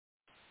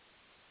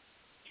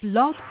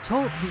Blog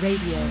Talk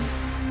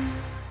Radio.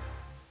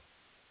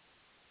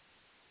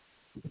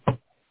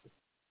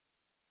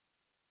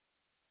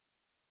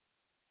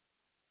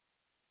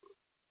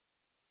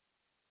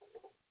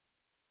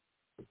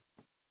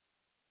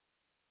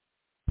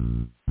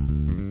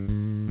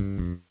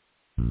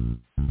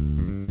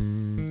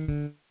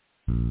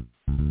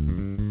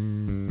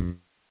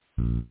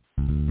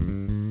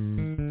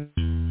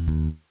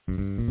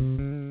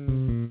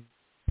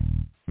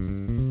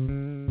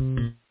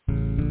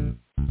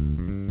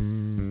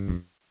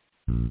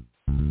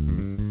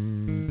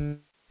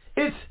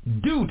 It's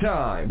Do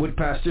Time with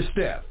Pastor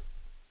Steph.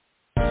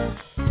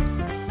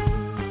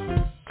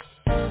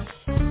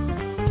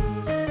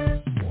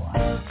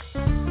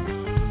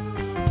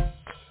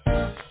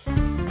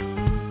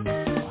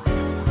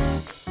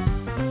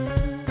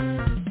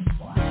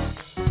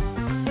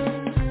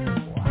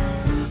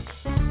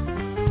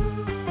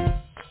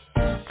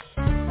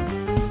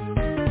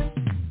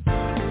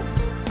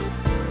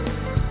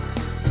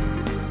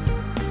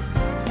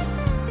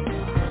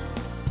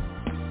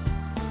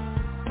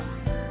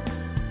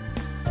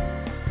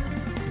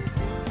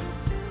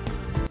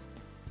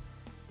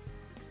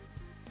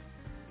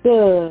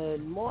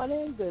 Good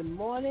morning, good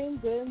morning,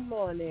 good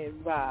morning.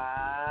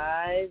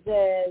 Rise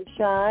and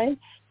shine.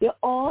 You're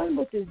on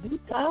with the Due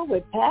Time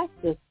with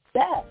Pastor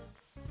Steph.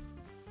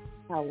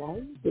 How are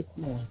you this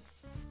morning?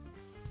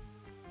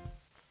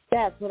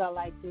 That's what I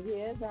like to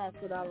hear. That's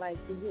what I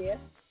like to hear.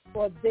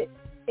 For this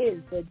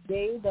is the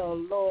day the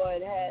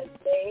Lord has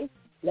made.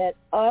 Let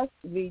us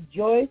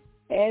rejoice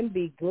and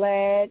be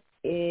glad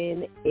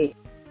in it.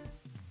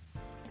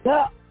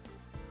 So,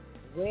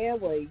 where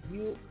were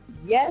you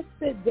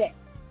yesterday?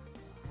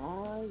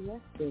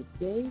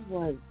 Yesterday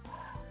was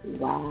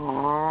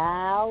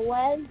Wow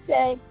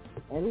Wednesday.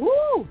 And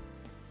woo,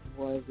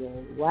 was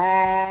it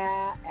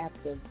wow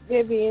after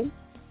Vivian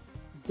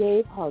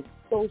gave her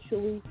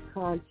socially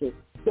conscious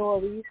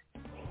stories.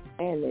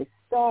 And it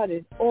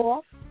started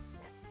off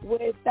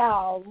with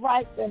our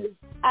Rikers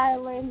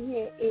Island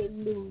here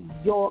in New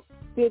York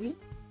City,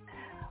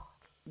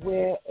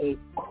 where a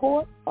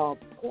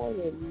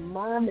court-appointed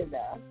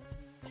monitor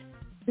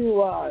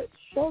to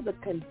show the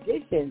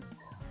conditions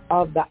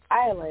of the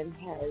island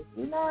has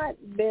not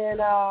been,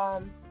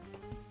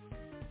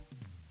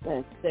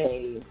 let's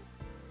say,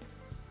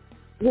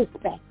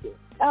 respected.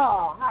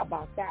 Oh, how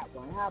about that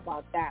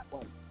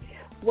one?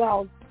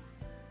 Well,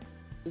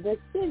 the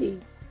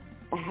city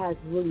has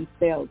really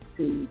failed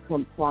to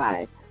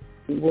comply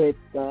with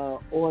the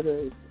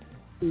orders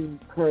to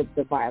curb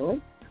the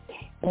violence,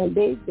 and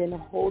they've been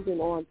holding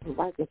on to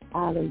Rikers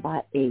Island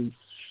by a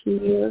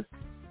sheer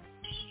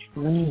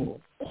string.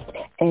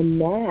 And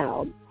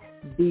now,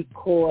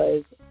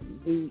 because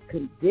the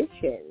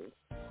conditions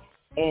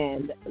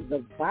and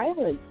the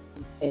violence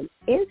and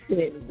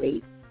incident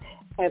rates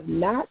have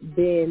not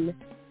been,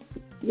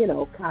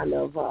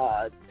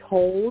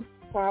 told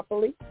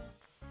properly,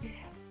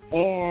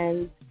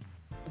 and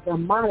the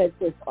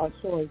monitors are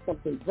showing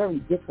something very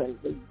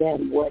different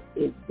than what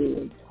is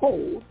being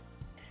told,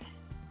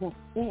 the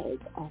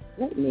feds are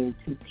threatening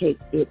to take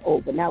it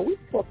over. Now, we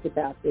talked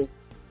about this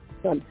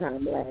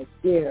sometime last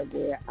year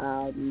where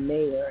our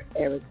mayor,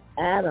 Eric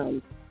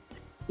Adams,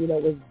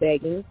 was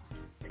begging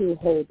to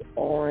hold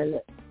on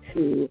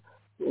to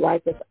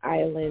Rikers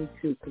Island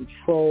to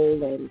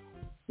control and,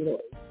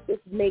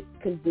 just make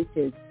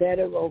conditions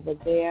better over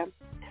there,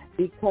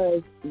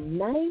 because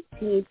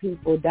 19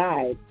 people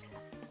died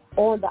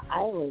on the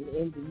island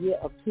in the year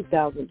of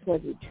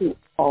 2022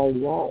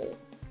 alone.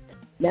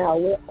 Now,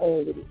 we're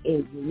already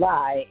in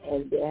July,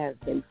 and there have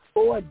been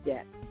 4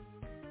 deaths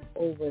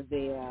over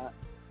there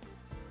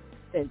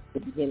since the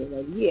beginning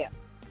of the year.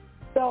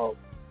 So,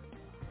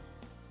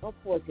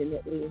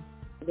 unfortunately,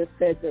 the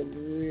feds are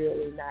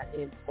really not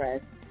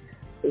impressed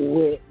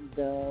with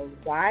the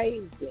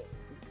rising,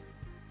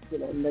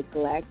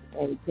 neglect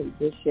and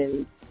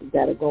conditions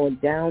that are going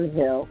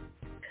downhill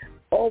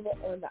over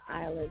on the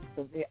island.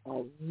 So they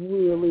are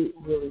really,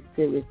 really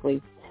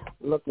seriously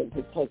looking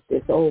to take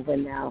this over.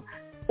 Now,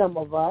 some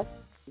of us,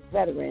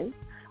 veterans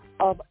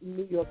of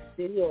New York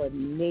City or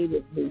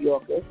native New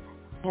Yorkers,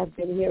 have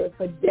been hearing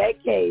for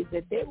decades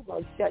that they were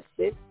going to shut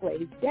this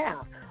place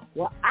down.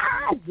 Well,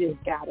 I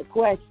just got a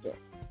question.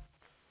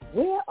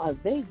 Where are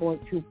they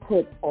going to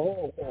put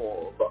all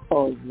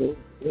of those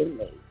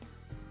inmates?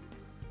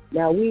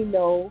 Now, we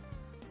know,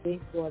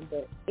 based on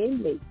the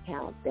inmate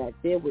count, that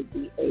there would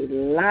be a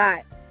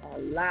lot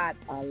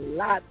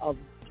of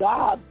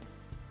jobs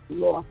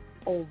lost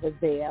over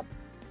there,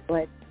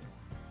 but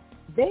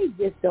they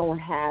just don't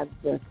have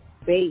the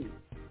space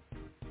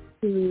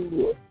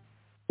to,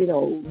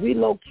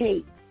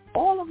 relocate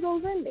all of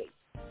those inmates.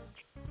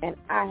 And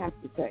I have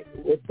to tell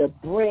you, with the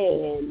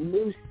brand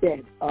new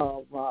set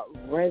of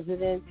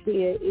residents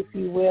here, if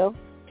you will,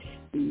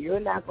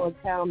 you're not going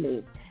to tell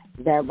me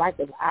that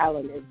Rikers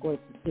Island is going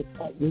to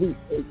take at least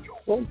a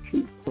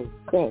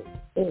 20%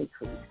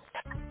 increase.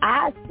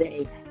 I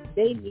say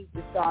they need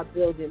to start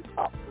building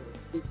upwards,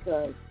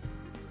 because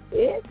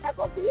there's not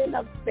going to be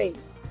enough space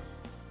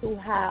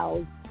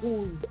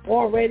who's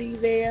already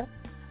there,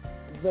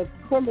 the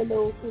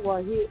criminals who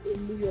are here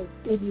in New York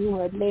City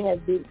who may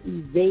have been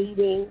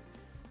evading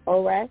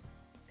arrest,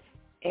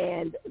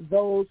 and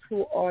those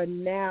who are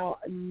now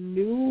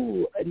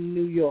new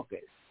New Yorkers.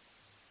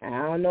 I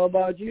don't know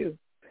about you,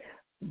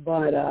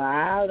 but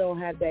I don't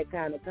have that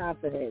kind of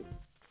confidence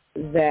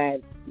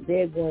that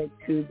they're going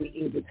to be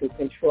able to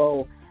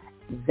control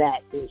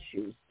that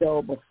issue.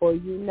 So before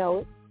you know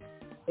it,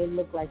 it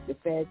looked like the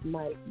feds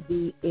might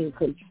be in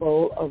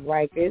control of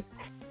Rikers,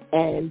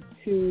 and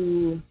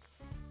to,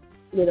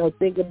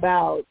 think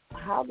about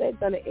how they're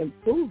going to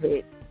improve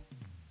it.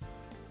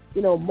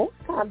 Most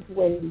times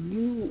when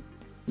you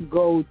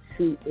go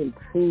to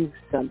improve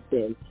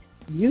something,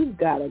 you've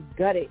got to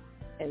gut it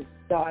and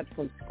start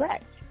from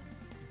scratch.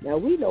 Now,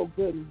 we know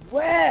good and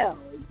well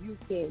you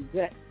can't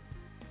gut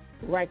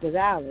Rikers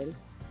Island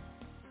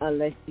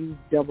unless you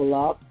double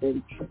up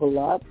and triple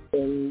up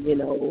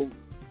and,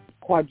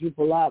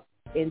 quadruple up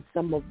in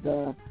some of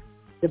the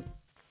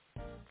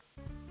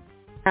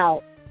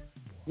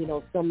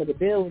some of the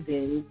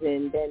buildings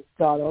and then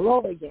start all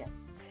over again.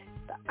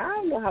 So I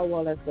don't know how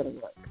well that's going to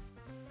work.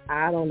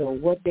 I don't know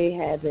what they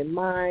have in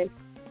mind.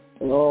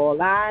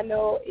 All I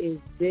know is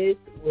this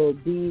will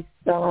be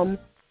some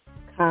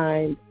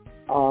kind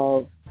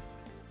of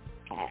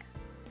task.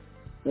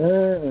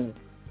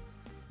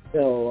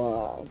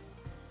 So,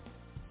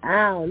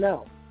 I don't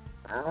know.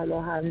 I don't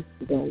know how this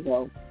is going to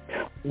go.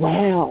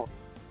 Well,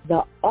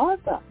 the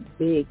other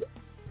big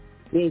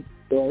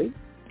story,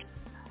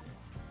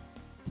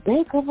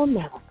 Bank of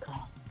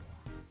America,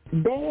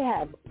 they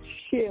have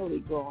surely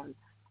gone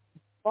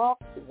buck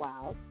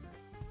wild,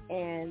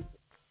 and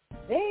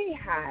they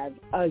have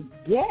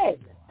again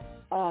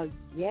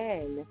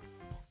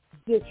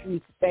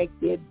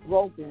disrespected,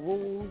 broke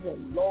rules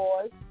and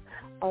laws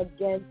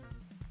against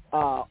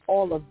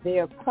all of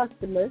their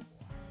customers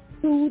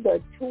to the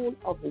tune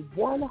of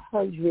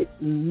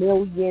 $100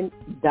 million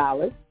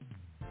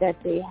that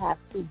they have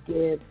to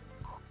give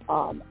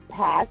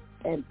past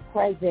and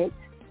present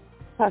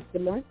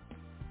customers,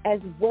 as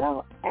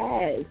well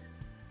as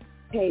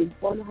pay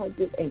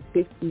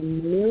 $150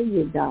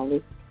 million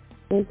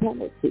in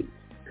penalties.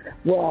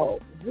 Well,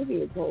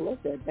 Vivian told us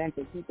that back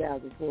in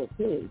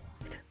 2014,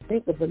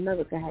 Bank of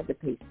America had to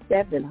pay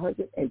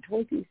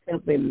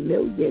 $727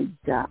 million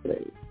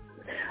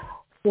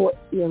for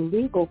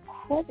illegal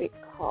credit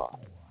card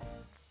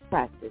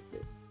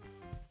practices.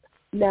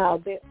 Now,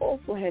 they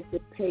also had to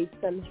pay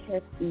some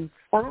hefty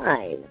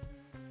fine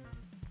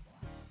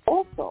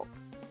also.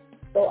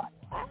 So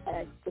I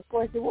asked the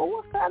question, well,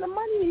 what kind of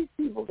money these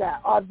people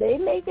got? Are they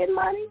making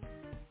money?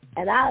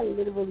 And I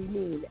literally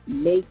mean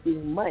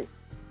making money,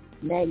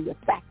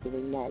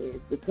 manufacturing, that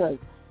is, because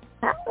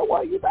how in the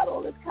world you got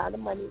all this kind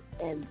of money?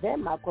 And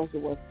then my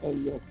question was,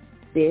 and you're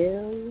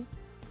still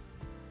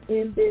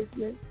in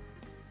business?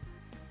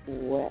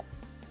 Well,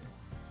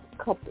 a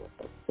couple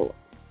of thoughts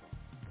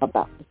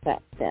about the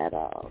fact that,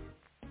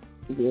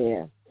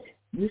 you're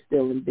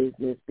still in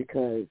business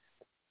because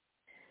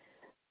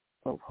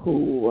of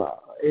who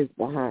is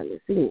behind the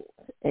scenes,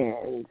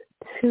 and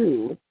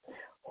two,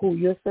 who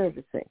you're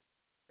servicing.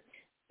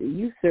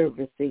 You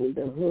servicing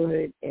the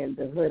hood and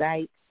the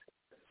hoodites,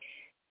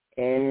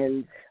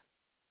 and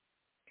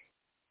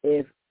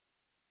if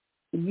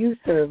you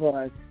serve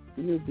us,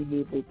 you'll be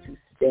able to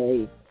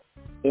stay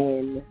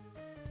in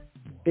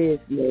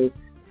business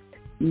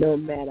no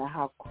matter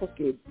how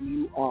crooked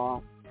you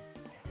are,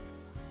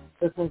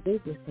 because they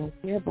just don't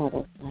care about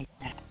us like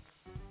that.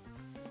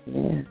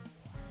 Yeah.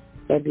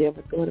 Have you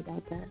ever thought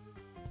about that?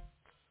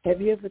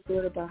 Have you ever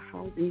thought about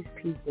how these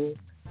people,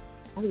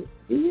 do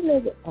you know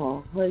that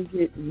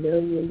 $100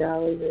 million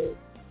is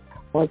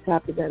on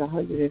top of that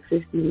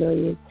 $150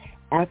 million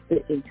after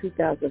in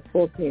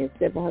 2004 paying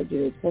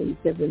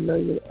 $727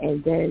 million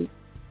and then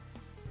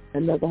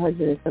another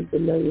 $100 and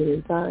something million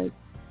in fines,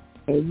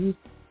 and you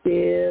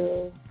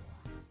still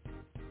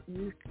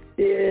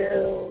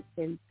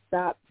can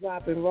stop,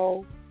 drop, and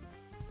roll?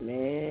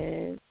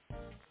 Man,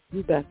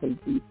 you got some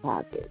deep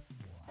pockets.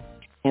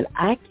 And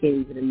I can't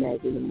even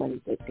imagine the money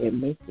that they're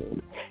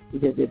making,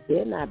 because if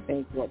they're not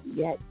bankrupt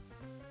yet,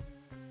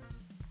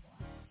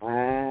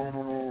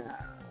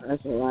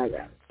 that's all I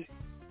got to say.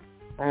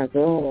 That's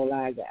all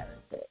I got to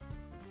say.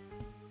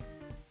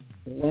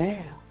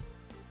 Well,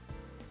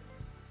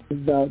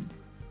 the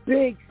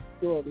big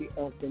story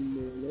of the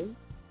morning,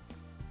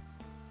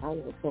 I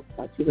want to talk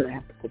about, you're going to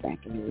have to go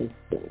back and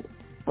listen.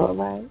 All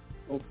right?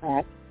 Go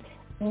back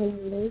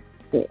and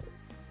listen.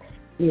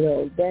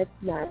 That's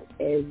not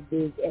as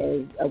big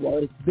as,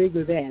 it's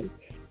bigger than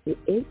the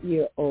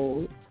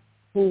 8-year-old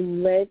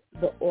who led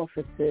the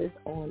officers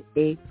on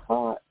a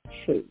car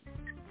chase.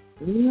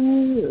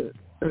 And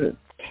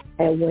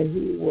when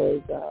he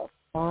was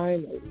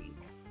finally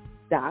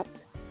stopped,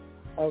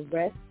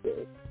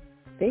 arrested,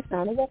 they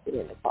found a weapon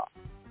in the car.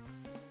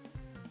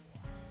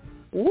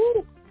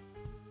 Woo!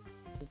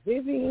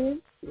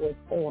 Vivian was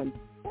on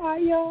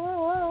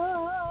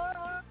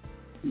fire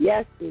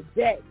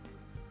yesterday.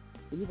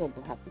 You're going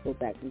to have to go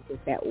back and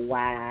get that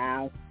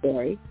wow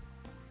story.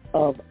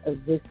 of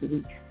this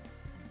week's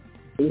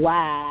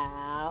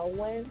Wow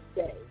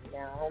Wednesday.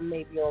 Now,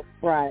 maybe on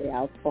Friday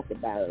I'll talk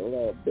about it a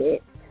little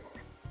bit,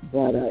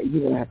 but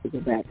you're going to have to go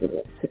back and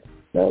listen.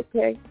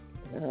 Okay?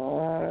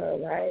 All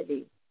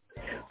righty.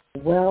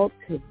 Well,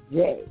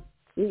 today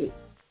is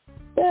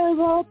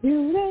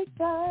Therapeutic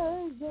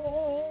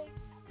Thursday.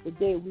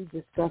 Today we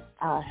discuss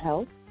our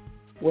health,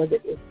 whether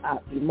it's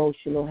our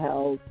emotional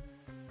health,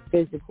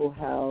 physical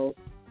health,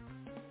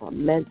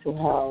 mental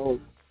health,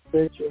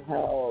 spiritual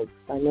health,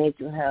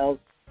 financial health,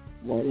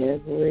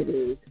 whatever it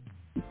is.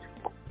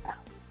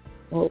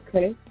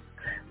 Okay?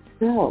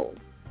 So,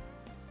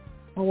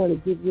 I want to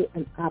give you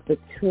an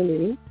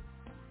opportunity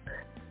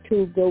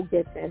to go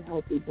get that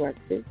healthy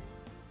breakfast.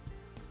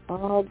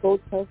 Go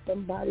tell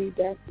somebody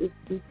that it's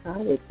the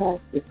time with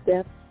Pastor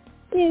Steph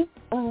is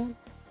on.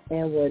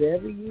 And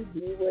whatever you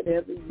do,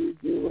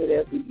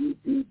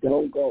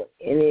 don't go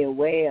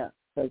anywhere,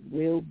 because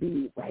we'll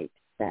be right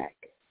back.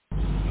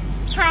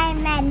 Hi,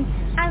 men.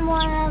 I'm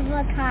one of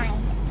a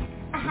kind.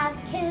 I have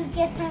 2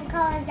 different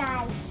colored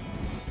eyes.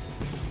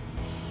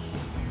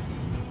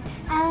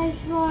 I was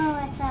born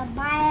with a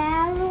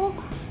bilateral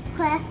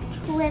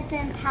cleft lip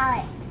and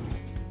palate.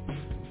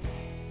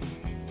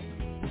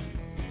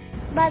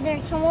 But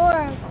there's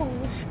more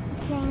cool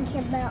things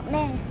about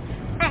me.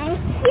 I'm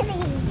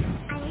pretty,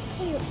 I'm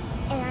cute,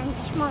 and I'm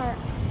smart,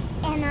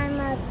 and I'm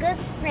a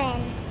good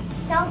friend.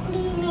 Don't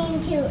be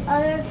mean to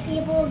other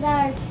people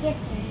that are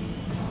different.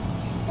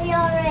 We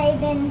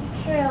already been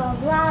through a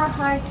lot of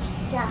hard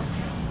stuff.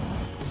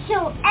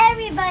 Show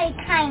everybody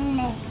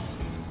kindness.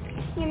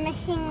 You're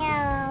missing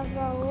out on a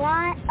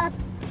lot of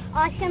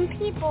awesome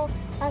people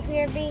if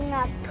you're being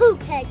a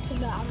poophead to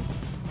them.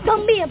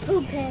 Don't be a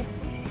poophead.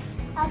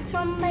 If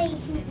somebody's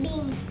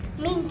being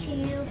mean to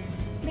you,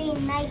 be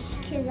nice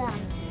to them.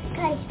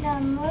 Because the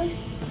most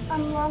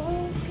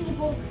unlovable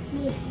people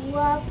need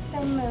love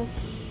the most.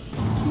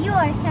 You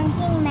are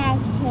something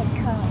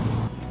magical.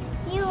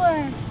 You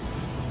are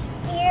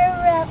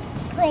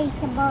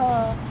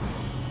irreplaceable.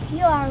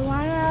 You are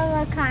one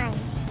of a kind.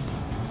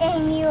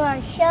 And you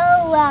are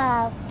so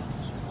loved.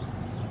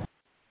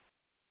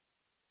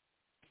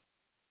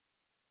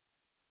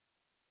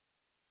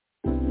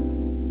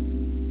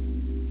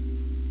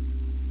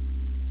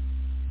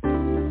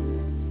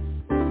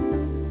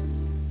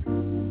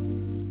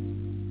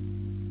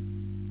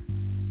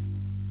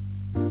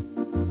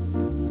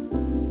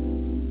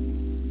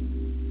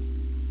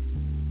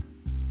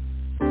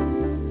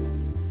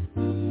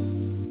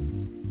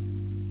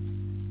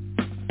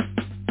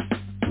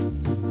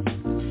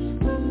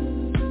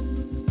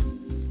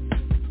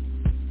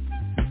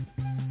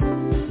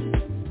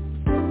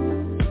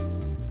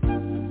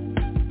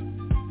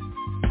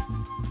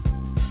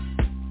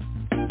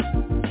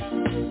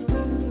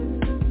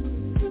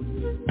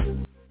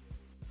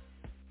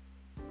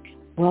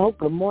 Well,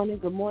 good morning,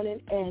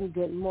 and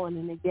good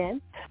morning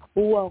again.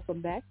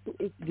 Welcome back to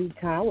It's Due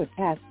Time with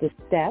Pastor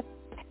Steph.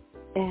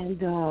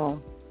 And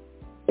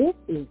it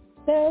is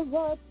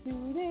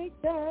Therapeutic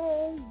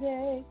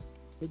Thursday.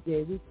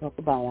 Today we talk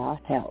about our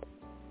health.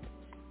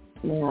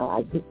 Now,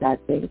 I give God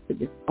thanks for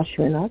just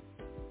ushering us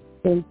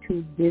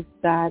into this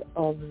side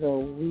of the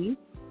week.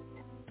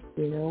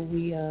 You know,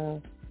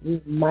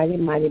 we're mighty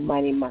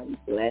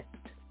blessed.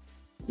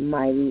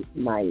 Mighty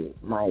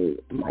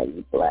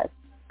blessed.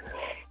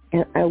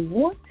 And I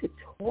want to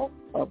talk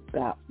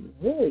about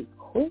really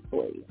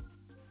quickly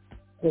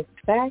the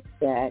fact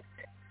that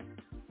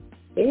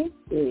it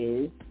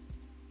is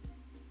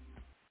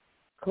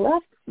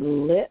cleft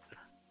lip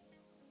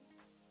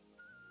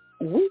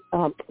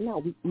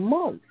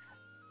month.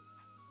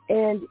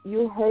 And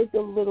you heard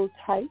the little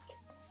type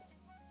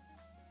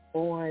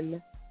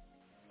on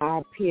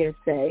our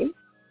PSA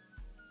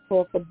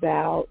talk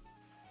about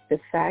the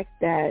fact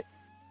that,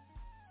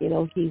 you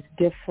know, he's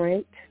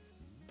different.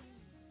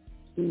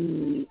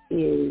 He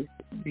is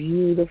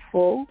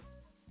beautiful.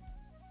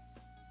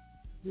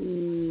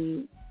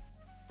 He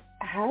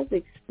has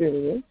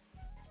experience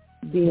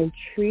being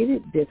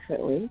treated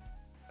differently,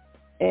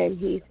 and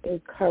he's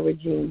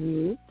encouraging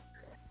you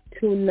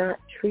to not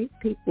treat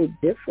people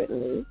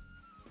differently.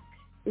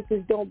 He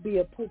says, don't be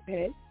a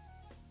poophead.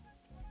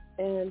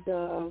 And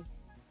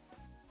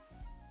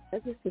I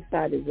just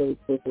decided really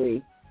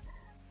quickly,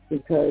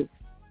 because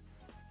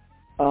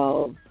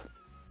of,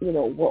 you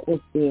know, what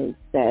was being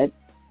said,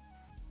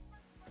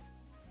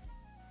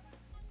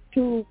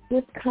 to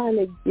just kind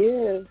of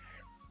give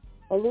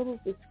a little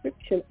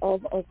description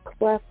of a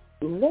cleft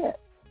lip.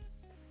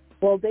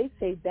 Well, they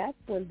say that's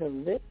when the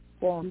lip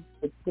forms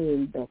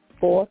between the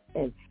 4th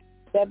and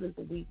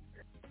 7th week.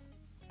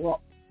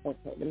 Well,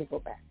 okay, let me go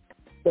back.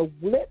 The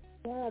lip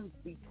forms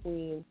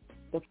between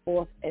the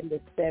 4th and the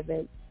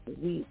 7th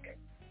week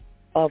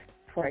of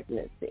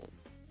pregnancy.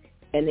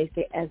 And they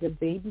say as a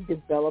baby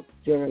develops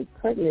during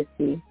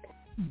pregnancy,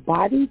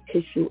 body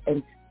tissue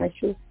and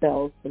special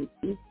cells from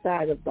each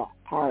side of the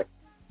heart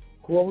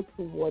grow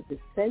toward the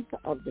center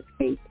of the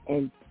face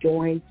and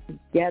join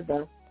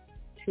together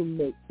to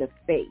make the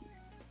face.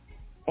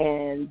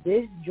 And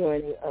this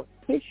joining of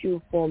tissue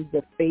forms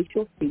the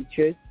facial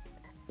features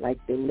like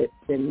the lips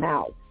and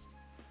mouth.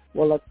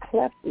 Well, a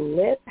cleft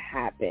lip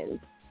happens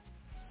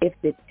if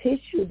the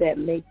tissue that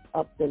makes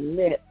up the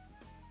lip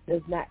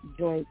does not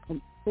join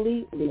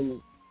completely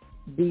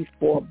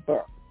before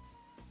birth.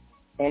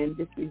 And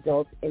this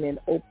results in an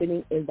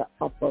opening in the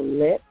upper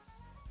lip.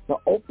 The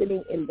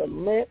opening in the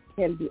lip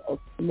can be a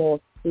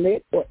small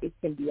slit, or it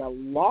can be a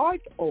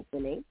large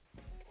opening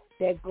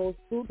that goes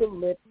through the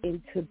lip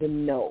into the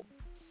nose.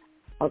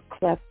 A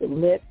cleft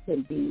lip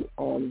can be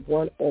on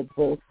one or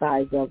both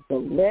sides of the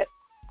lip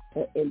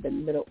or in the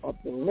middle of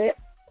the lip,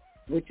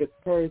 which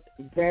occurs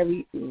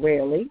very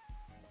rarely.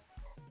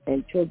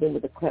 And children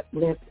with a cleft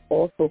lip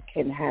also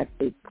can have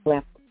a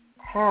cleft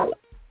palate.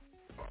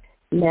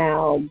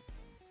 Now,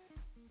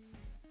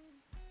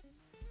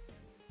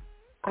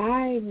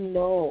 I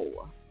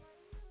know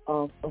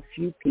of a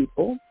few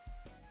people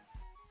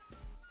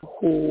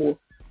who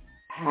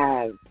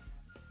have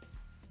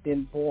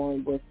been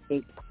born with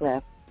a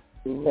cleft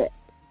lip.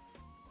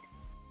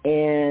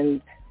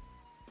 And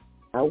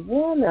I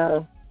want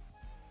to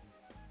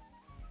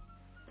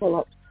pull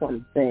up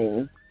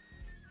something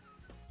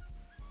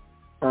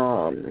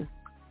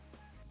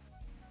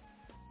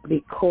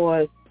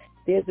because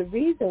there's a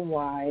reason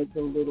why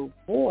the little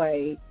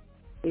boy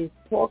is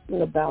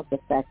talking about the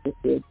fact that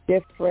they're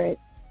different,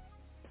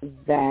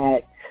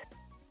 that,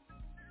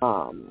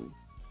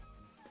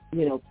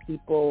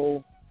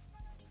 people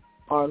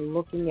are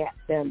looking at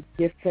them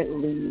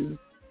differently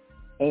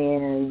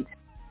and,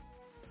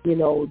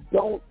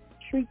 don't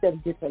treat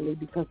them differently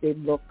because they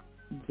look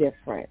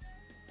different.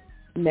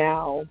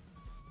 Now,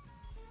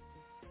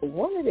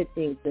 one of the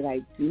things that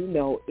I do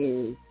know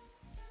is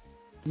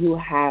you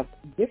have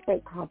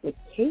different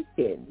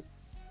complications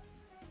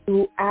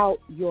throughout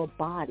your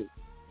body.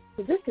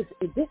 So this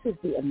is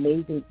the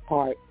amazing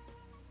part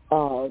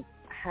of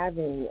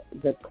having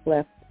the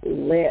cleft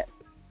lip,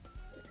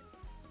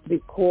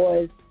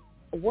 because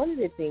one of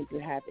the things you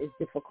have is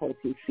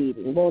difficulty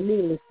feeding. Well,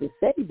 needless to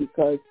say,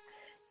 because,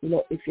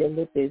 if your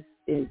lip is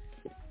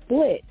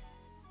split,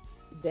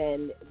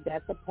 then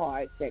that's a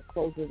part that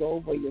closes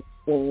over your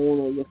spoon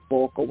or your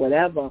fork or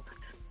whatever.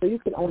 So you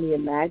can only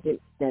imagine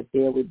that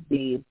there would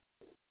be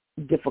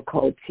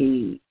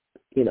difficulty,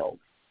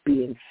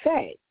 being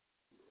fed.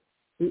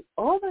 The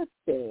other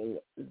thing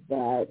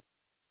that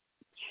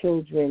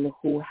children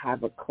who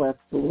have a cleft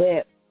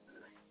lip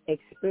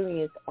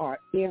experience are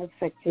ear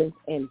infections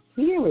and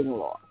hearing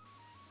loss.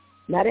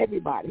 Not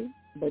everybody,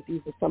 but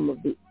these are some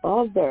of the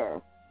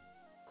other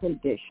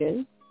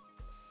conditions.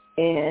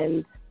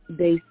 And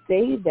they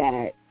say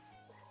that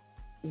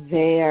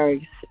they are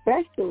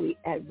especially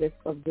at risk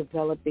of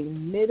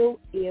developing middle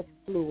ear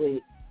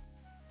fluid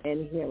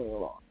and hearing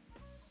loss.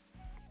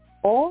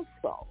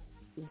 Also,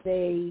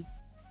 they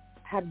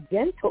have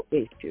dental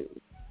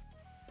issues,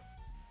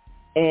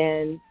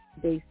 and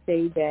they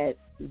say that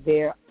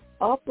their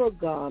upper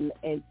gum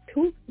and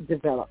tooth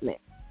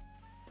development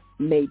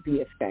may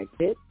be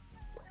affected.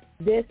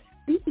 Their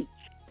speech,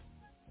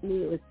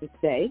 needless to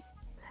say,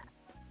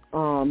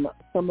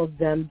 some of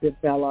them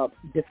develop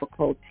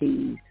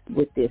difficulties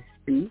with their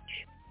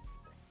speech,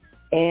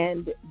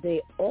 and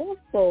they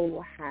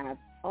also have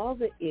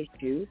other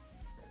issues.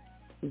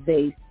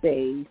 They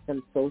say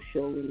some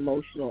social,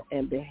 emotional,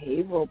 and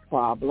behavioral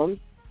problems.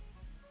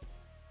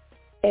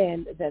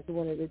 And that's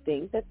one of the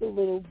things that the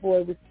little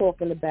boy was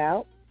talking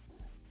about.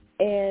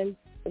 And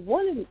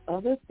one of the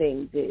other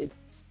things is,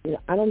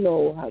 I don't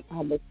know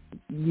how much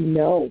you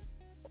know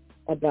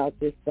about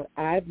this, but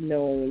I've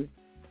known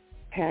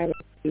parents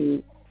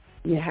who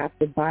you have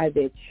to buy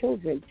their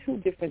children 2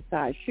 different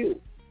size shoes.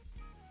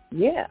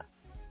 Yeah.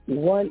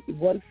 One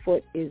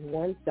foot is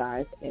one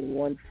size and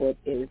 1 foot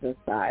is a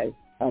size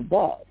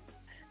above.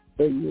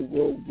 So you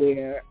will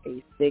wear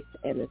a 6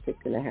 and a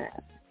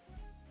 6.5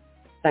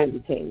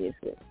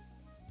 simultaneously.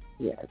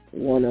 Yes,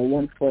 one on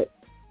one foot,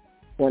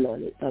 one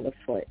on the other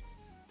foot.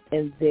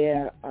 And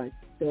there are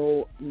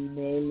so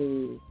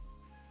many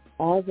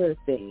other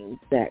things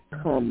that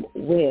come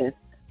with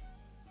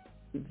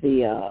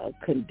the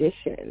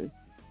condition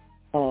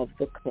of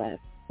the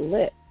cleft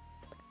lip.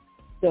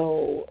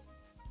 So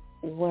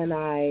when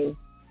I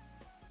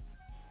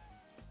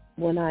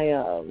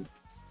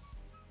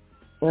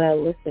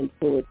listened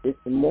to it this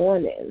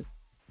morning,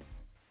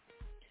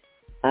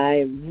 I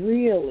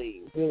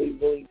really, really,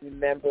 really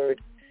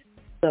remembered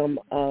some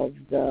of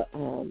the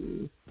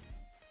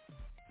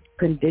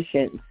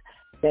conditions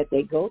that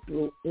they go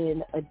through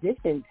in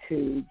addition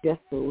to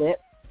just the lip.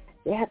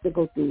 They have to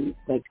go through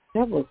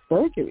several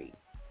surgeries,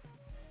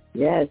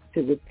 yes,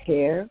 to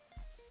repair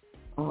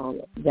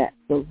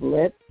those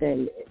lips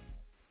and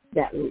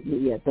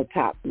the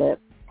top lip.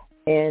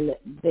 And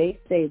they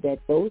say that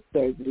those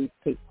surgeries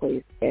take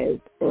place as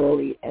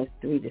early as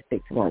 3 to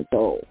 6 months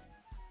old.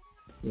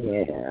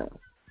 Yeah.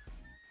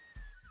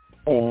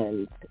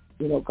 And,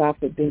 God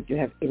forbid you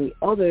have any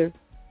other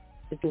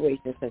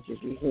situations such as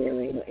your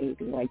hearing or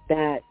anything like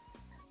that.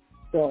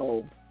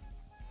 So,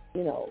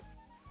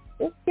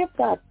 let's give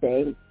God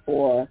thanks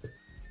for,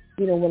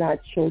 when our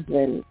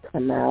children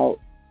come out,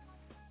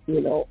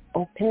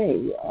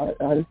 okay,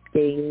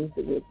 unscathed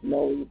with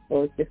no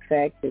birth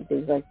defects and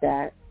things like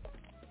that.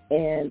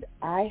 And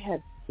I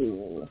have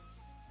seen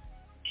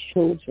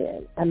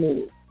children,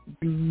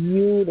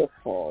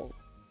 beautiful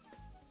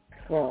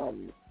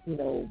from,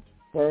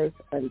 birth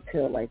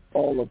until like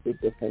all of the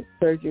different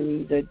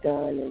surgeries are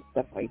done and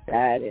stuff like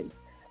that. And,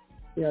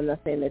 I'm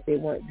not saying that they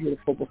weren't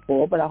beautiful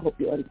before, but I hope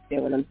you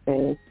understand what I'm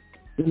saying.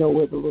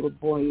 Where the little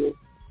boy is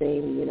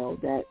saying,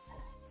 that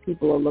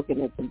people are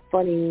looking at them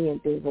funny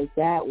and things like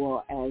that.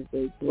 Well, as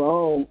they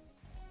grow,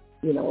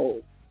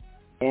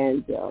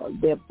 and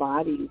their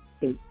bodies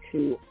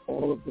into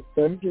all of the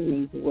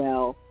surgeries,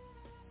 well,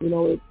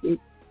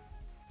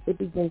 it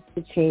begins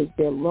to change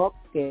their look,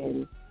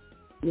 and,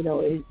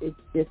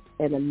 it's just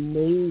an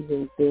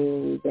amazing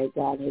thing that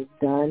God has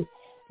done.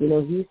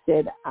 He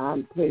said,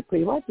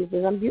 pretty much, he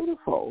says, I'm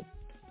beautiful.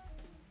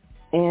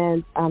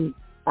 And I'm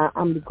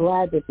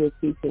glad that they're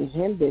teaching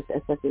him this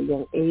at such a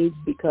young age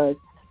because,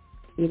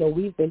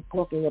 we've been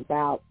talking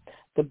about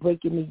the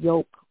Breaking the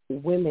Yoke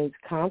Women's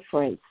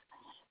Conference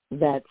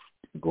that's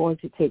going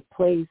to take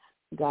place,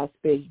 God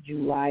spares,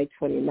 July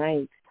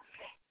 29th.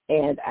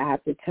 And I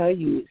have to tell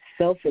you,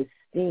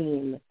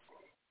 self-esteem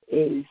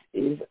is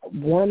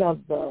one of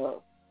the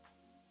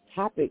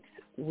topics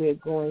we're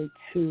going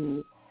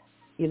to,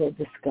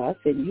 discuss.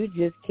 And you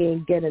just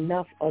can't get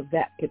enough of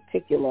that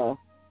particular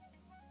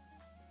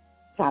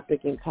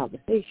topic and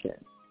conversation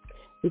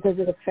because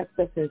it affects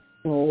us in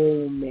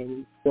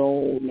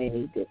so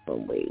many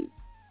different ways.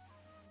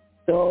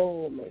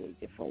 So many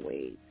different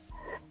ways.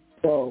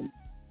 So,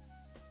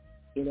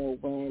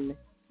 when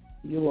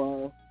you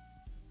are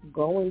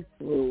going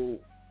through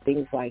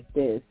things like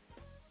this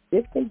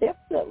can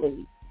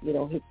definitely,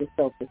 hit your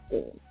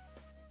self-esteem.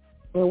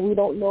 And we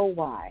don't know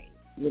why,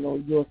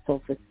 your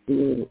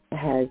self-esteem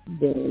has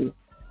been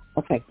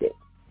affected.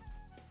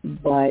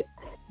 But,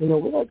 we're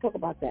going to talk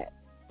about that.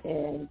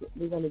 And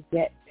we're going to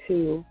get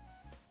to,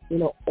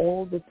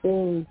 all the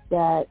things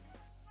that,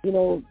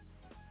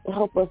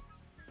 help us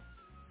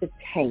to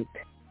tank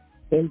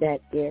in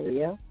that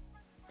area.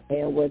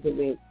 And whether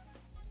it's,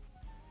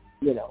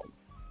 what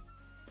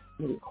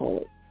do you call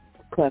it,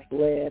 cleft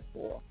lip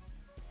or,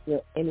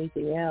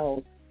 anything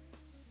else,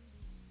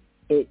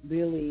 it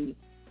really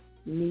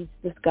needs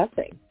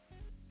discussing.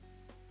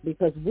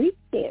 Because we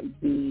can't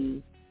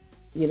be,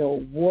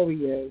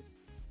 warriors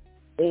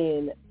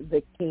in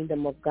the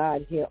kingdom of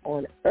God here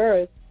on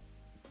earth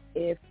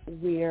if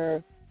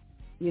we're,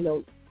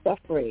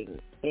 suffering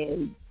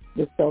in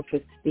the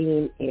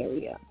self-esteem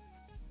area.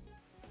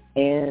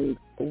 And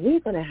we're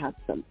going to have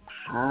some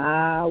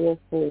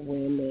powerful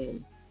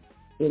women.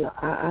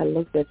 I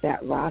looked at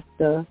that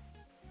roster.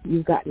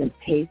 You've gotten a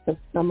taste of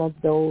some of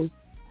those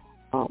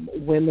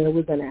women.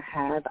 We're going to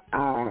have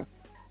our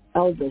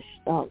elder,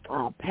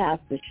 our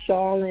Pastor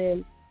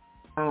Charlene,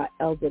 our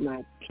elder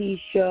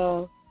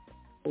Natisha.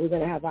 We're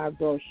going to have our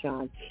girl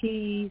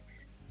Shantice.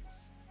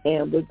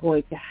 And we're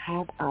going to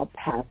have our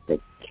Pastor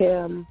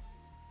Kim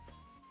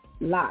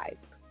live.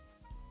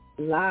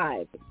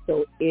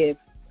 So if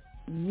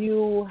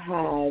you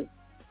have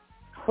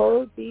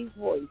heard these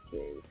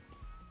voices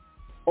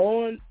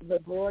on the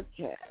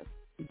broadcast,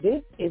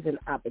 this is an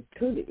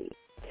opportunity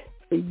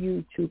for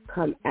you to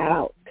come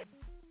out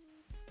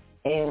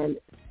and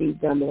see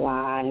them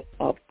live,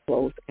 up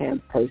close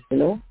and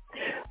personal.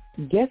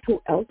 Guess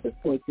who else is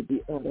going to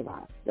be on the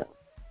roster?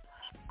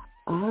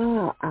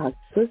 Our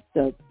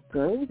sister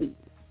Gertie.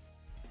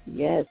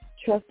 Yes,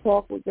 Trust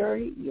Talk with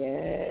Gertie.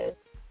 Yes,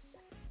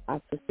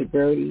 our sister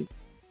Gertie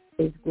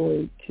is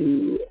going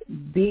to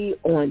be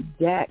on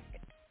deck,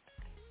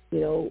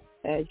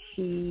 as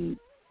she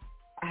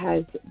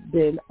has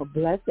been a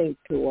blessing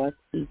to us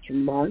each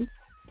month.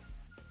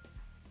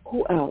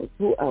 Who else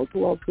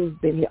who's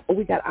been here? Oh,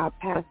 we got our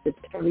Pastor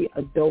Terry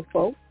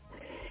Adolfo.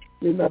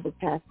 Remember,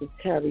 Pastor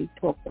Terry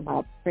talked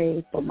about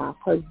praying for my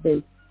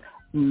husband's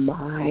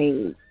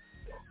mind.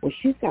 Well,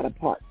 she's got a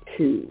part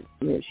 2.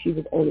 She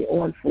was only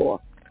on for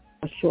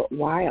a short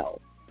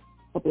while,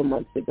 a couple of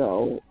months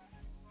ago,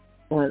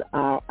 on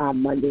our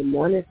Monday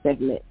morning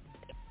segment,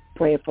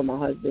 praying for my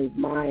husband's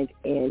mind,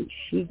 and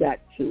she got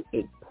to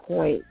a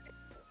point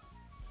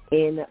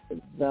in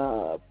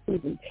the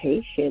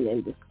presentation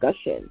and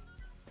discussion,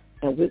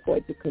 and we're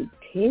going to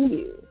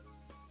continue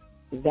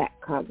that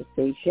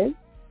conversation.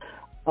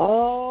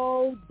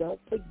 Oh, don't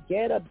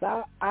forget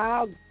about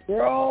our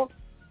girl,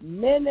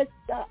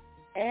 Minister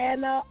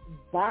Anna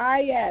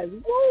Baez.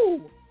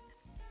 Woo!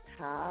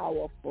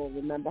 Powerful.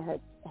 Remember her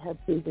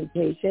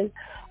presentation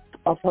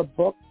of her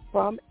book,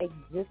 From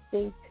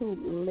Existing to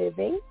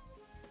Living.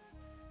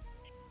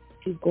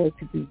 She's going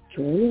to be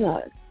joining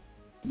us.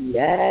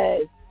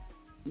 Yes.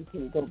 You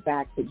can go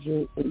back to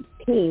June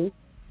 18th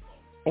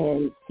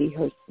and see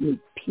her sneak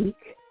peek.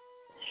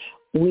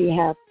 We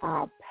have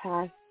our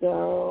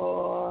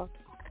Pastor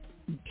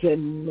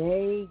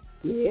Janae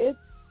Gibbs.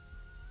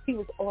 He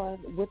was on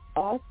with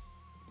us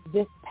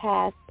this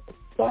past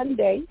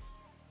Sunday.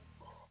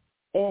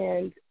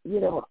 And,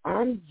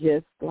 I'm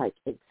just,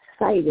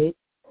 excited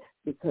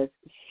because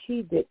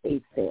she did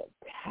a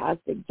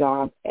fantastic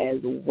job as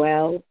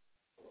well.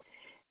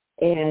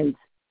 And,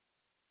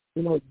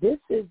 you know, this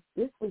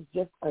was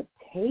just a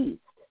taste.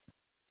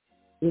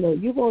 You know,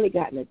 you've only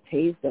gotten a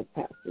taste of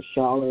Pastor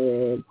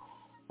Charlotte,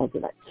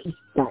 something like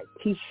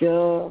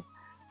Tisha,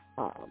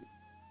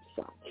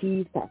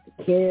 Shantice, Pastor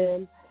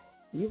Kim.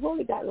 You've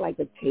only gotten like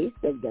a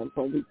taste of them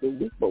from week to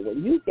week, but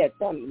when you get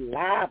them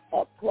live,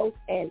 up close,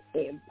 and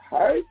in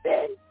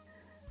person,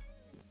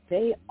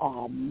 they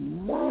are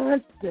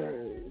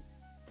monsters.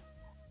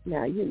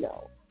 Now, you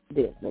know,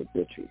 there's no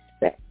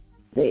disrespect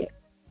there,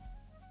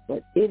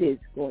 but it is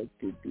going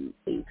to be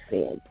a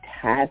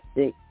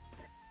fantastic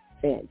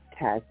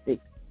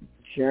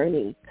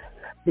journey,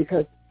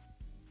 because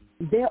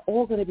they're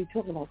all going to be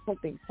talking about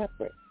something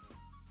separate.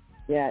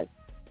 Yes.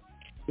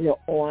 You know,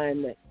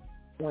 on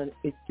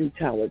It's Due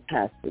Time with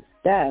Pastor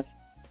Steph,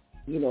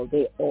 you know,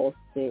 they all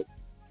sit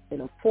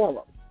in a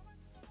forum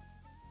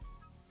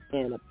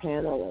and a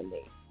panel, and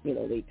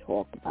they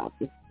talk about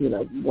this, you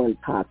know, one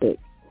topic.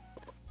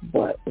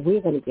 But we're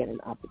going to get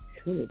an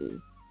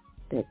opportunity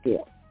that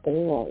they're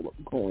all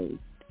going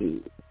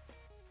to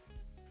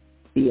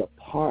be a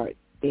part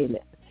in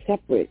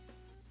separate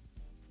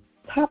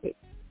topics.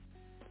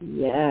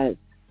 Yes.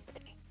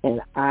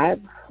 And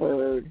I've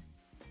heard,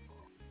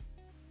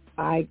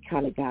 I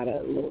kind of got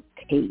a little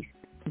taste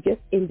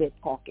just in their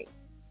talking,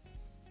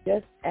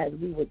 just as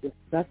we were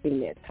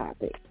discussing their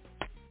topic.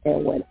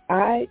 And when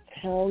I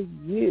tell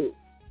you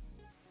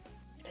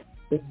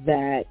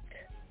that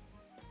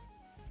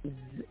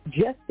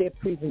just their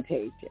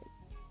presentation,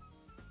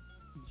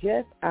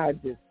 just our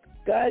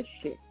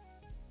discussion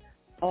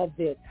of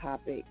their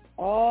topic,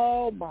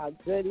 oh my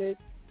goodness,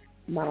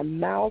 my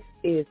mouth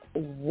is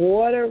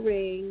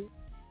watering.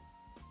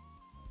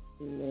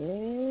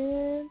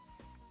 Man,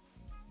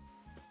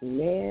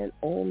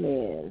 oh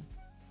man.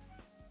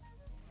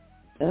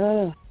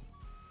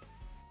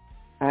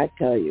 I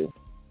tell you,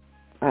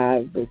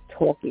 I was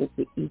talking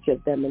to each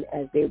of them, and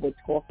as they were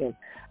talking,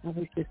 I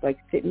was just like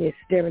sitting there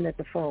staring at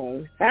the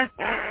phone.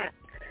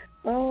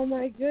 Oh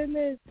my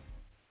goodness.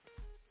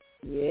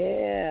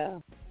 Yeah.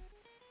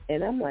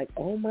 And I'm like,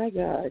 oh my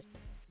gosh.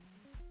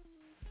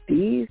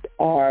 These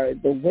are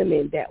the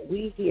women that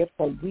we hear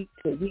from week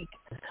to week.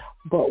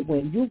 But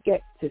when you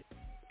get to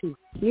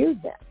hear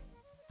them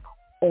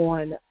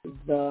on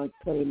the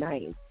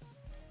 29th,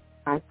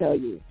 I tell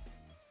you,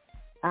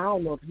 I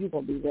don't know if you're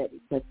going to be ready,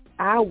 because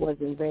I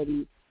wasn't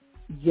ready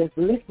just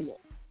listening.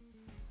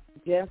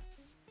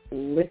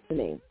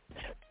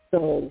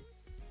 So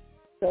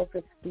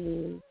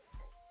self-esteem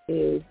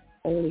is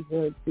only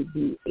going to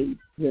be a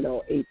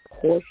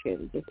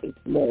portion, just a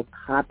small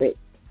topic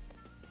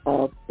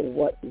of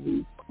what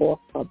we talk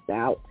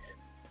about,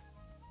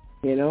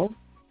 you know.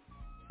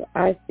 So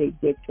I say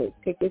get your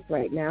tickets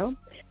right now.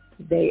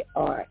 They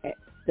are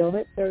still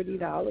at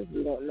 $30.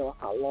 We don't know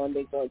how long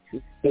they're going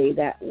to stay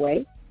that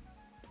way.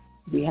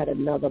 We had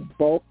another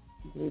bulk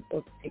group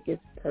of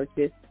tickets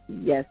purchased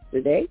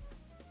yesterday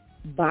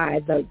by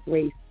the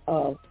grace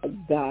of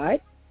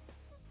God.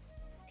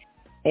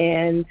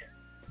 And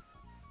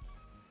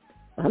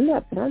I'm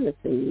not promising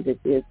you that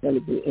there's going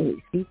to be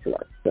any seats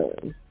left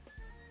soon.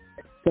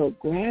 So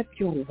grab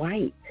your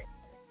white.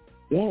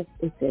 Yes,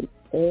 it's an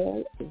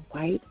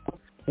all-white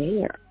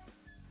affair.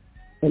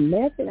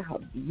 Imagine how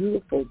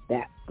beautiful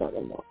that's going to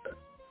look.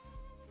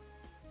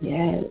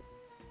 Yes,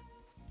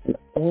 an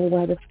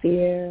all-white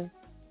affair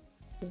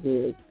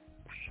with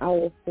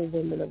powerful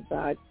women of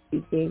God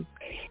speaking.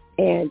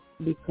 And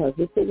because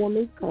it's a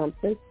women's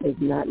conference, does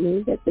not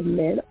mean that the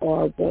men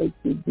are going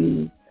to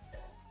be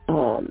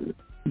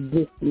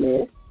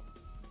dismissed.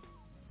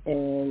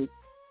 And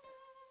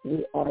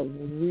we are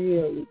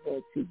really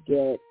going to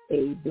get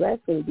a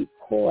blessing,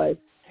 because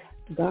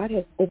God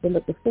has opened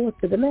up the floor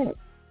to the men.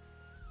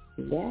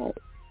 Yes,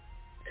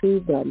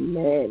 to the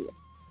men.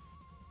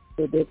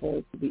 So they're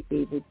going to be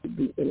able to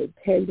be in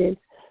attendance.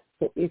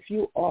 So if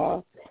you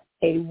are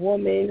a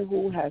woman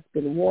who has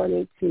been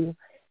wanting to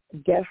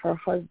get her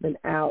husband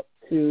out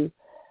to,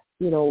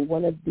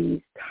 one of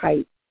these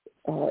type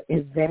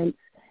events,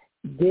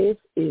 this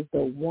is the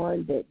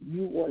one that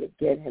you want to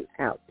get him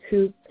out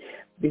to,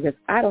 because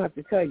I don't have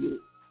to tell you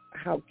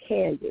how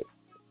candid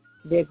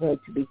they're going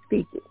to be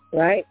speaking,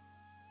 right?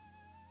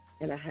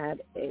 And I had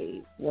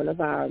one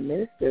of our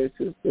ministers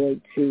who's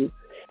going to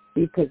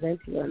be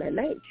presenting on that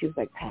night. She was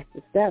like,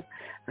 Pastor Steph,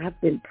 I've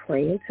been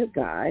praying to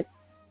God,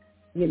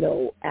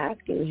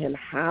 asking him,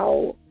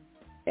 how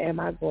am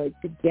I going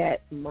to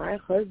get my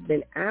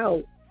husband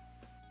out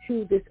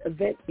to this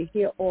event to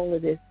hear all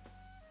of this,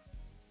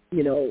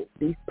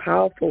 these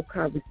powerful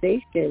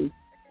conversations.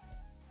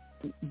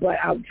 But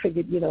I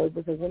figured, it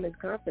was a women's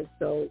conference,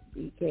 so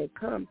he can't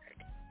come.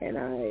 And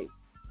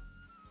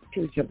she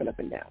was jumping up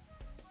and down.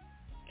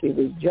 She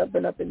was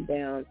jumping up and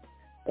down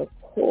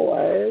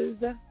because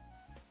her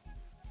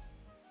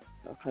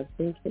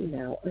husband can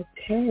now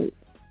attend.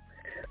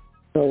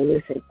 So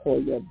listen,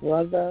 call your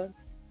brother,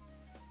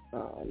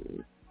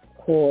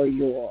 call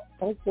your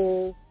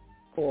uncle,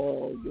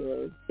 call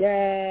your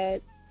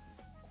dad,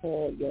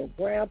 call your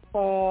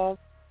grandpa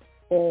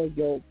or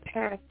your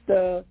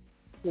pastor,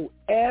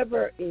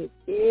 whoever it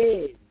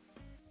is.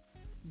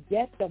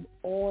 Get them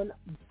on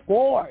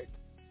board,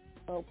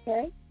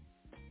 okay?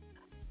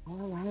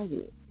 All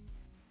righty.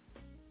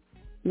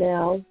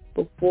 Now,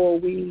 before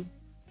we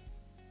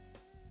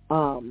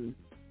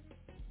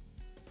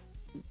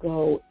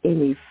go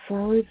any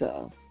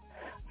further,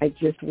 I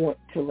just want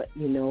to let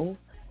you know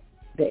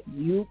that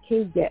you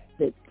can get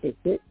the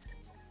tickets.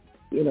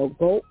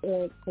 Go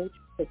on Coach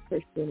for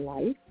Christian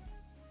Life.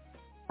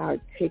 Our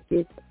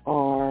tickets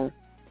are,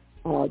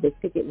 the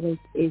ticket link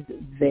is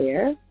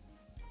there,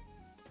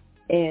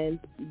 and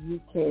you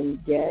can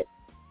get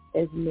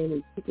as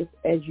many tickets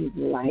as you'd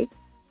like.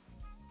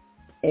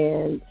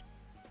 And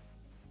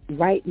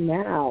right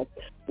now,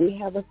 we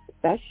have a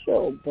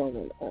special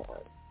going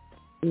on.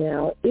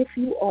 Now, if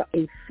you are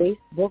a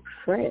Facebook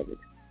friend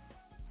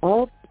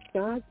of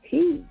Sean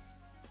T,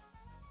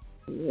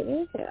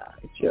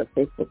 if you're a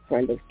Facebook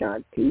friend of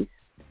Sean T,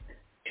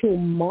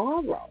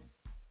 tomorrow,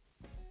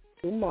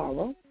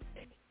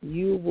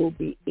 you will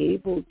be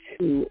able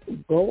to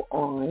go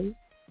on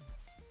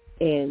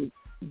and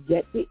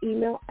get the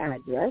email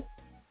address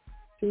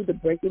to the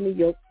Breaking the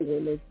Yoke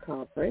Women's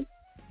Conference,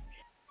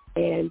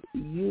 and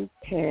you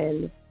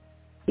can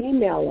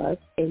email us,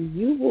 and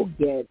you will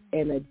get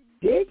an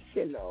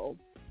additional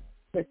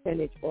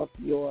percentage off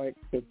your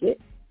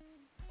ticket,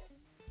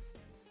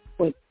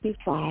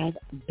 $25.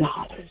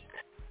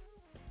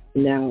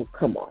 Now,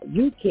 come on.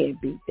 You can't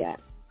beat that.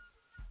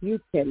 You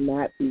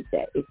cannot beat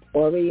that. It's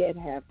already at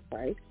half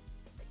price,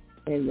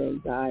 and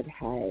then God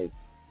has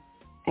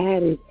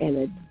added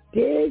an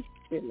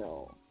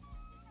additional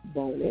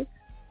bonus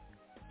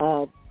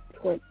of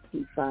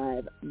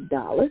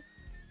 $25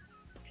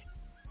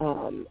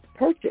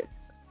 purchase.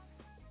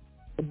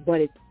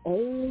 But it's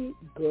only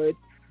good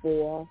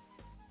for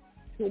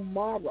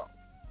tomorrow.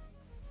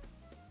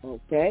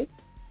 Okay?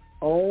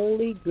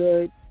 Only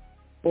good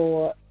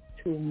for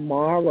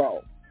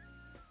tomorrow.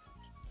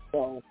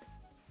 So,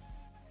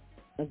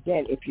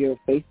 again, if you're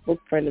a Facebook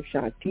friend of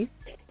Shantice,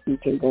 you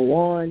can go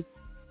on,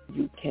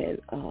 you can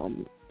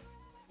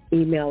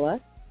email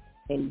us,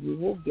 and you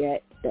will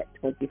get that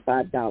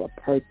 $25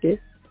 purchase.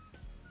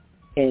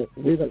 And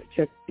we're going to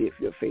check to see if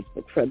you're a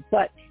Facebook friend.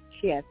 But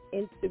she has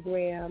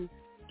Instagram,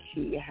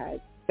 she has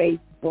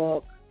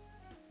Facebook,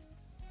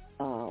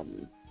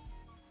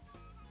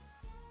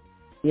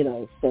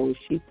 so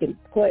she can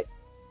put,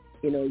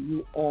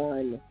 you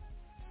on,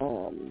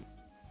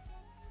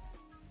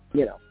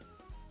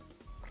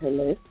 her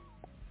list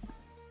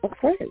of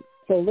friends.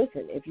 So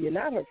listen, if you're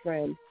not her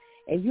friend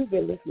and you've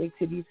been listening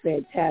to these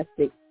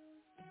fantastic,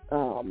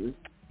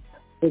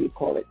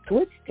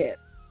 Twitch tips,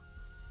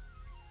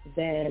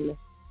 then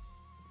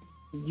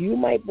you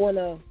might want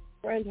to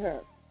friend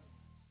her,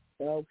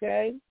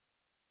 okay?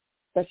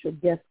 Special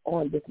guest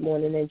on this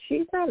morning, and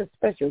she's not a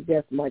special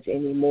guest much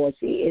anymore.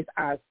 She is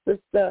our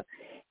sister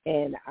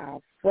and our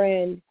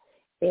friend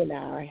in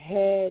our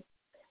head,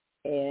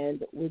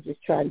 and we're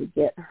just trying to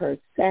get her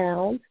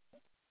sound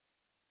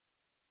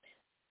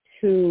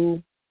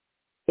to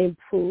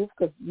improve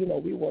because,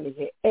 we want to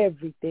hear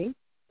everything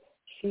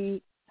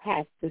she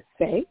has to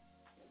say.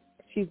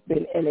 She's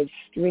been an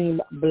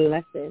extreme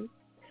blessing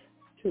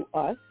to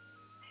us.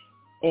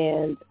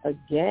 And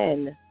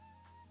again,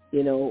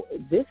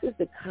 this is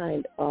the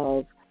kind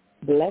of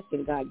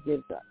blessing God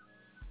gives us.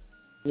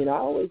 I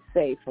always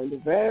say from the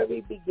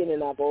very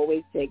beginning, I've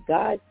always said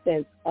God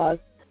sends us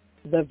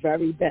the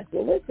very best.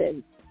 Well,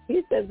 listen,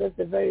 he sends us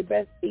the very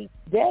best each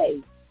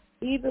day,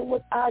 even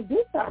with our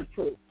due time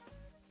truth.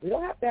 We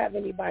don't have to have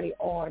anybody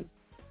on,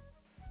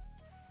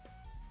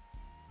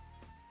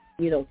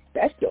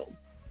 special,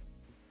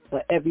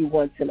 but every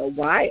once in a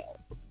while.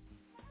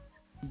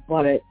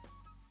 But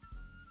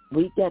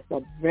we get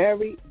the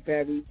very,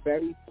 very,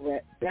 very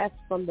best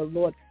from the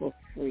Lord for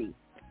free.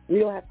 We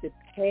don't have to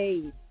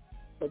pay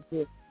for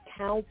this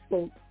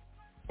counsel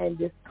and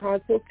this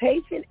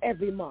consultation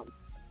every month.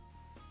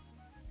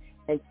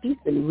 And she's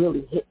been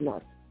really hitting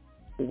us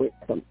with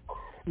some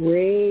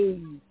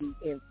crazy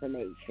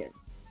information.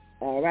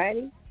 All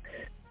righty?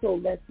 So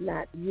let's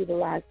not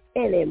utilize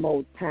any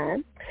more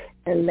time.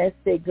 And let's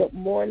say good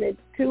morning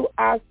to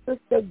our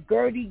sister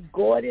Gertie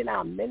Gordon,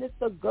 our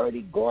minister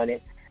Gertie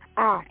Gordon,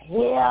 our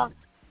hair,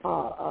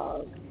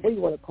 what do you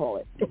want to call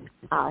it?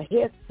 Our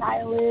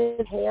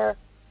hairstylist, hair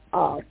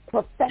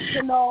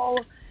professional.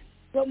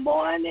 Good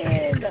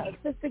morning,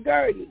 Sister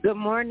Gertie. Good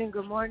morning.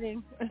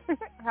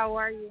 How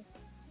are you?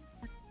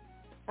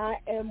 I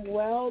am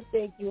well,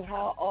 thank you.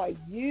 How are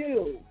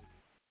you?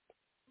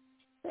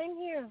 Same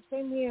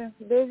here.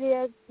 Busy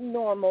as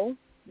normal,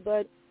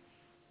 but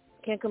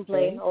can't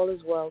complain. All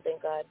is well,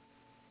 thank God.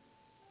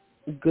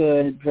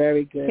 Good,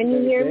 very good. Can you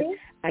hear me?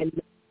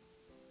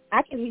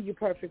 I can hear you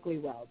perfectly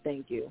well,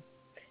 thank you.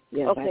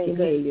 Yes, okay, I can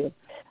good. hear you.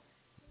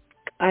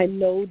 I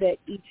know that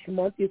each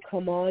month you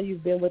come on,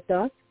 you've been with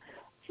us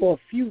for a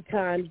few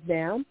times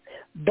now,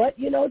 but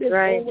there's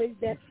always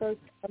that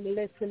first-time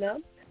listener.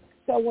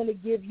 So I want to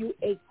give you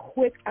a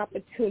quick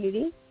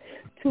opportunity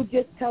to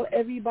just tell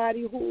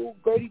everybody who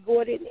Gertie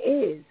Gordon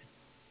is.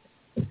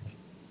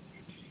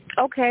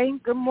 Okay,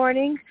 good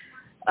morning.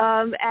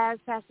 As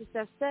Pastor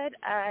Steph said,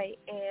 I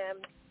am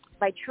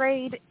by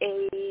trade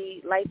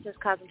a licensed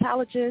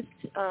cosmetologist,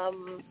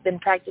 been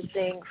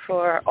practicing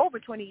for over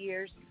 20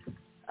 years,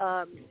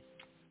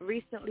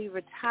 recently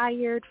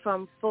retired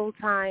from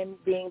full-time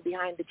being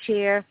behind the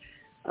chair,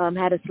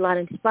 had a salon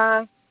and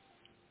spa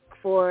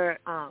for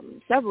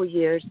several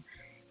years,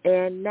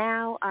 and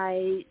now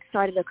I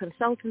started a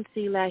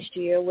consultancy last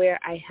year where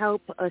I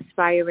help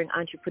aspiring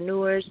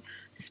entrepreneurs,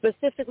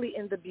 specifically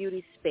in the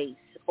beauty space.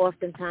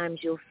 Oftentimes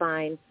you'll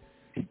find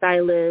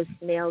stylists,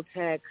 nail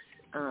techs,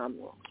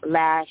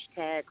 lash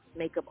techs,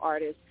 makeup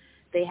artists.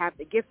 They have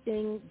the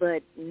gifting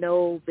but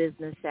no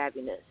business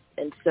savviness.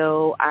 And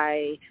so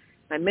my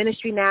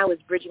ministry now is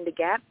bridging the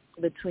gap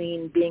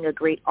between being a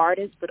great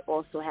artist but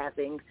also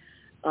having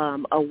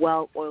a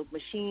well-oiled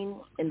machine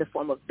in the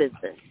form of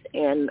business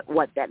and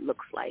what that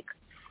looks like,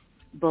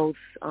 both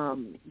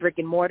brick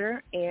and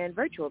mortar and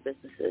virtual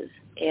businesses.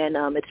 And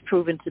it's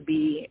proven to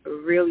be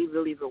really,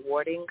 really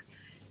rewarding,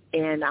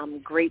 and I'm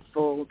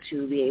grateful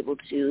to be able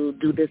to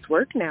do this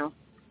work now.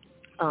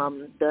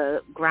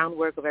 The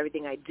groundwork of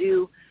everything I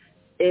do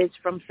is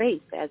from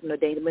faith. As an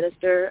ordained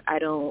minister, I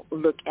don't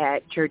look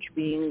at church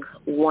being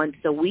once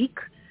a week.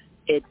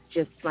 It's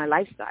just my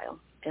lifestyle.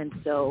 And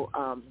so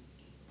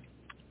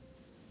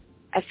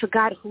I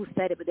forgot who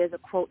said it, but there's a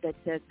quote that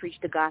says, preach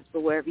the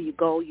gospel wherever you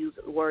go, use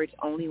words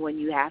only when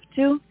you have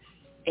to.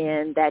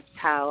 And that's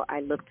how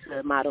I look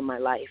to model my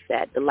life,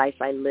 that the life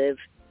I live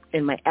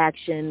in my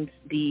actions,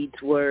 deeds,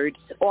 words,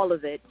 all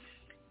of it,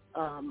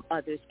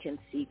 others can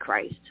see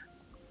Christ.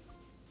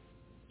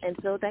 And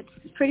so that's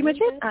pretty much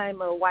it.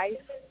 I'm a wife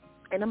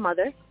and a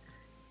mother.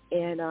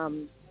 And, I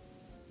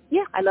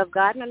love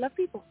God and I love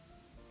people.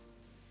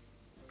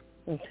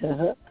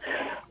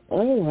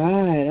 All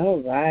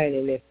right.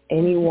 And if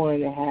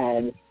anyone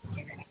had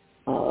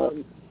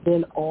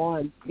been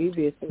on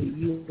previously,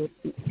 you will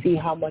see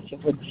how much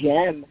of a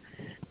gem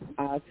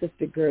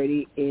Sister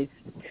Gertie is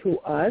to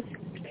us.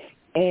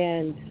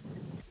 And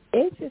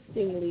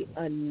interestingly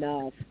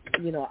enough,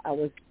 I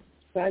was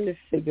trying to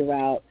figure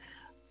out,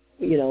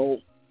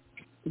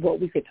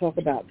 what we could talk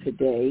about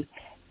today.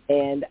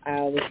 And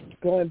I was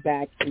going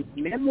back to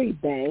memory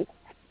bank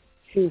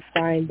to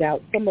find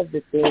out some of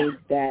the things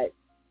that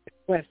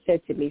people have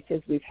said to me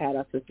since we've had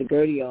our Sister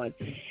Gertie on,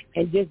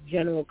 and just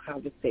general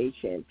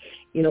conversation.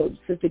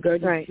 Sister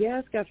Gertie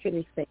just got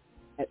finished saying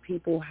that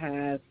people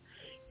have,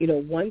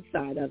 one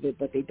side of it,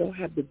 but they don't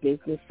have the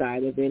business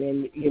side of it.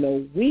 And,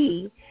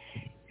 we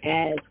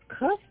as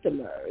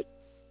customers,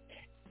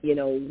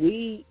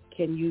 we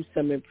can use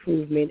some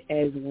improvement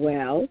as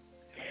well.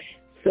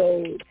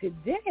 So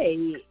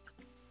today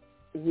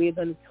we're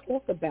going to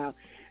talk about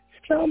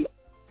some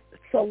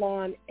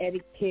salon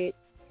etiquette,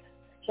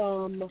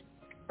 some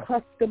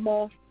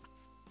customer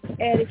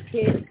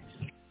etiquette,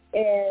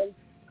 and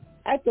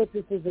I thought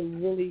this was a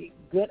really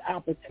good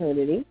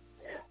opportunity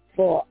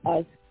for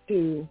us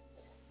to,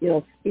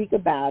 speak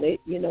about it.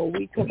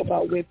 We talk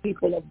about we're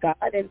people of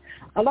God, and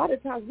a lot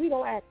of times we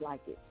don't act like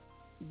it.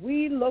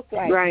 We look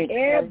like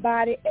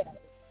everybody else.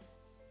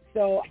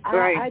 So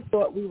I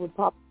thought we would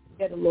probably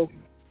get a little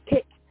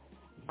kick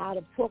out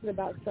of talking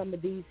about some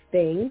of these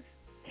things.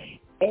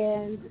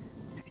 And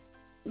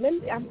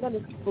I'm going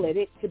to split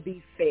it to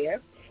be fair.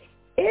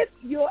 If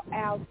you're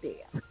out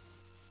there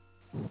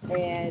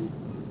and,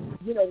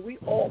 we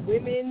all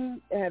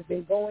women have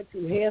been going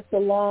to hair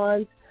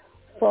salons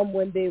from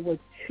when they were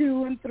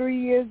 2 and 3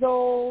 years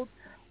old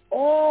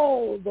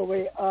all the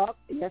way up.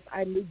 Yes,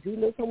 I do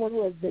know someone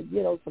who has been,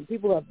 some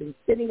people who have been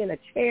sitting in a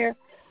chair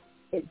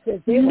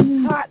since they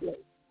were toddlers.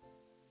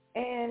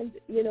 And,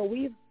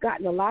 we've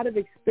gotten a lot of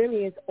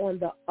experience on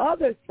the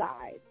other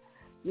side,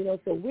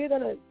 so we're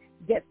going to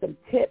get some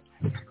tips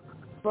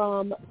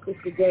from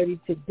Sister Gertie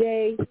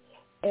today.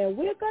 And I'm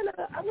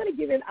going to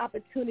give you an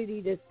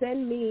opportunity to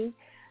send me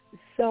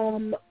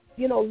some,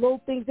 little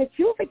things that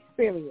you've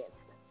experienced,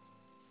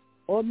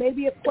 or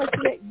maybe a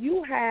question that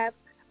you have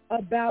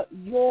about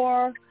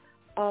your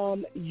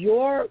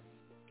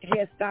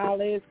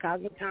hairstylist,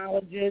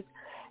 cosmetologist,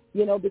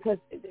 because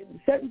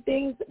certain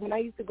things, when I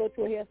used to go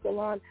to a hair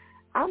salon,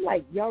 I'm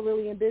like, y'all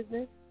really in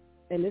business?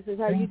 And this is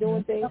how you're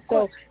doing things?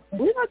 So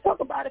we're going to talk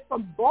about it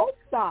from both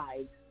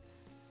sides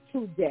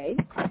today.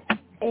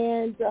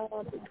 And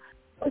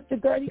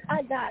Mr. Gertie,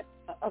 I got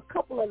a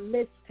couple of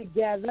lists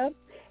together,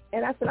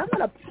 and I said I'm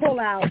going to pull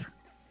out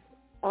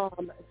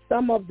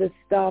some of the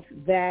stuff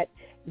that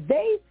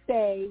they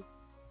say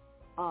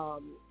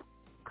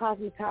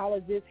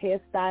cosmetologists,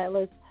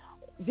 hairstylists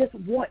just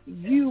want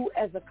you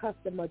as a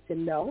customer to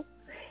know.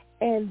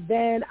 And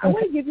then I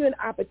want to give you an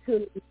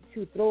opportunity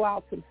to throw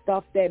out some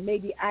stuff that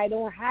maybe I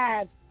don't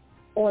have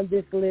on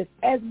this list,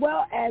 as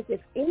well as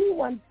if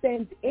anyone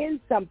sends in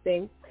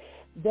something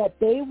that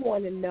they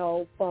want to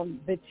know from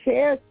the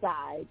chair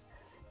side,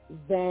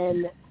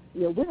 then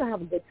we're going to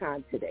have a good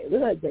time today. We're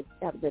going to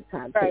have a good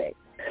time today.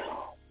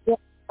 Well,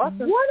 awesome.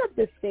 One of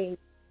the things,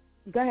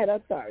 go ahead,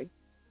 I'm sorry.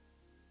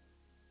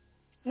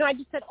 No, I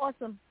just said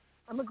awesome.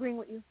 I'm agreeing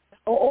with you.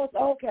 Oh,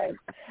 okay.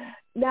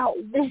 Now,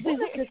 one of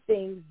the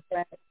things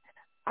that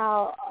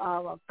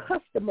our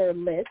customer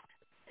list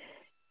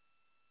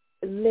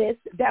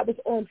that was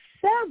on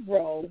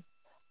several.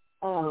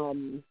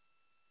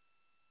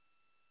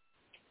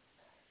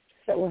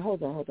 So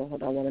hold on.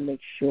 I want to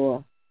make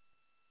sure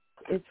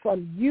it's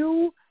from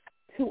you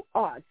to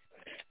us.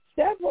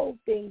 Several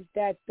things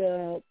that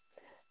the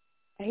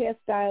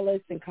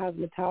hairstylists and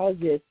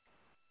cosmetologists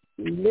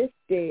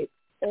listed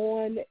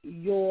on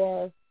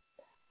your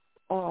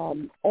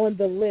on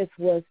the list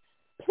was,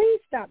 please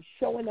stop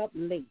showing up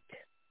late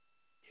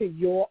to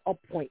your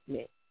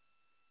appointment.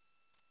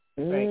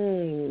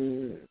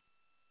 Right.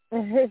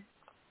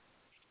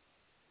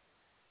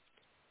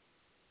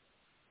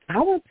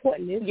 How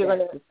important is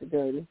that, Mr.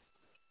 Dirty?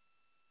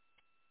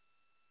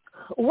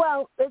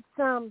 Well, it's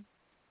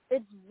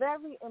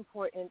very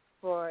important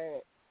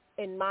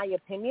in my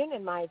opinion,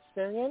 in my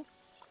experience.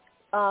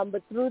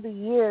 But through the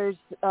years,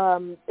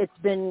 it's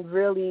been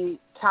really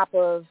top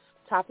of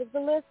the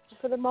list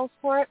for the most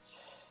part.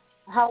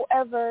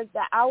 However,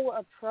 our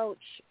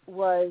approach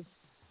was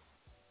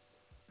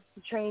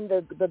to train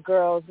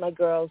my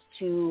girls,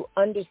 to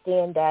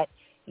understand that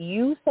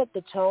you set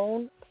the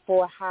tone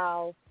for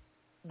how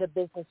the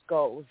business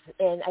goes.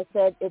 And I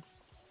said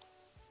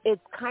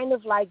it's kind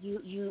of like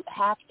you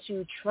have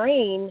to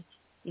train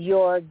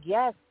your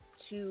guests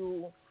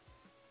to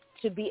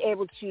be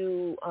able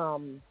to,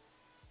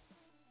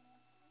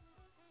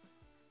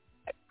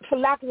 for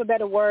lack of a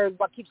better word,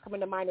 what keeps coming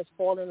to mind is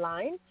fall in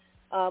line.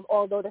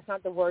 Although that's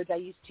not the words I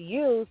used to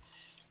use,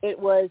 it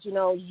was,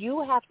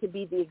 you have to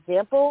be the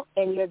example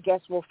and your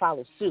guests will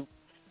follow suit.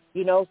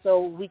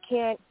 So we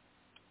can't,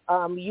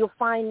 you'll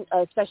find,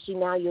 especially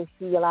now, you'll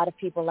see a lot of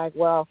people like,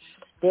 well,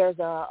 there's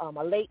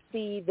a late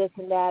fee, this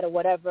and that, or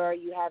whatever.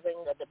 You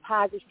having a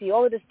deposit fee,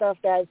 all of the stuff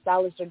that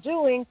stylists are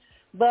doing,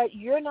 but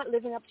you're not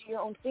living up to your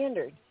own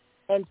standards.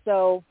 And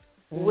so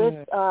with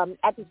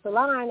at the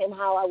salon and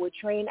how I would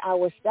train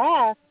our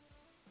staff,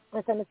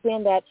 let's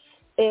understand that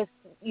if,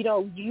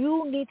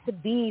 you need to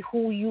be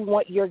who you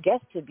want your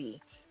guests to be,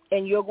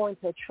 and you're going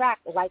to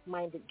attract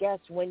like-minded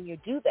guests when you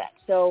do that.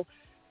 So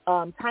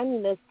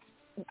timeliness,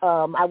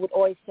 I would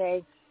always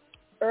say,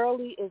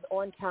 early is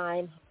on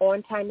time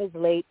is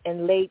late,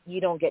 and late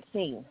you don't get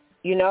seen,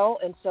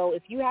 And so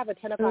if you have a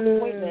 10 o'clock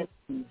appointment,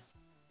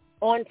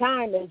 on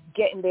time is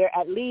getting there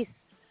at least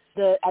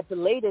at the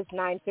latest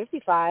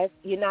 9:55.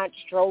 You're not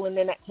strolling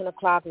in at 10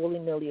 o'clock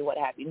willy-nilly or what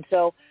have you. And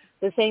so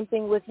the same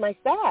thing with my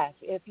staff.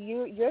 If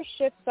your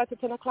shift starts at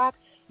 10 o'clock,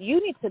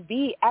 you need to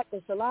be at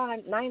the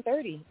salon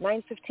 9:30,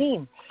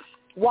 9:15.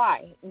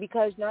 Why?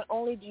 Because not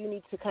only do you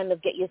need to kind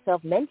of get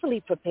yourself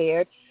mentally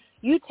prepared,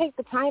 you take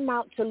the time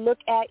out to look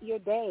at your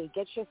day,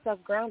 get yourself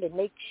grounded,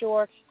 make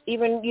sure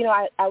even,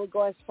 I would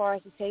go as far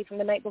as to say from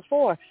the night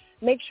before,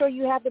 make sure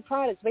you have the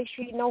products, make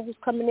sure you know who's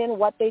coming in,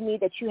 what they need,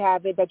 that you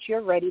have it, that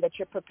you're ready, that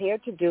you're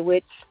prepared to do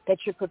it,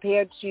 that you're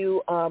prepared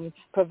to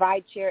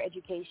provide chair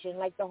education,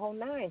 like the whole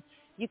nine.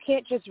 You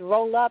can't just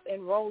roll up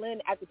and roll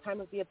in at the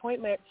time of the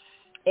appointment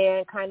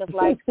and kind of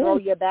like throw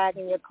your bag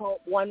and your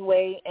coat one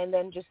way and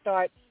then just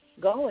start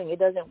going. It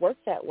doesn't work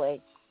that way.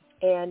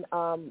 And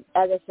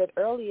as I said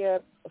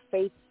earlier,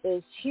 faith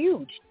is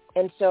huge.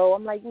 And so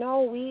I'm like,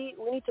 no, we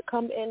need to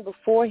come in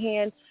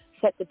beforehand,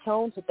 set the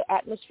tone, set the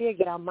atmosphere,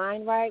 get our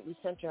mind right, we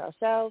center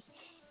ourselves,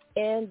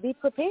 and be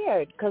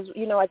prepared because, at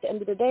the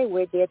end of the day,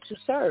 we're there to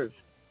serve.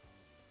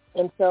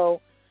 And so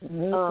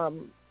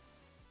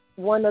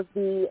one of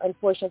the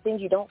unfortunate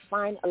things, you don't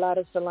find a lot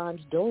of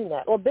salons doing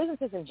that, or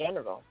businesses in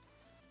general,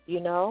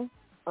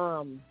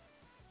 and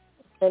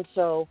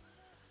so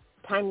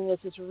timeliness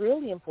is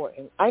really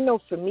important. I know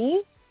for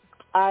me,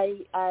 I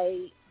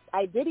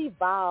did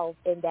evolve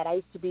in that I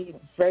used to be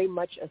very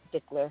much a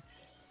stickler,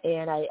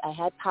 and I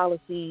had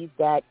policies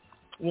that,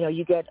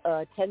 you get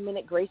a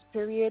 10-minute grace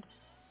period,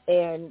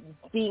 and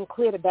being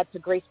clear that that's a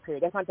grace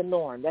period. That's not the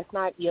norm. That's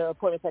not your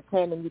appointment's at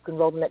 10 and you can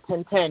roll in at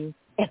 10:10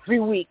 every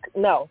week.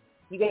 No,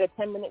 you get a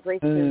 10-minute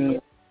grace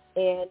period.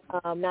 And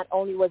not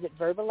only was it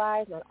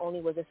verbalized, not only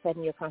was it said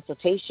in your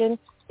consultation,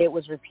 it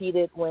was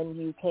repeated when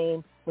you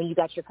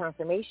got your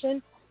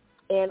confirmation.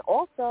 And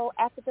also,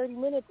 after 30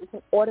 minutes, it's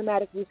an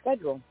automatic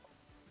reschedule.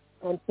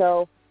 And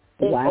so,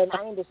 and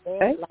I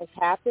understand life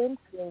happens,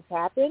 things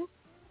happen.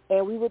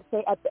 And we would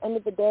say at the end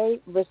of the day,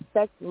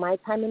 respect my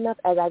time enough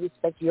as I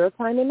respect your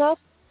time enough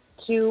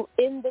to,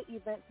 in the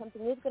event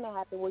something is going to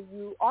happen where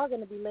you are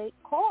going to be late,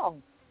 call.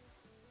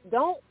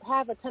 Don't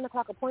have a 10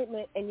 o'clock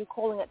appointment and you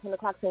calling at 10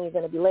 o'clock saying you're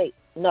going to be late.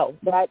 No,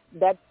 that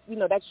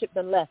ship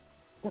done left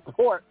the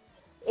port.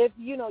 If,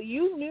 you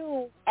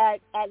knew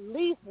at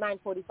least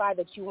 9:45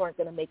 that you weren't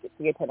going to make it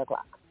to your 10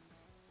 o'clock,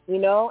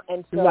 and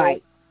so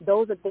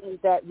those are things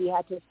that we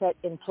had to set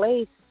in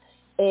place.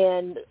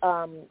 And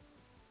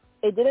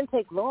it didn't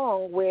take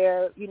long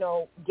where,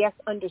 guests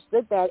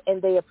understood that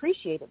and they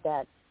appreciated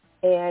that.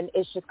 And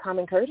it's just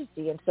common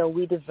courtesy. And so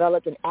we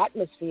developed an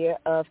atmosphere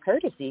of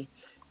courtesy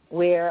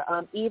where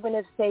even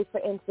if, say, for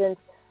instance,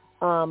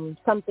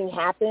 something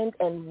happened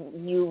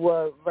and you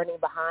were running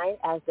behind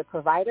as the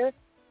provider,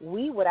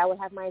 I would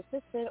have my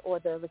assistant or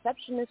the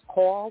receptionist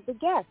call the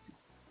guest.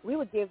 We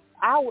would give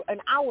an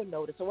hour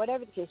notice or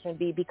whatever the case may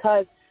be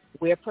because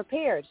we're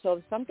prepared. So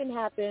if something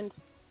happens,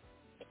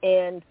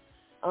 and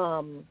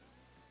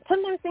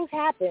sometimes things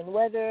happen,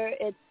 whether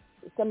it's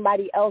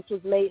somebody else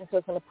was late and so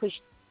it's going to push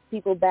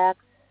people back,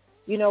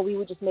 we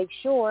would just make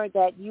sure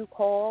that you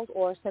called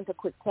or sent a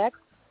quick text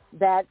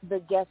that the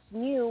guests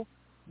knew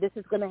this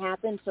is going to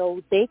happen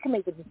so they can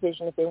make the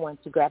decision if they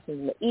want to grab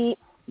something to eat,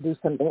 do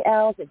something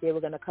else, if they were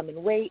going to come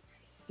and wait,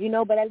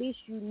 but at least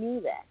you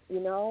knew that,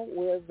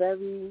 We're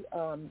very,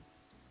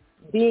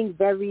 being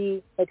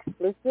very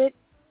explicit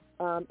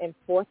and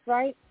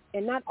forthright,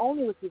 and not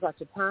only with regard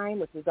to time,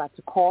 with regard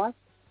to cost,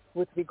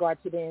 with regard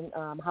to then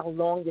how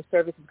long your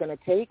service is going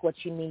to take, what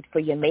you need for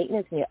your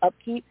maintenance and your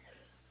upkeep.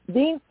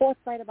 Being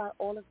forthright about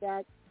all of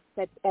that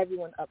sets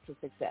everyone up for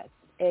success.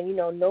 And,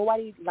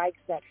 nobody likes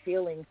that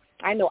feeling.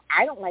 I know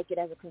I don't like it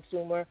as a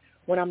consumer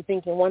when I'm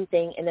thinking one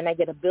thing and then I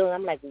get a bill and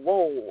I'm like,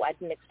 whoa, I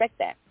didn't expect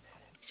that.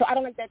 So I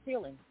don't like that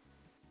feeling.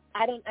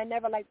 I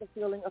never liked the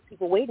feeling of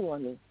people waiting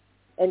on me.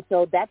 And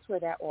so that's where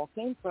that all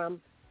came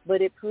from.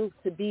 But it proved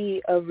to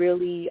be a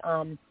really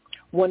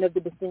one of the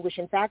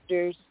distinguishing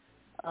factors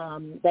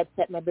that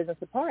set my business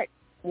apart.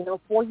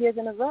 4 years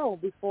in a row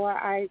before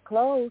I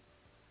closed,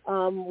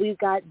 we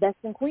got Best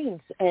in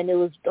Queens, and it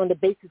was on the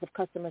basis of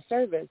customer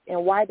service.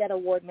 And why that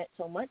award meant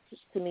so much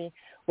to me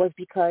was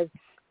because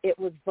it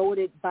was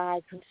voted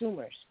by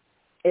consumers.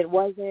 It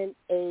wasn't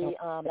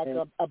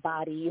a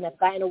body. I've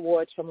gotten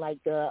awards from like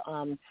the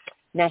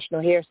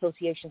National Hair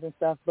Associations and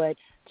stuff, but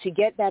to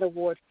get that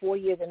award 4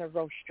 years in a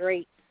row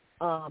straight,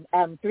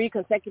 3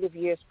 consecutive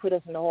years put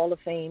us in the Hall of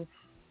Fame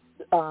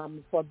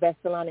for Best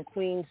Salon in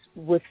Queens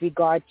with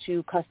regard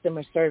to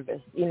customer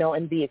service,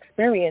 and the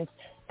experience.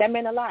 That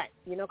meant a lot,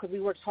 because we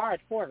worked hard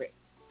for it.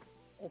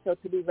 And so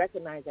to be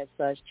recognized as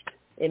such,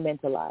 it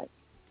meant a lot.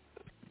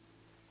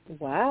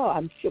 Wow,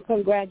 I'm sure.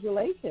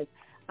 Congratulations.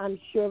 I'm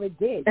sure it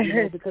did,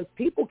 because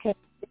people can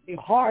be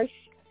harsh.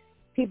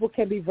 People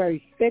can be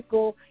very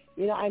fickle.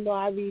 I know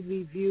I read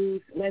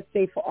reviews, let's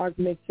say for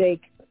argument's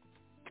sake,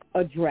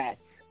 a dress.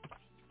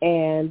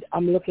 And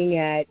I'm looking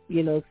at,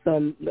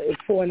 some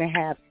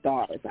 4.5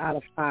 stars out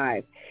of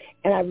 5.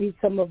 And I read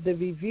some of the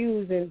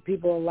reviews and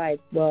people are like,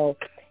 well,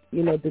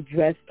 the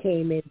dress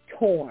came in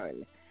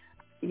torn.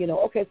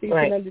 Okay, so you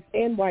can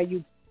understand why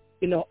you,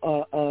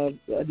 a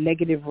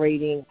negative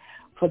rating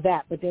for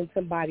that. But then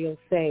somebody will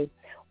say,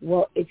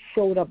 well, it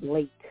showed up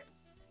late.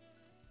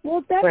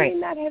 Well, that may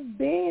not have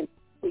been.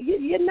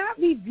 You're not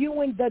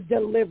reviewing the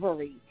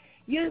delivery.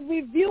 You're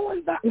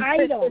reviewing the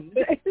item.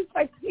 It's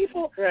like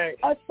people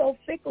are so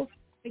fickle.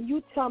 And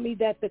you tell me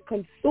that the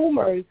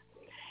consumers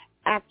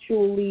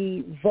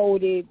actually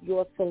voted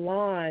your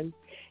salon,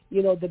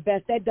 the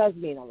best. That does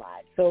mean a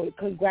lot. So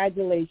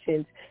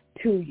congratulations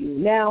to you.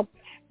 Now,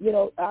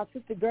 our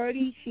Sister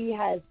Gertie, she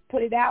has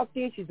put it out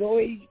there. She's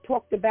already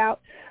talked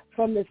about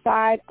from the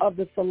side of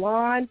the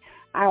salon.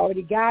 I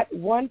already got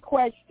one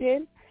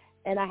question,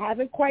 and I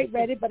haven't quite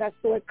read it, but I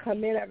saw it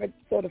come in. I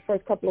saw the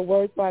first couple of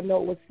words, so I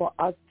know it was for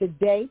us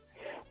today.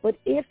 But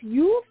if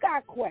you've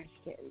got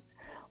questions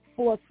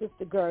for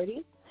Sister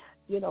Gertie,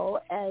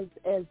 as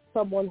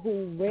someone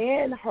who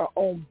ran her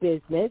own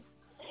business,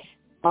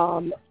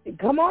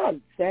 come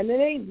on, send it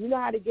in. You know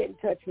how to get in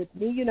touch with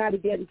me. You know how to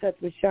get in touch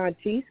with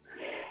Shantice.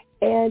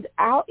 And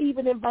I'll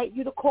even invite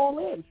you to call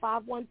in,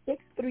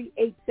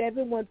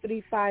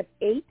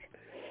 516-387-1358,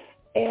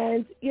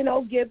 and,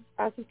 give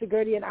our Sister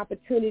Gertie an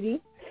opportunity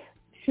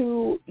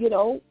to,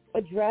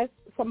 address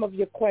some of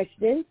your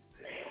questions.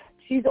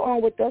 She's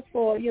on with us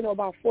for,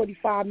 about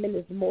 45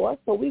 minutes more,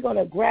 so we're going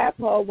to grab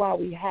her while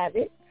we have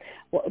it,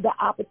 the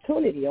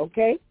opportunity,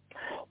 okay?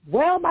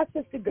 Well, my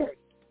Sister Gertie,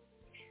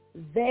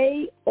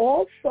 they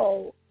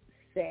also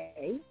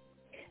say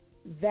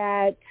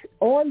that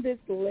on this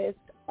list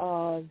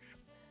of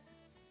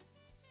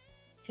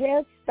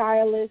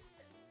hairstylist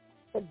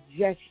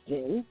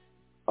suggestions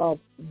of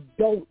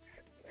don'ts,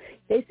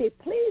 they say,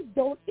 please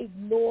don't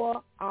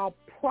ignore our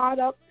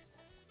product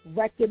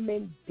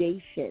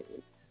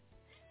recommendations.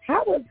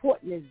 How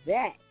important is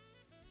that?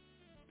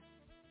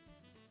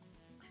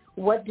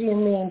 What do you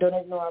mean, don't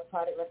ignore our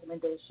product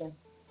recommendation?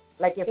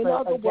 Like if in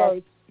other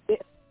words,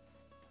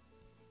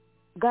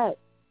 go ahead.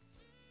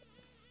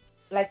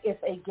 Like if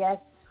a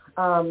guest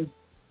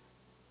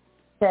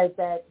says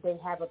that they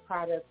have a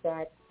product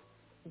that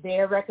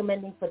they're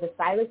recommending for the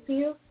stylist to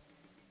use?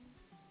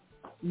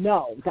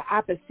 No, the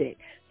opposite.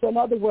 So in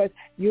other words,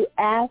 you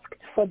asked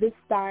for this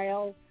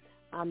style,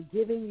 I'm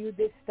giving you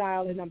this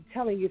style, and I'm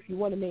telling you if you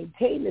want to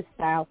maintain this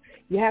style,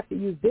 you have to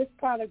use this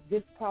product, and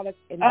this product.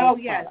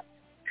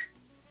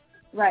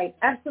 Right,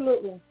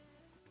 absolutely.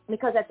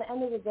 Because at the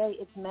end of the day,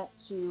 it's meant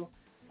to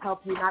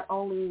help you not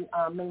only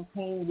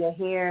maintain your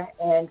hair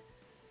and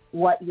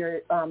what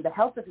your the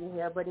health of your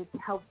hair, but it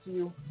helps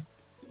you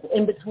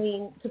in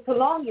between to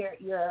prolong your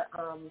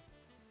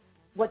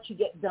what you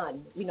get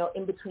done,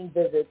 in between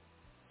visits.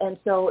 And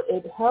so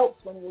it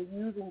helps when we're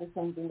using the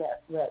same thing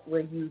that we're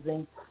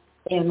using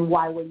and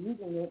why we're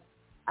using it.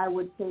 I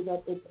would say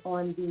that it's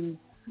on the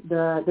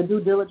the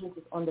due diligence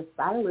is on the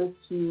stylist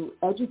to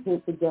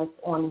educate the guests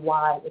on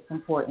why it's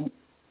important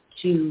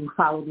to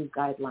follow these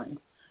guidelines.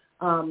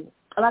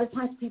 A lot of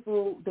times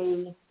people,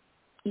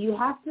 you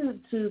have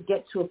to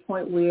get to a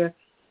point where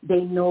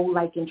they know,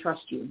 like, and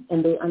trust you,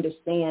 and they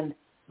understand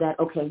that,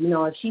 okay,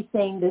 if she's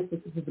saying this is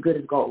as good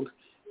as gold.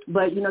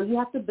 But, you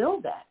have to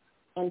build that.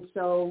 And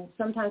so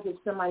sometimes if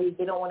somebody,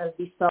 they don't want to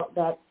be felt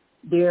that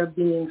they're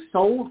being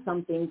sold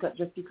something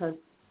just because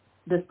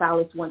the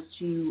stylist wants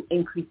to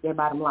increase their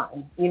bottom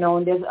line, and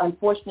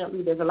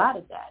unfortunately there's a lot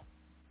of that.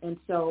 And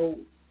so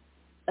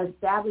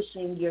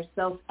establishing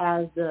yourself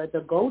as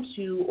the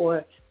go-to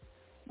or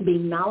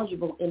being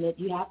knowledgeable in it,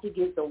 you have to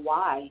give the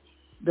why,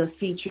 the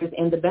features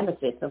and the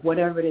benefits of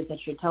whatever it is that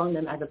you're telling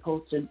them, as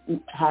opposed to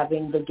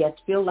having the guests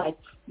feel like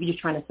you're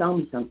just trying to sell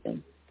me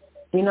something,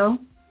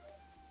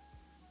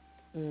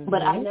 Mm-hmm,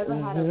 But I never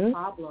had a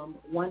problem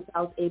once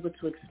I was able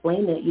to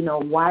explain it,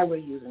 why we're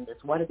using this,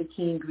 what are the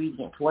key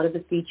ingredients, what are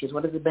the features,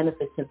 what are the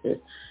benefits of this,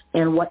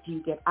 and what do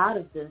you get out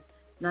of this.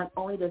 Not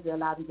only does it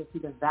allow them to see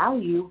the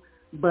value,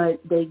 but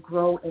they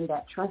grow in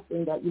that trust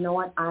in that,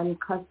 I'm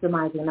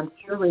customizing and I'm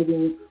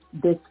curating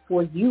this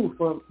for you,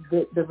 for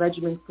the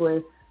regimen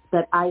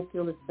that I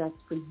feel is best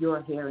for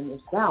your hair and your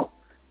scalp.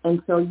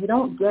 And so you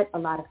don't get a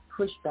lot of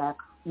pushback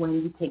when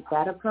you take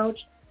that approach,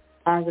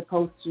 as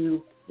opposed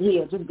to,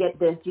 here, just get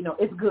this,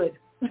 it's good.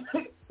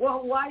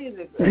 Well, why is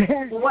it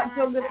good? What's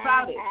so good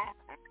about it?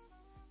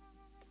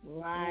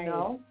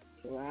 Right.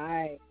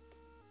 Right.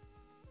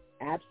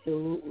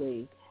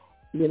 Absolutely.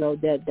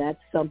 That's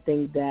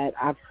something that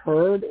I've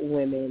heard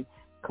women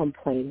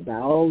complain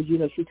about. Oh,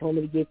 she told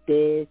me to get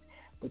this,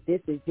 but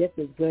this is just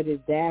as good as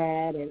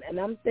that. And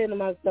I'm saying to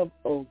myself,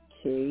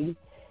 okay,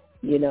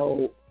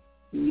 you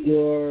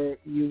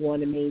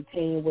want to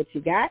maintain what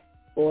you got,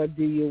 or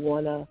do you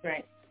want to,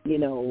 right,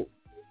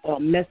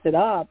 mess it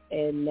up,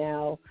 and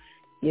now,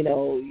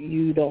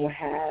 you don't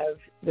have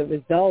the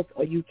results,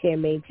 or you can't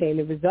maintain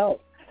the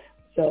results.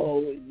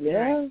 So,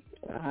 yeah,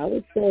 I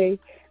would say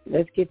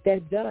let's get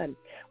that done.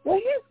 Well,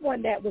 here's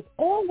one that was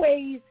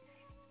always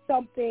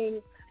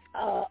something,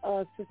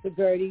 Sister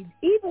Gertie,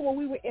 even when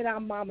we were in our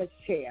mama's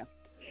chair.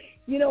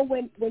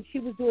 When she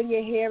was doing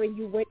your hair and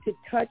you went to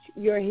touch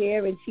your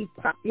hair and she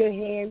popped your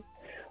hand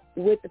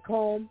with the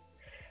comb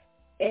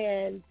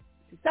and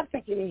stop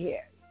touching your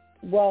hair.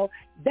 Well,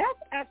 that's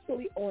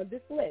actually on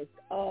this list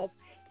of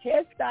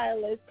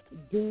hairstylists'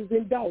 do's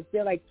and don'ts.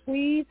 They're like,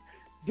 please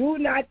do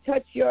not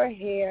touch your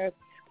hair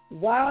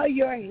while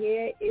your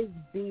hair is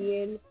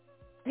being,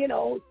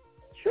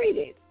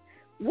 treated.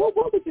 What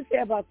would you say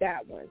about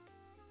that one?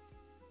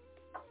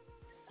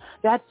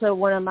 That's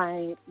one of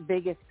my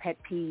biggest pet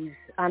peeves.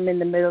 I'm in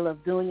the middle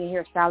of doing your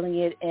hair, styling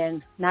it,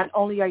 and not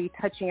only are you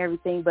touching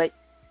everything, but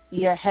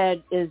your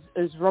head is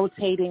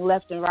rotating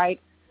left and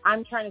right.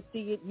 I'm trying to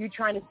see it. You're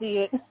trying to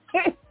see it.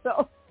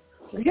 So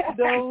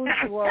those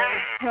were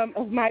some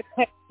of my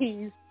pet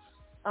peeves.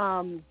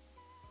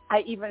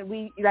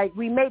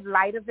 We made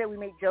light of it. We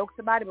made jokes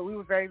about it, but we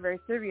were very, very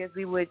serious.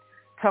 We would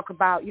talk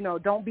about,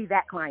 don't be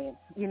that client,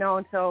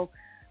 And so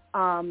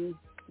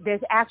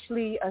there's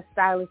actually a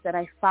stylist that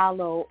I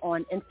follow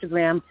on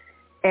Instagram.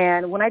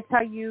 And when I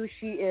tell you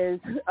she is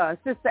a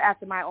sister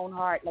after my own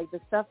heart, like the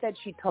stuff that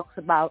she talks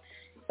about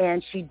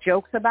and she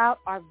jokes about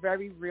are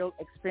very real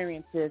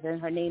experiences.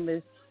 And her name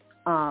is,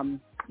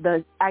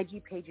 the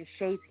IG page is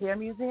Shay's Hair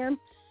Museum.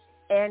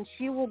 And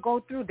she will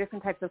go through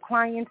different types of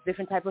clients,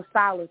 different type of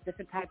stylists,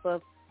 different type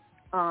of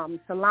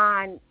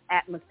salon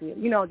atmosphere,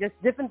 just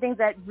different things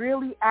that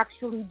really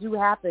actually do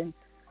happen.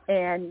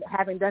 And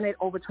having done it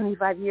over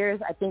 25 years,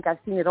 I think I've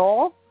seen it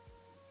all.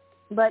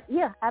 But,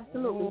 yeah,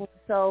 absolutely.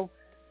 So,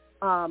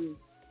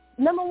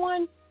 number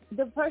one,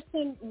 the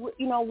person,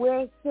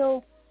 we're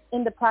still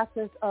in the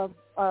process of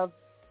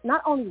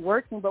not only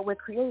working, but we're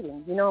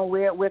creating.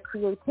 We're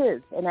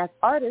creatives. And as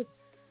artists,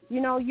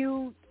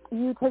 you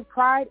take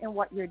pride in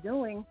what you're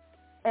doing.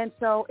 And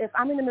so if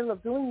I'm in the middle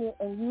of doing it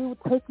and you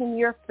taking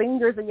your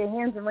fingers or your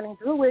hands and running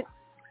through it,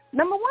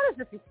 number one, is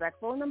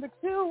disrespectful. Number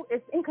two,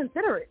 it's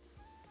inconsiderate,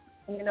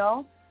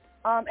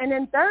 And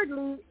then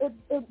thirdly,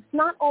 it's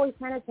not always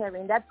sanitary.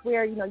 And that's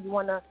where, you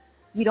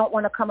don't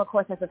want to come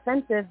across as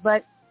offensive.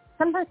 But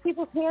sometimes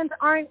people's hands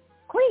aren't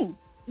clean,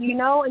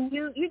 and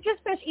you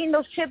just finished eating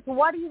those chips.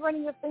 What are you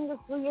running your fingers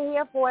through your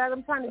hair for? As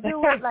I'm trying to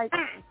do it, like,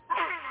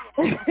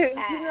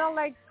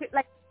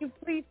 like you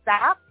please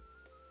stop.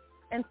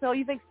 And so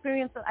I've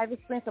experienced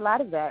a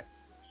lot of that.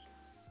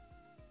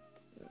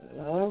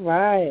 All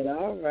right.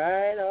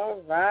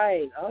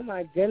 Oh,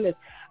 my goodness.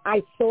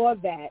 I saw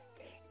that,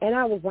 and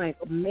I was like,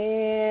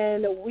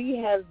 man, we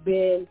have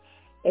been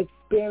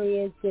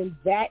experiencing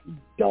that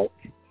dope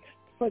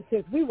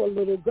since we were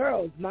little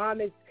girls.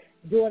 Mom is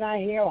doing our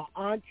hair, or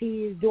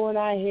auntie is doing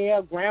our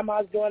hair,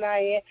 grandma's doing our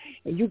hair,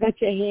 and you got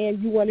your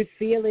hand, you want to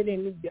feel it,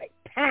 and it's like,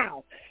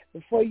 pow.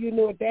 Before you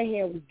knew it, that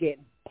hand was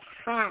getting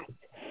popped.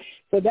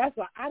 So that's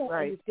why I don't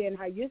understand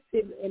how you're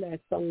sitting in a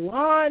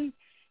salon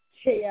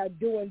chair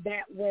doing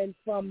that when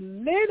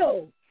from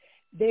little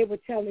they were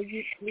telling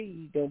you,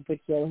 please don't put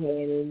your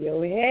hand in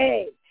your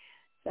head.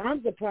 So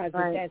I'm surprised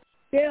right. that that's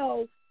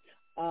still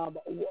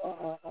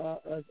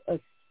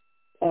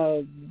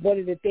one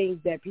of the things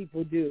that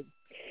people do.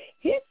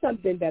 Here's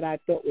something that I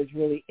thought was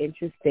really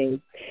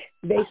interesting.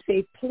 They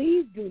say,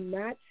 please do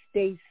not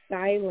stay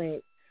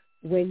silent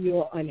when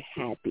you're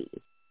unhappy.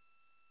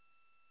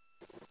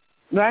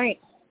 Right.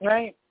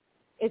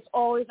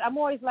 I'm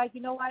always like,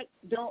 you know what,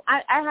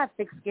 I have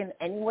thick skin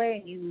anyway,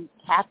 and you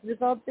have to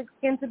develop thick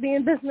skin to be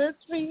in business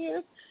for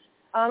years,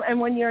 and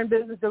when you're in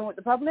business dealing with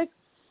the public.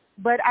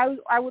 But I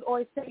would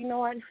always say, you know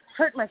what,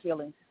 hurt my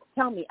feelings.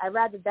 Tell me. I'd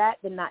rather that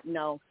than not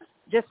know.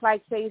 Just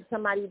like, say,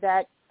 somebody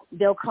that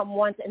they'll come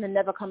once and then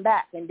never come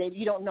back, and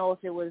you don't know if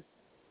it was,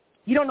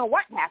 you don't know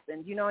what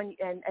happened,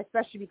 and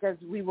especially because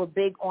we were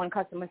big on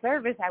customer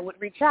service, I would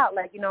reach out,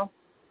 like,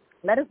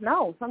 let us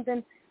know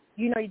something,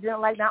 you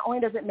didn't like. Not only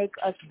does it make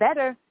us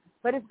better,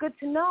 but it's good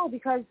to know,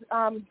 because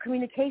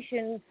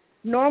communication,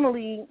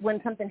 normally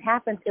when something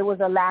happens, it was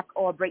a lack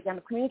or a breakdown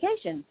of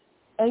communication.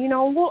 And,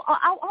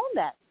 I'll own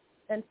that.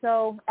 And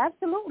so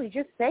absolutely,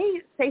 just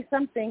say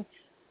something,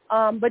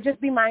 but just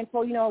be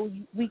mindful,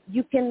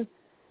 you can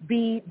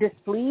be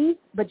displeased,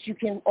 but you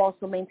can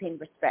also maintain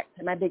respect.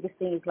 And my biggest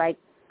thing is, like,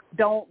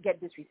 don't get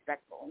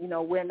disrespectful.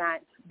 We're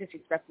not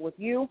disrespectful with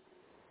you,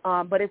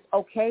 but it's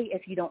okay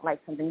if you don't like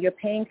something. You're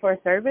paying for a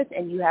service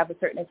and you have a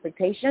certain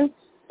expectation,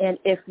 and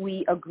if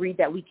we agree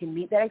that we can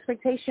meet that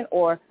expectation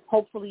or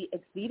hopefully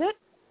exceed it,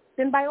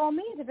 then by all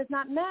means, if it's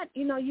not met,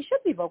 you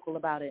should be vocal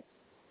about it.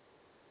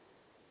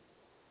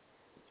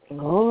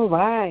 All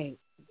right.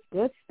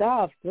 Good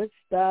stuff.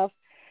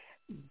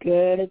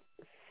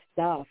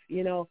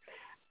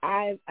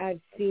 I've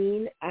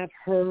seen, I've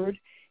heard,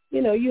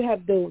 you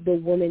have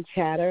the woman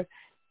chatter,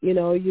 you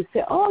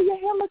say, oh, your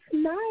hair looks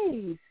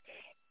nice.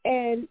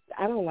 And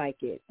I don't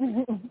like it.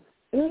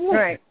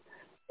 Right.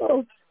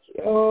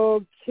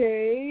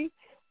 Okay.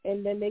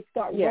 And then they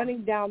start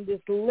running down this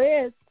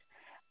list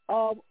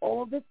of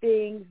all the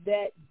things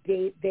that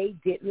they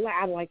didn't like.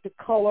 I don't like the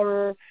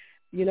color.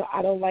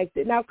 I don't like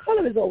it. Now,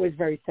 color is always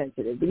very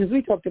sensitive, because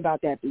we talked about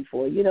that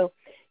before. You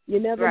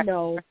never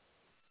know,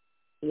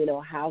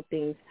 how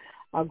things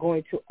are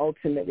going to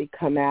ultimately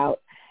come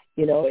out,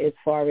 as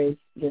far as,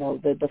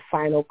 the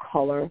final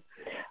color.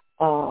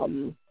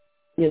 So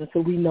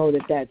we know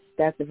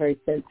that's a very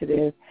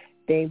sensitive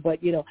thing. But,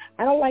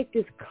 I don't like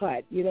this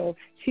cut.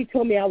 She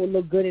told me I would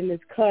look good in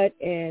this cut,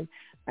 and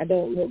I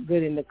don't look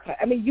good in the cut.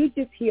 I mean, you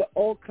just hear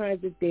all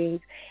kinds of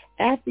things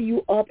after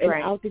you up and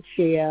out the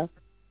chair.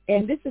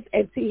 And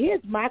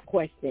here's my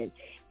question.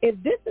 If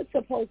this is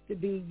supposed to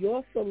be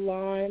your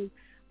salon,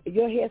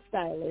 your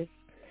hairstylist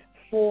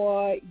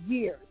for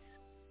years,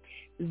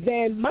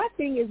 then my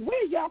thing is,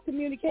 where's your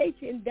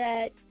communication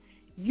that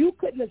you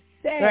couldn't have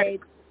said,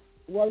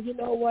 well, you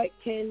know what,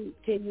 can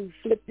you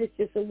flip this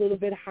just a little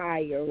bit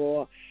higher,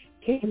 or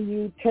can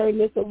you turn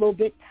this a little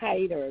bit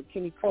tighter?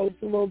 Can you curl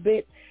this a little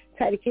bit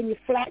tighter? Can you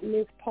flatten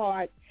this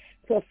part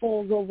so it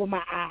falls over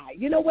my eye?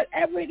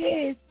 Whatever it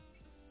is,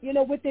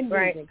 within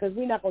reason, because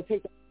we're not going to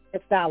take the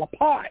style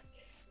apart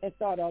and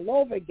start all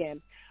over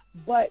again.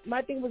 But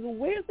my thing was, well,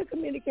 where's the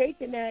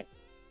communication that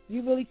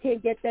you really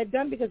can't get that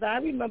done? Because I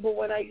remember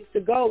when I used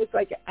to go, it's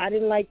like I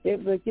didn't like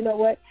it, but you know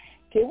what?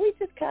 Can we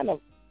just kind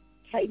of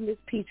tighten this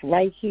piece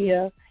right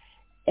here?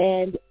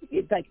 And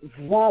it's like,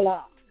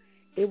 voila.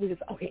 It was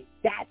just, okay,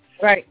 that's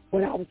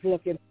what I was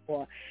looking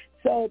for.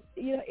 So,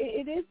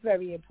 it is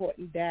very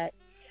important that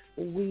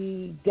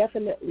we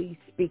definitely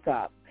speak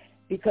up,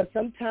 because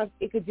sometimes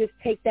it could just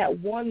take that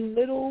one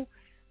little,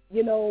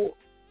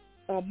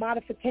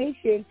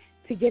 modification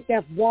to get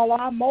that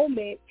voila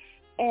moment,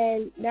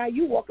 and now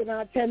you walking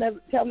around telling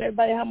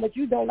everybody how much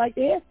you don't like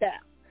the hairstyle.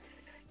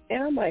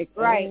 And I'm like,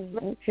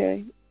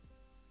 okay.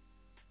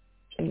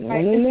 I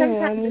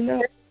don't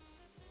know.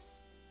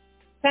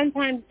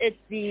 Sometimes it's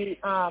the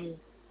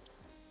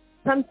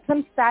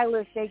some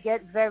stylists, they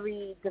get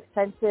very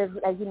defensive,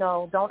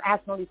 don't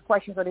ask all these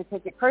questions, or they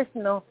take it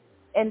personal.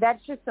 And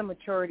that's just a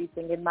maturity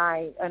thing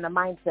and a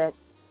mindset,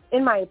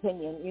 in my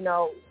opinion.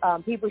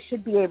 People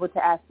should be able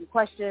to ask you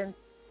questions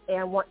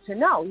and want to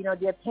know.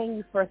 They're paying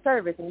you for a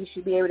service, and you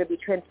should be able to be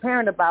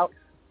transparent about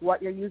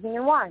what you're using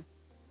and why.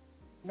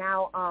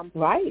 Now,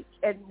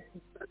 and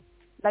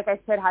like I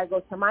said, how it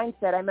goes to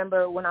mindset. I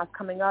remember when I was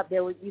coming up,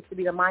 there used to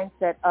be the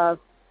mindset of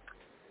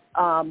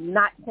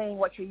not saying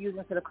what you're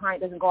using so the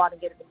client doesn't go out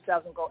and get it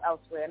themselves and go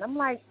elsewhere. And I'm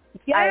like,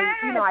 I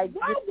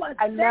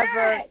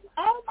never.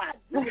 Oh my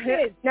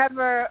goodness!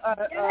 Never. I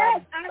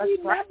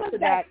remember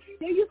that.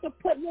 They used to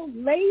put little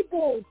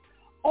labels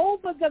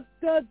over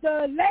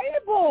the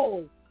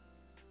label.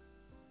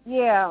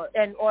 Yeah,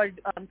 or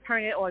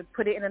turn it or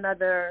put it in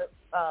another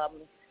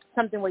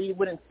something where you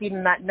wouldn't see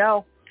and not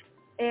know.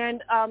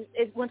 And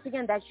once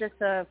again, that's just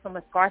from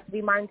a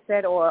scarcity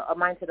mindset or a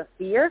mindset of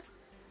fear.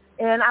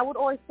 And I would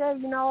always say,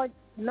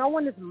 no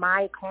one is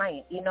my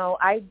client.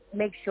 I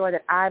make sure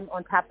that I'm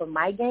on top of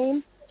my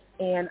game,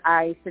 and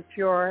I'm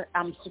secure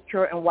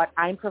in what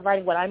I'm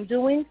providing, what I'm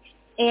doing.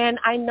 And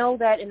I know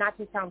that, and not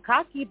to sound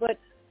cocky, but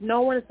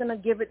no one is going to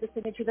give it the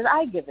signature that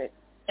I give it.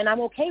 And I'm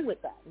okay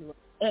with that.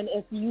 And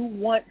if you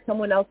want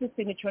someone else's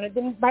signature on it,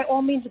 then by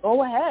all means,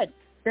 go ahead.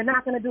 They're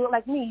not going to do it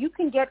like me. You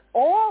can get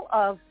all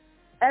of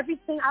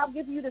everything. I'll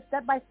give you the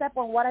step-by-step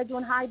on what I do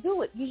and how I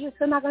do it. You're just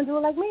still not going to do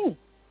it like me.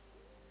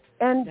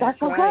 And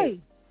that's okay. Right.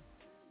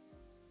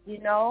 You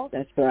know?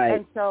 That's right.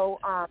 And so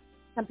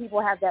some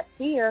people have that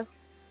fear.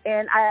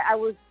 And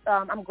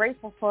I'm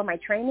grateful for my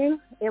training.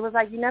 It was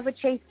like you never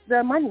chase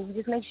the money. You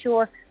just make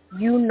sure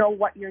you know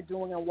what you're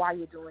doing and why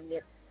you're doing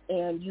it,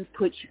 and you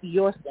put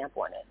your stamp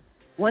on it.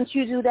 Once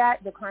you do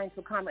that, the clients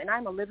will come. And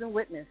I'm a living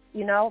witness.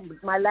 You know,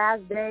 my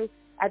last day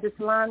at the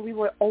salon, we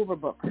were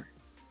overbooked.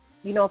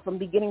 You know, from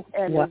beginning to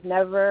end, there's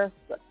never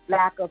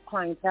lack of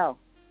clientele.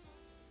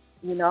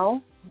 You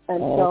know, and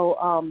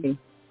so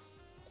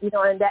you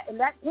know, and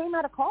that came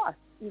at a cost.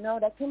 You know,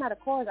 that came at a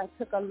cost. I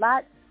took a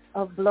lot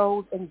of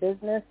blows in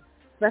business,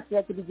 especially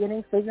at the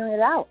beginning, figuring it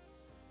out.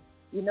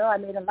 You know, I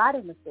made a lot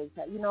of mistakes.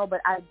 You know,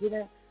 but I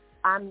didn't.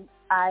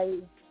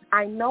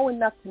 I know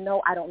enough to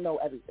know I don't know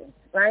everything,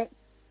 right?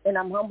 And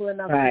I'm humble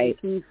enough to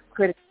receive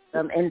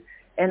criticism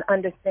and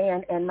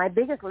understand. And my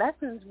biggest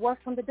lessons were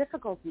from the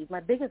difficulties. My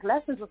biggest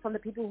lessons were from the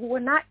people who were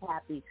not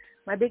happy.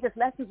 My biggest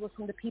lessons were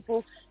from the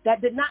people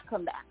that did not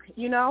come back,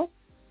 you know?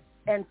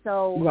 And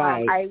so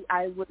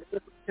I was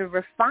able to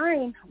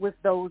refine with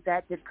those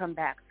that did come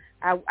back.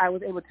 I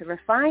was able to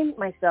refine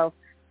myself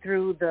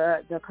through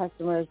the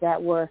customers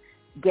that were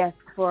guests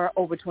for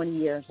over 20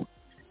 years.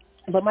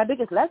 But my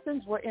biggest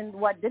lessons were in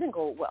what didn't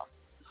go well.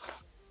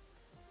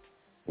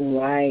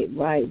 Right.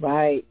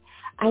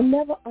 I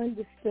never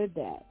understood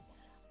that.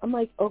 I'm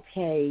like,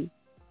 okay,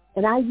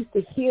 and I used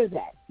to hear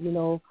that, you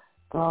know,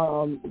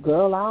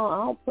 girl,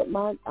 I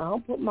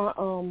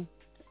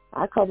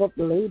cover up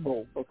the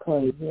label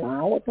because, you know, I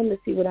don't want them to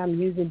see what I'm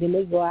using. Then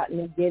they go out and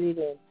they get it,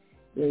 and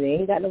you know, they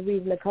ain't got no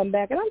reason to come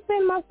back. And I'm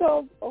saying to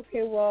myself,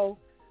 okay, well,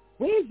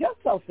 where's your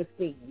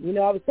self-esteem? You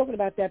know, I was talking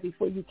about that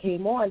before you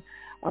came on,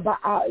 about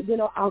our, you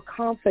know, our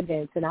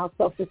confidence and our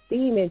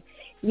self-esteem. And,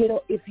 you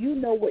know, if you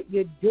know what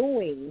you're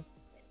doing,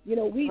 you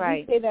know, we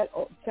say that,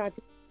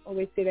 Shanti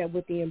always say that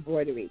with the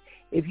embroidery.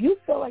 If you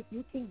feel like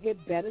you can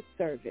get better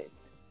service,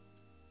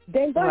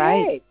 then go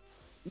ahead.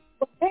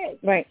 Go ahead.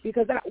 Right.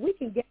 Because we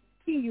can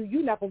guarantee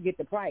you're not going to get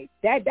the price.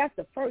 That's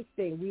the first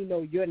thing we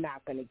know you're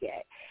not going to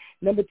get.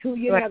 Number two,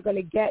 you're not going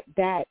to get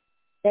that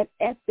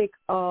ethic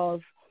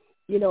of,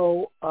 you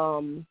know,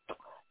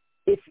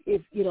 if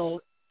you know,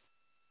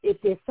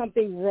 if there's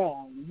something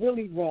wrong,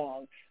 really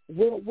wrong,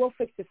 we'll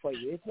fix it for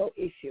you. It's no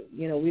issue.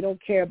 You know, we don't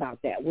care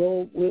about that.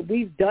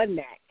 We've done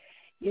that.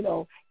 You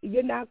know,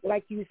 you're not,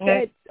 like you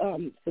said,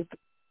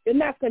 you're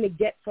not going to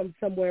get from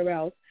somewhere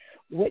else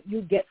what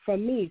you get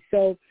from me.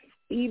 So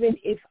even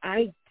if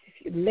I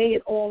lay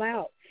it all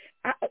out,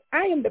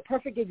 I am the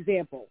perfect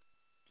example,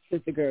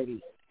 Sister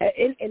Gertie.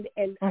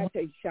 And I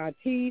say,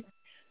 Shantice,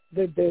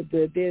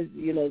 there's,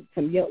 you know,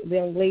 some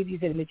young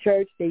ladies in the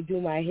church, they do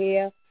my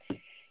hair.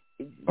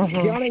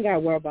 Y'all ain't got to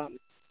worry about me.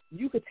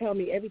 You could tell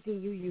me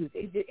everything you use.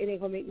 It ain't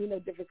going to make me no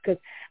difference because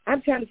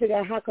I'm trying to figure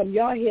out how come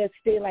your hair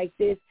stay like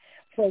this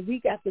for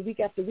week after week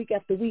after week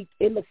after week.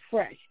 It looks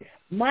fresh.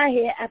 My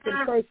hair after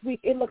the first week,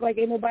 it looked like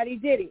ain't nobody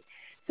did it.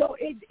 So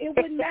it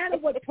wouldn't matter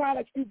what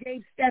products you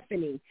gave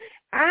Stephanie.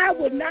 I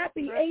would not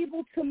be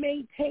able to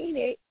maintain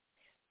it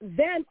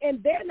then,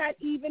 and they're not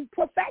even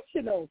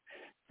professionals.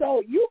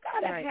 So you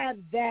got to have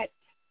that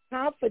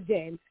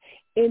confidence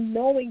in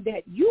knowing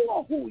that you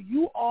are who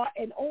you are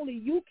and only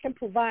you can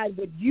provide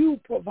what you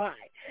provide.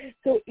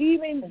 So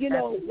even, you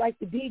know, like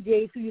the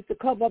DJs who used to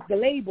cover up the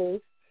labels,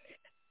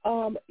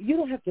 you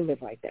don't have to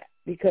live like that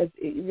because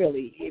it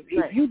really, if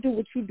you do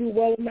what you do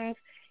well enough,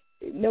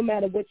 no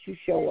matter what you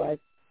show us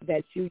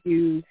that you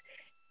use,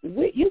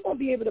 you're going to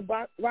be able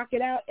to rock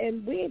it out,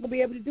 and we ain't going to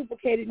be able to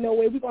duplicate it no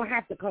way. We're going to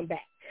have to come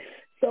back.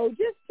 So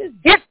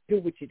just do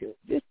what you do.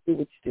 Just do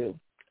what you do.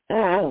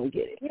 I don't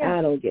get it. Yeah.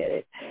 I don't get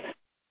it.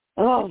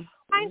 Oh,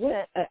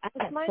 mindset.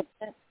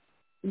 Mindset.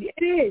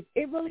 It is.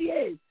 It really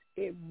is.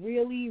 It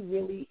really,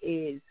 really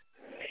is.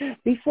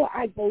 Before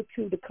I go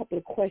to the couple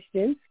of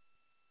questions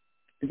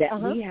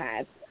that we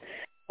have,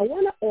 I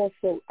want to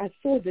also, I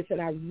saw this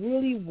and I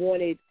really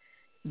wanted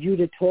you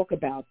to talk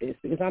about this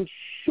because I'm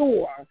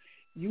sure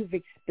you've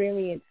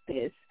experienced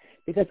this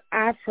because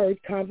I've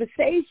heard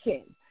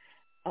conversation.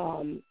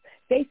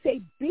 They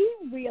say be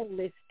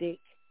realistic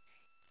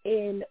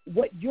in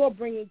what you're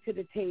bringing to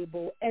the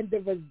table and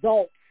the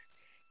results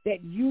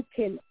that you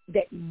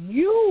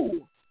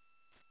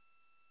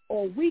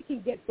or we can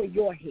get for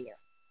your hair.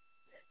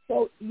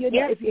 So, you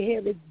know, if your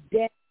hair is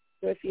dead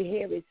or if your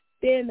hair is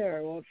thinner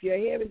or if your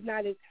hair is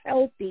not as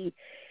healthy,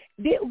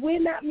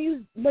 we're not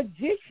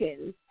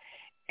magicians,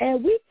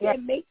 and we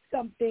can make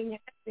something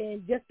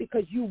happen just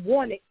because you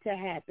want it to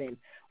happen.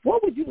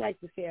 What would you like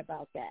to say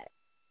about that?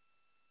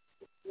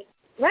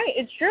 Right,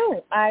 it's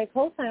true. I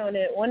co-sign on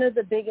it. One of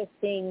the biggest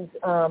things,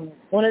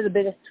 one of the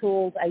biggest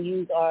tools I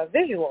use are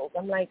visuals.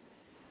 I'm like,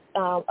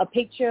 a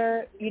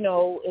picture, you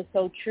know, is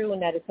so true in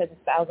that it says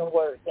 1,000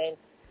 words. And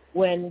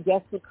when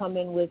guests would come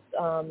in with,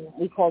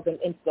 we call them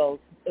inspos,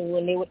 and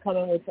when they would come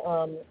in with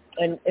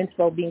an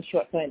inspo being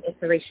short for an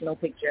inspirational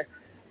picture,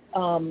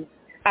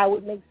 I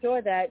would make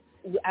sure that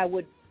I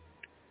would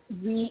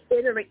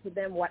reiterate to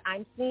them what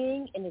I'm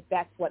seeing, and if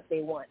that's what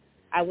they want.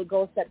 I would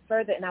go a step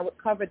further, and I would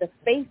cover the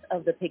face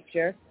of the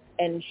picture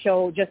and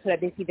show just so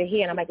that they see the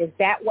hair. And I'm like, is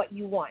that what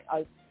you want?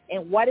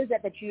 And what is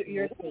that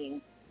you're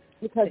seeing?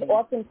 Because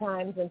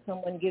oftentimes when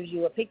someone gives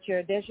you a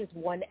picture, there's just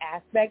one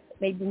aspect,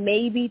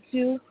 maybe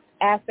two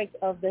aspects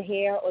of the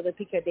hair or the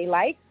picture they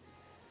like,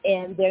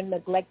 and they're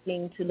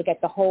neglecting to look at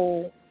the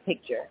whole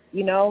picture,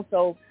 you know?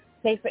 So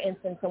say, for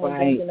instance, someone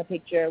brings in a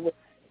picture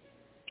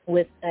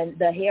with and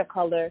the hair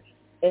color,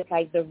 it's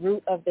like the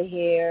root of the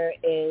hair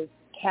is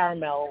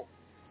caramel,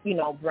 you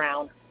know,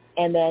 brown.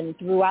 And then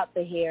throughout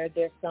the hair,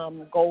 there's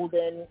some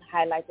golden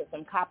highlights or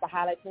some copper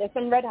highlights, and there's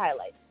some red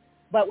highlights.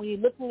 But when you're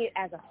looking at it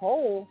as a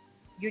whole,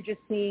 you're just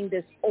seeing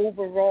this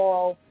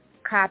overall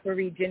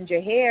coppery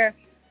ginger hair,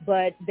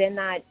 but they're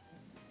not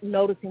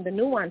noticing the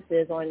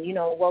nuances on, you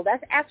know, well,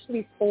 that's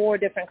actually 4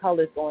 different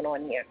colors going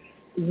on here.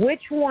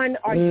 Which one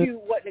are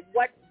you,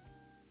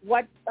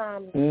 what's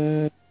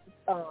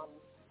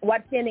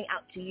standing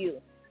out to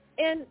you?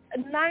 And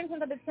 9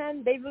 times out of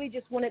 10, they really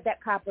just wanted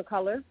that copper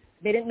color.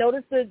 They didn't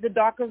notice the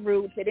darker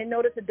roots. They didn't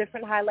notice the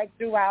different highlights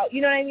throughout.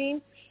 You know what I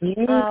mean?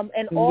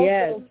 And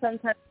also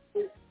sometimes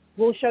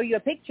we'll show you a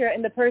picture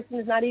and the person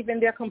is not even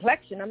their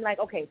complexion. I'm like,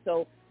 okay,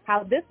 so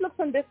how this looks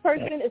on this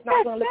person is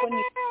not going to look on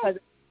you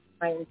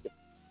because,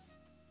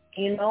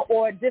 you know,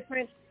 or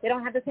different. They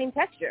don't have the same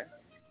texture.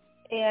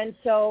 And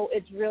so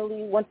it's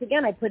really, once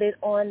again, I put it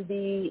on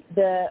the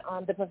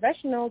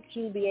professional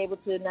to be able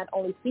to not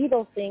only see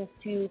those things,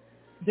 to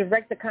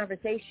direct the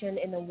conversation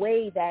in a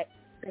way that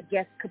the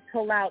guest could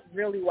pull out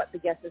really what the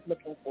guest is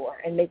looking for,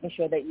 and making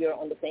sure that you're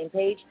on the same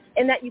page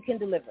and that you can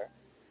deliver,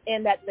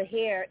 and that the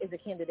hair is a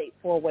candidate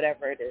for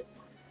whatever it is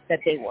that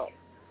they want.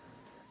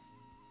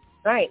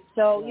 Right.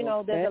 So, you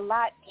know, there's a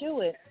lot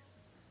to it.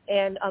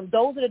 And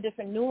those are the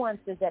different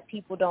nuances that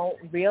people don't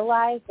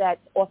realize, that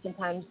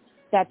oftentimes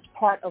that's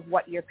part of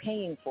what you're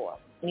paying for.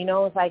 You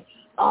know, it's like,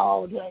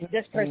 oh,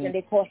 this person,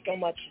 they cost so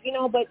much, you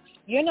know, but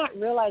you're not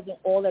realizing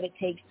all that it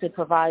takes to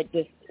provide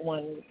this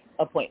one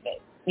appointment,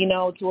 you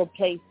know, to a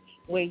place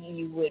where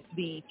you would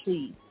be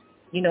pleased,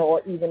 you know,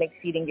 or even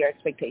exceeding your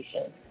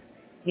expectations.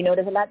 You know,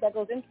 there's a lot that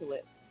goes into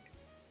it.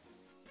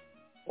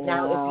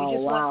 Now, if you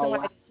just want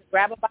someone to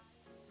grab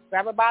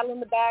a bottle in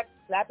the back,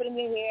 slap it in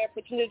your hair,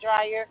 put it in the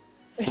dryer,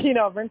 you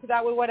know, rinse it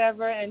out with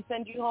whatever, and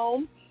send you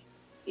home,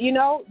 you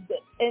know,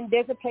 and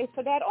there's a place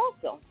for that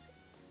also.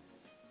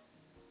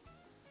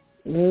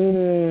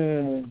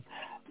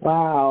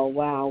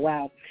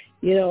 Wow.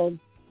 You know,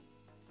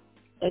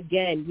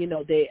 again, you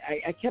know,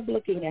 I kept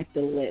looking at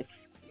the list,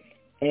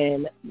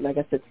 and like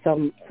I said,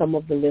 some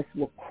of the lists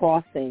were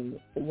crossing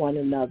one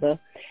another,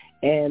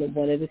 and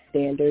one of the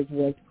standards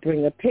was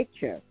bring a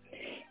picture.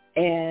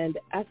 And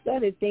I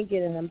started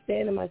thinking, and I'm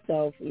saying to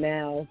myself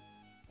now,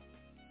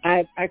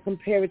 I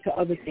compare it to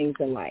other things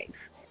in life.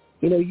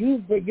 You know, you're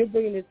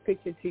bringing this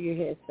picture to your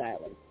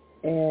hairstylist,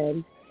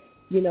 and,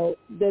 you know,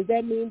 does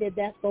that mean that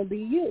that's going to be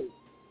you?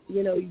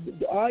 You know,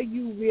 are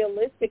you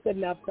realistic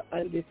enough to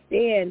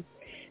understand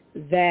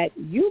that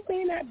you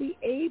may not be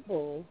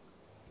able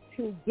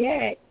to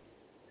get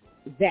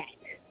that?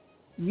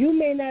 You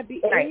may not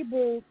be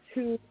able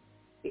to,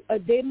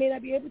 they may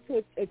not be able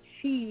to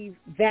achieve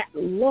that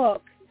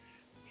look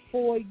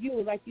for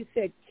you. Like you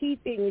said, key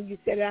thing when you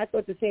said it, I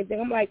thought the same thing.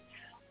 I'm like,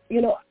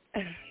 you know,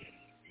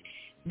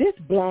 this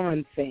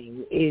blonde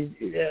thing is,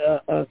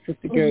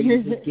 Sister Gertie,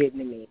 is getting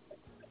to me.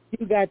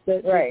 You got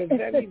the very,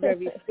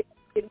 very thick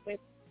women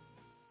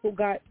who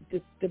got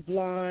the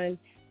blonde.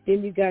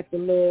 Then you got the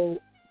little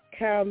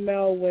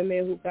caramel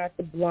women who got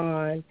the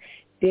blonde.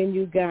 Then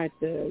you got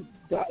the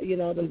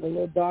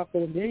little darker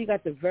women. Then you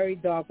got the very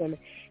dark women.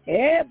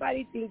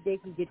 Everybody thinks they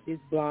can get this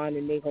blonde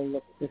and they're going to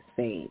look the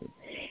same.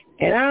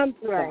 And I'm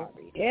sorry.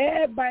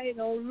 Everybody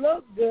don't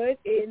look good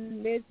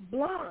in this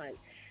blonde.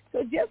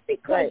 So just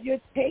because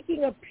you're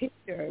taking a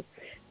picture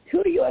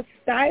to your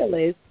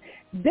stylist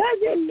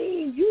doesn't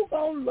mean you're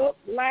going to look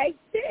like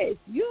this.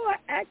 You are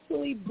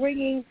actually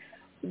bringing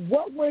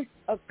what was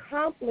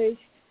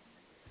accomplished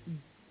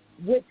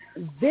with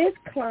this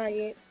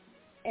client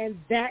and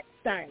that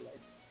stylist.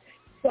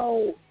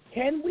 So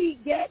can we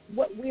get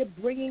what we're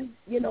bringing,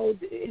 you know,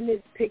 in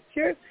this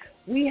picture?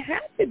 We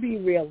have to be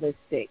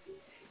realistic,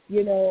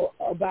 you know,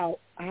 about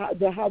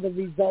how the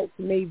results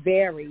may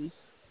vary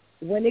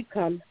when it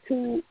comes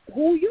to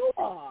who you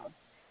are.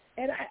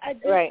 And I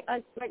just,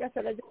 like I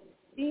said, I just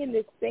seeing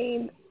the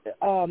same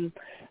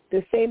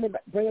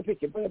bring a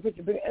picture.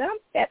 And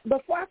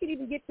before I could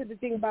even get to the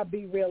thing about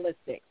be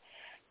realistic,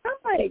 I'm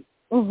like,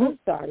 I'm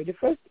sorry, the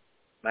first thing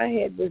in my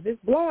head was this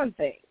blonde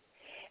thing.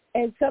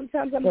 And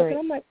sometimes I'm looking,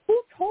 I'm like, who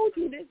told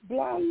you this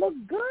blonde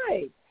looked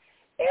good?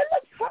 It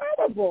looks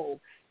horrible.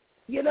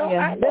 You know,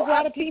 I know there's a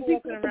lot of people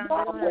walking around, they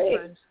don't have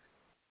friends.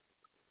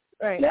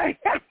 Right.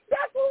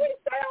 That's what we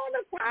say all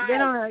the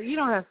time. You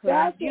don't have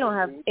friends. You don't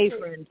have a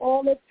friend.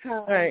 All the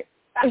time. Right.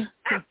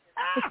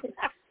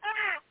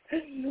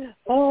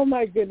 Oh,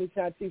 my goodness,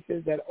 Shanti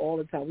says that all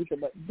the time. We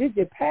said, but did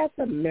you pass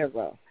a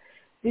mirror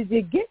Did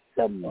you get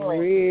some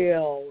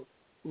real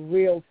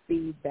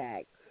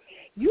feedback?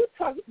 You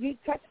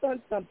touched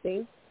on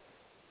something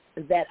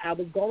that I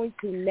was going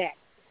to next.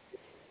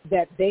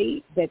 That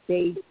they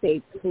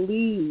say,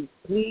 please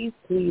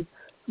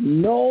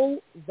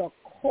know the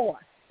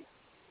cost.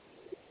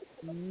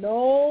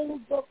 Know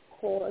the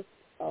cost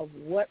of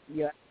what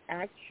you're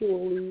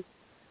actually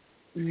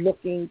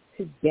looking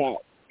to get.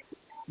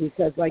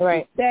 Because like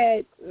you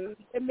said,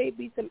 there may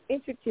be some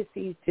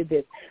intricacies to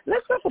this.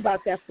 Let's talk about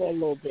that for a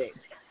little bit.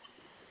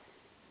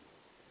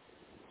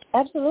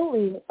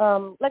 Absolutely.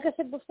 Like I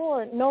said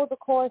before, know the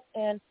course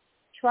and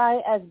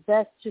try as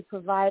best to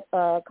provide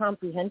a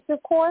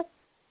comprehensive course,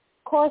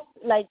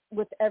 like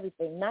with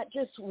everything, not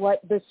just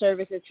what the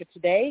service is for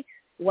today,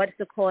 what's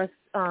the cost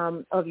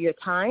of your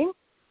time,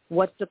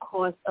 what's the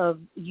cost of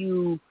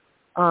you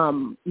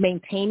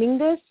maintaining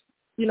this,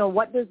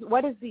 what is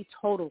the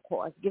total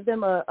cost? Give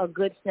them a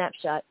good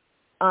snapshot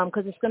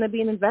because it's going to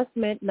be an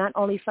investment not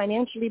only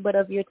financially but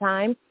of your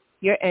time,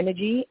 your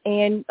energy,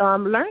 and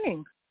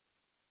learning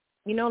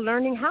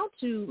how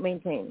to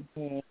maintain.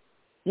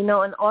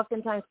 And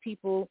oftentimes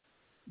people,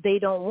 they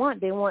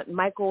want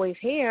microwave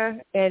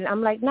hair, and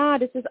I'm like, nah,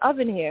 this is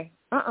oven hair.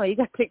 You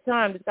got to take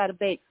time. It's got to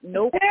bake.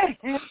 Nope.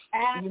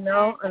 And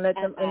let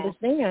them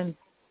understand.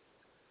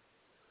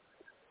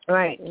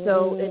 Right.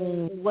 So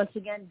once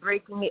again,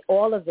 breaking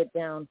all of it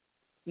down,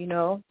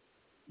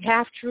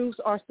 half truths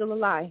are still a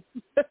lie.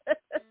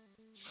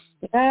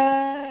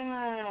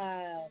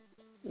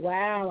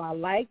 Wow. I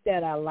like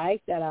that.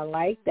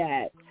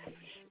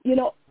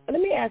 Let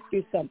me ask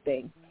you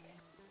something.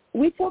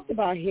 We talked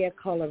about hair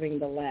coloring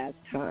the last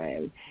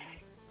time.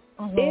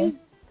 Can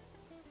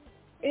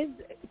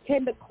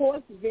the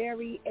cost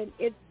vary, and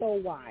if so,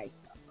 why?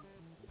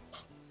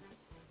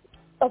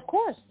 Of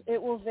course,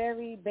 it will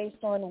vary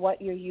based on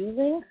what you're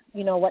using.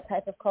 What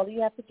type of color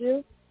you have to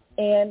do,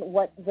 and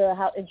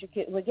how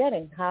intricate we're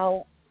getting.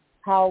 How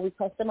are we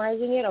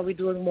customizing it? Are we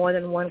doing more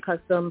than one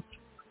custom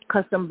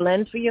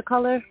blend for your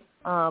color?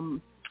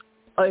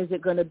 Or is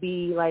it going to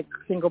be like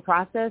single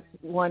process,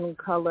 one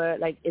color?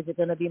 Like, is it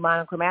going to be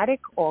monochromatic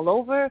all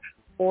over?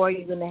 Or are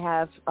you going to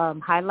have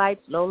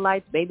highlights, low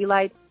lights, baby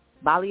lights,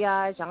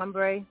 balayage,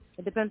 ombre?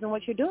 It depends on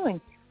what you're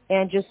doing.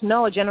 And just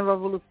know a general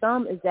rule of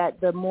thumb is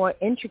that the more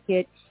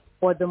intricate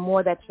or the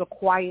more that's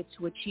required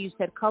to achieve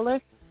said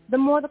color, the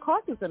more the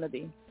cost is going to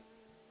be.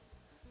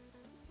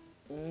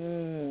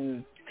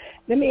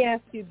 Let me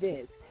ask you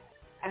this.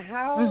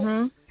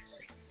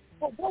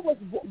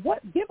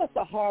 Give us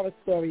a horror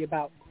story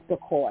about the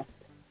cost.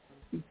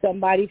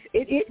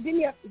 It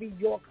didn't have to be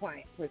your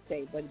client per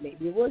se, but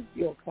maybe it was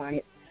your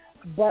client,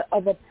 but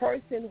of a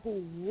person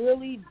who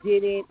really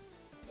didn't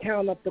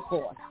count up the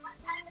cost.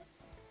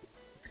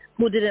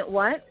 Who didn't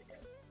what?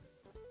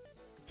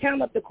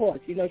 Count up the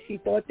cost. She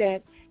thought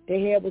that the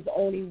hair was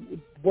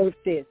only worth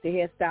this, the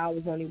hairstyle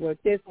was only worth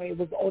this, or it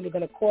was only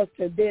going to cost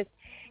her this,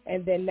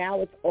 and then now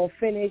it's all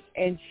finished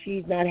and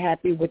she's not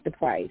happy with the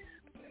price.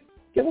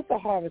 Give us a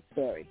horror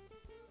story.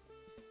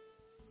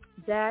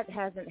 That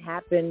hasn't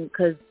happened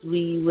because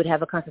we would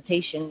have a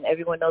consultation.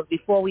 Everyone knows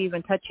before we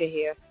even touch your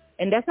hair.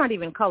 And that's not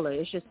even color.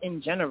 It's just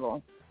in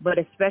general. But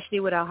especially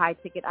with our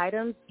high-ticket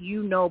items,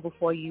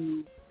 before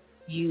you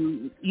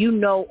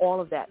know all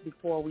of that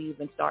before we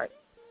even start.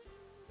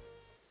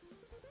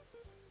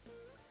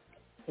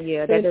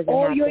 Yeah, that doesn't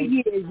all happen. Your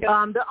years,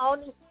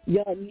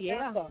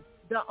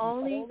 the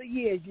only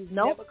years you've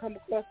never come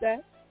across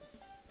that?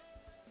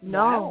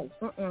 No.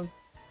 Wow.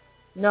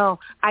 No,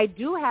 I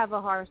do have a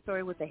horror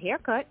story with a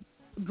haircut,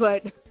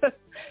 but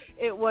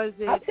it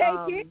wasn't. I'll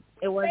take it.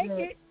 It wasn't.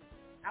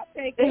 I'll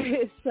take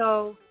it.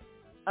 So,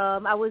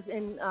 I was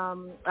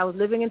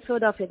living in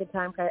Philadelphia at the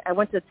time. I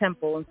went to the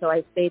Temple, and so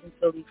I stayed in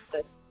Philly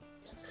first.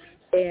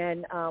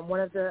 And one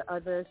of the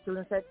other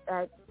students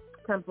at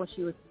Temple,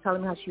 she was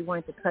telling me how she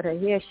wanted to cut her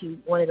hair. She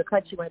wanted to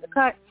cut.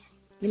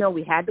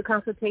 We had the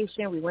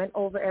consultation. We went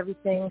over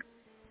everything,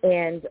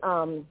 and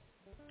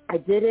I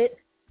did it.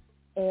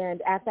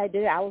 And after I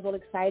did it, I was all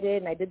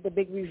excited, and I did the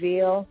big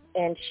reveal.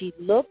 And she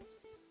looked,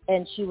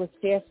 and she was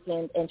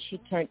fair-skinned, and she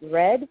turned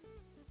red.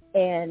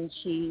 And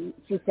she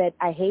said,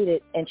 "I hate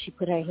it." And she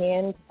put her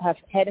head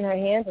in her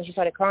hands, and she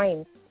started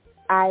crying.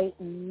 I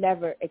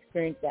never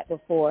experienced that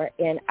before,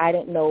 and I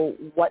didn't know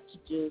what to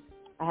do.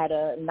 I had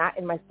a knot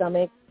in my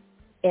stomach,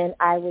 and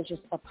I was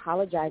just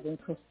apologizing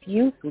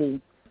profusely.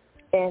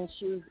 And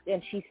she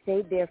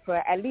stayed there for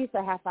at least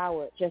a half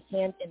hour, just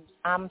hands, and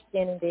I'm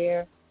standing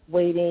there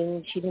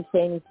waiting. She didn't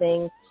say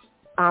anything.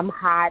 I'm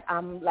hot.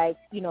 I'm like,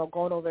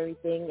 going over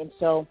everything. And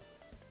so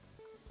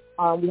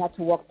we had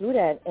to walk through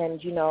that. And,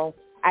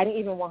 I didn't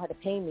even want her to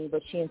pay me,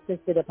 but she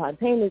insisted upon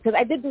paying me because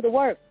I did do the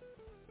work.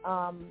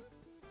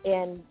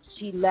 And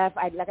she left.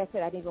 Like I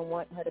said, I didn't even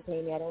want her to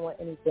pay me. I didn't want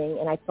anything.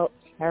 And I felt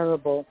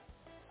terrible.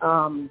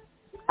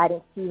 I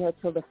didn't see her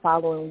till the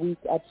following week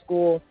at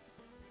school.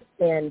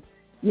 And,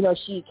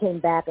 she came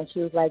back and she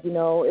was like, it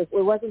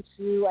wasn't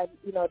true.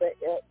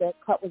 The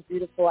cut was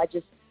beautiful. I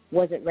just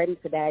wasn't ready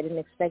for that. I didn't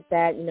expect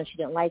that. She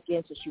didn't like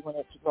it, so she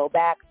wanted to go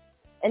back.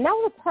 And that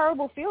was a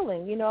terrible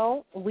feeling, you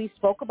know. We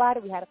spoke about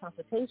it. We had a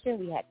consultation.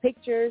 We had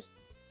pictures.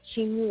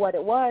 She knew what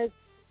it was,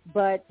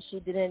 but she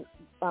didn't,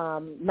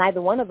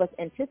 neither one of us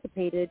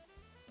anticipated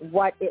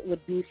what it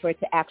would be for it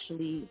to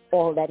actually,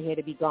 all that hair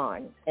to be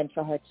gone, and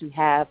for her to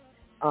have,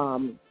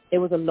 it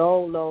was a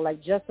low,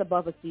 like just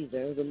above a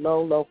Caesar. It was a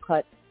low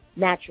cut,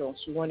 natural.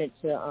 She wanted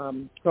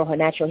to grow her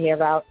natural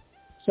hair out.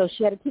 So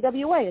she had a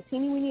TWA, a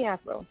teeny weeny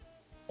afro,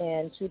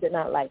 and she did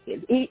not like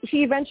it.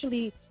 She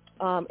eventually,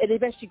 it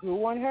eventually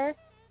grew on her,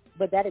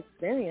 but that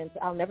experience,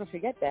 I'll never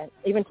forget that.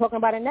 Even talking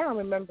about it now, I'm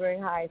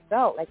remembering how I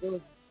felt. Like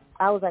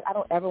I was like, I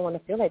don't ever want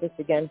to feel like this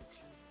again,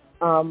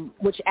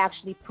 which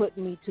actually put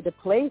me to the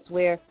place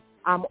where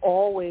I'm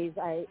always,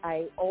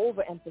 I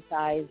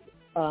overemphasize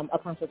a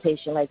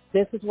consultation. Like,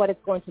 this is what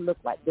it's going to look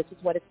like. This is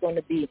what it's going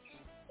to be.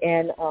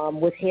 And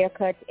with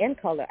haircuts and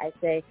color, I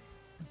say,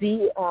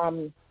 be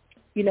okay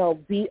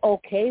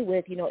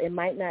with, it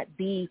might not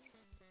be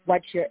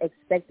what you're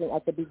expecting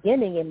at the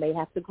beginning. It may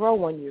have to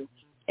grow on you.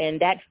 And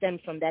that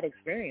stems from that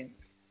experience.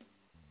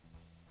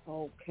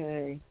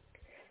 Okay.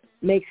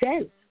 Makes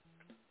sense.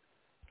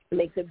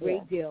 Makes a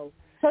great deal.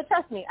 So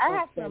trust me, I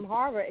have some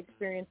horror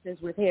experiences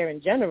with hair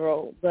in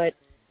general, but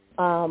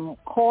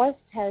cost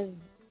has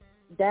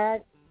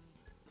that.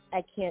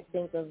 I can't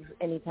think of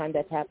any time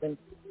that's happened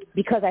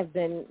because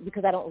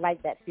I don't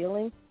like that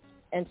feeling,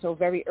 and so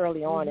very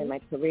early on in my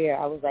career,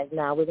 I was like,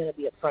 nah, we're going to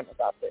be upfront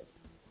about this,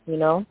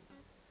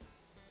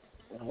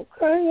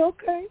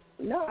 Okay.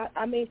 No,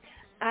 I mean,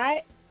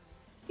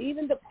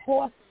 even the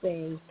cost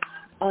thing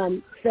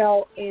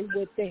fell in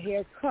with the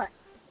haircut.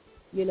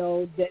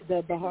 The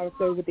horror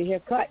story with the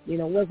haircut,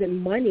 wasn't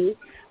money,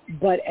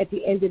 but at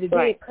the end of the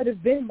day, it could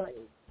have been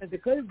money. Because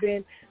it could have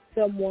been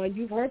someone,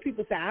 you've heard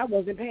people say, I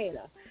wasn't paying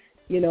her,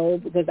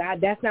 because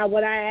that's not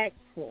what I asked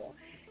for.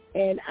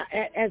 And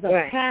as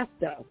a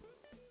pastor,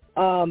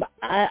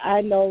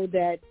 I know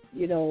that,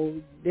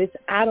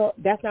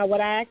 that's not what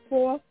I asked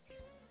for.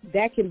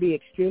 That can be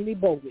extremely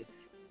bogus.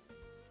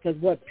 Because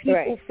what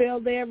people feel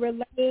they're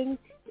relaying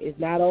is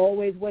not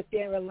always what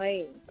they're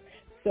relaying.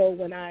 So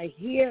when I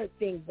hear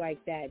things like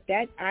that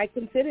I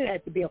consider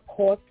that to be a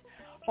cost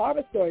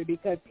horror story,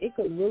 because it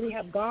could really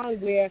have gone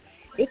where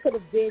it could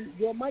have been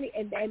your money.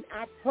 And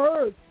I've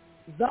heard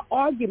the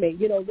argument,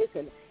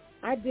 listen,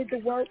 I did the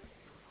work.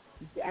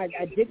 I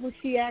did what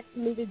she asked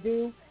me to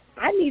do.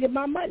 I needed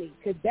my money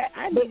because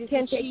I needed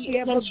to take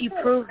care of her. Can she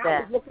prove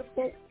that?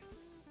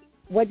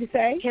 What'd you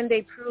say? Can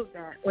they prove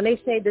that? When they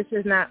say this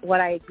is not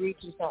what I agreed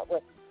to, it's not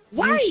what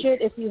you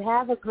should, if you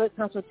have a good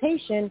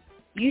consultation,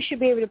 you should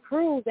be able to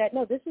prove that,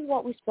 no, this is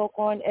what we spoke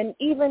on. And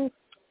even,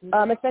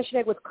 especially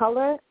like with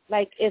color,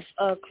 like if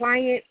a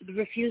client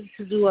refuses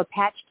to do a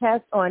patch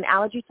test or an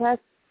allergy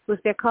test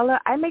with their color,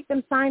 I make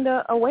them sign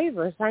a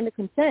waiver, sign the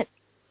consent.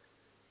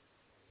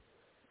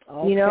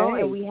 Okay.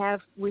 And we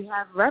have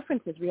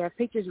references, we have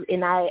pictures,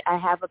 and I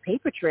have a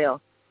paper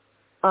trail.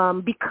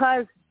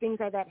 Because things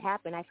like that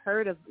happen. I've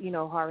heard of,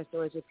 horror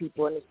stories with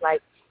people, and it's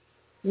like,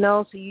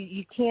 no, so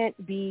you can't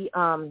be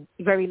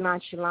very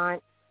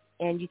nonchalant,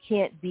 and you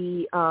can't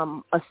be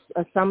you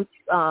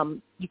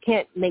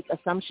can't make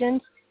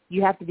assumptions.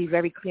 You have to be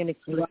very clear and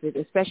explicit,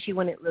 especially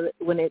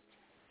when it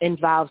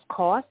involves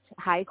cost,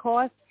 high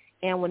cost,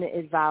 and when it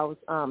involves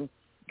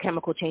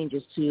chemical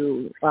changes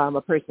to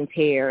a person's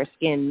hair,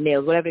 skin,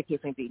 nails, whatever the case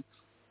may be.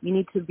 You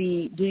need to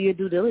do your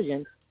due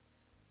diligence.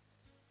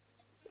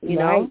 You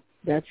know?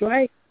 That's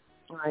right.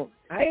 Right.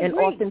 I agree. And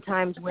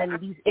oftentimes when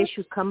these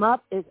issues come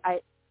up, I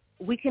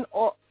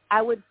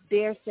would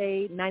dare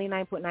say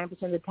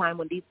 99.9% of the time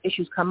when these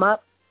issues come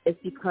up, it's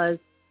because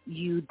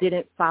you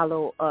didn't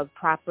follow a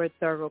proper,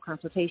 thorough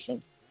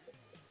consultation.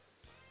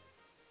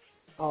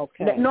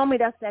 Okay. Normally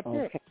that's it.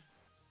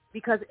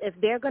 Because if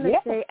they're going to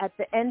say at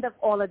the end of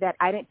all of that,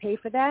 I didn't pay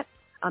for that,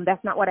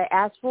 that's not what I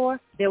asked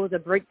for, there was a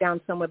breakdown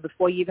somewhere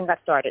before you even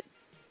got started.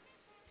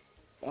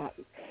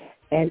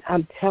 And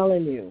I'm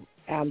telling you,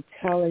 as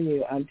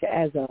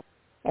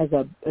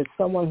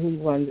someone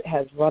who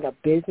has run a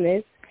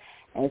business,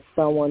 as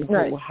someone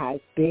who has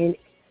been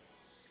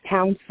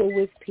counsel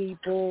with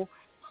people,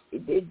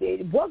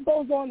 what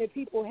goes on in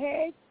people's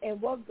heads and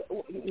what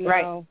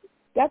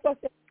that's what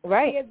I say.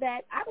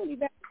 That I don't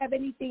even have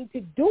anything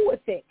to do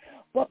with it,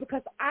 but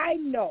because I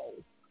know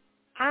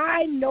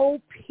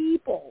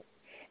people,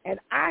 and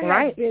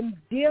I have been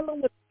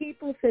dealing with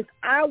people since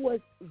I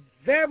was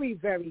very,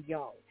 very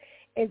young,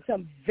 in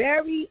some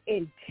very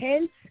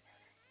intense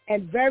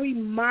and very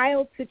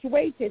mild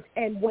situations,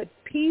 and what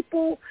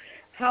people,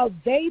 how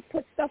they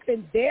put stuff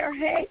in their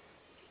head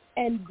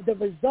and the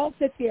results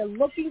that they're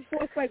looking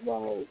for, it's like,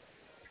 well,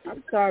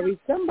 I'm sorry,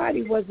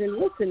 somebody wasn't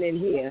listening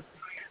here,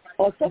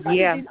 or somebody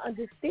didn't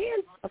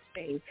understand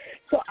something.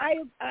 So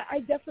I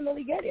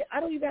definitely get it. I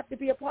don't even have to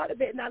be a part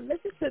of it. And I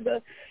listen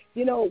to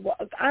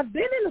I've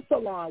been in a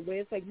salon where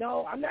it's like,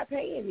 no, I'm not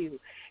paying you.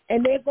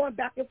 And they're going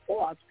back and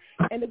forth.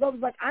 And the girl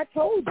was like, I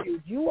told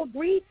you, you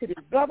agreed to this,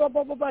 blah, blah,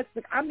 blah, blah, blah. She's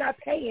like, I'm not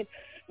paying.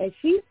 And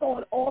she's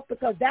going off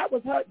because that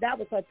was her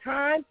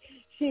time.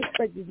 she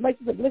expects as much.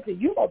 She's like, listen,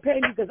 you going to pay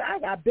me because I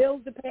got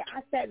bills to pay.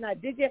 I sat and I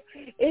did it.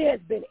 It has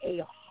been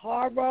a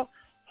horrible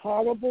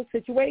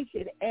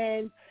situation.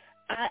 And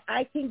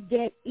I can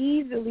get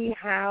easily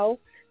how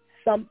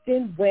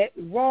something went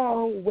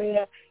wrong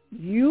where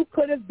you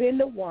could have been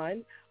the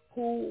one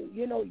who,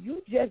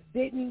 you just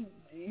didn't,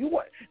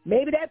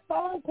 maybe that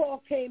phone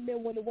call came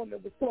in when the woman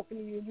was talking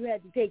to you and you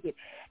had to take it.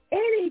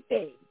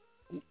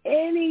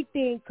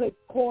 Anything could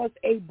cause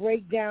a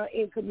breakdown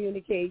in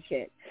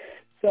communication.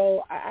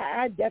 So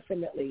I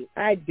definitely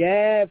have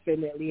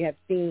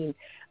seen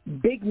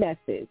big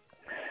messes.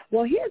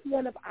 Well, here's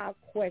one of our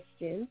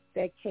questions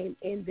that came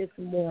in this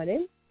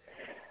morning.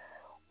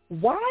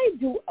 Why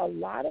do a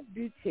lot of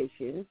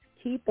beauticians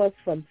keep us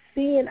from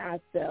seeing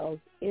ourselves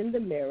in the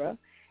mirror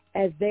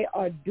as they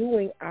are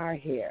doing our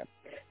hair?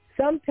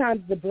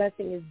 Sometimes the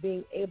blessing is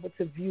being able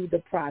to view the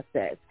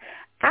process.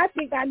 I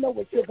think I know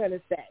what you're going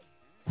to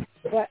say,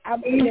 but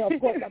I'm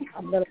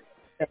going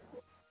to.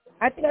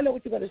 I think I know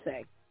what you're going to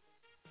say.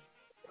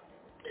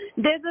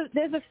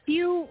 There's a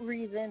few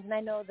reasons, and I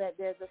know that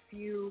there's a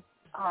few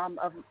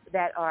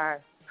that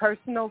are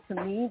personal to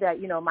me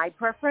that my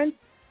preference.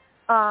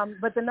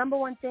 But the number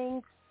one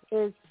thing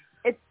is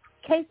it's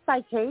case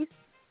by case,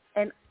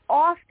 and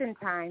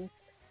oftentimes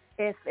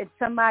if it's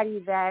somebody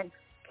that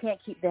can't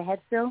keep their head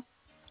still,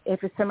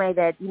 if it's somebody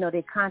that,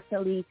 they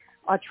constantly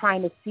are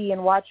trying to see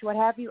and watch what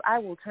have you, I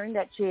will turn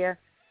that chair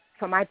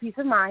for my peace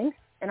of mind,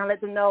 and I'll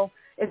let them know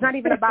it's not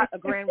even about a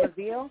grand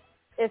reveal.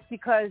 It's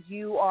because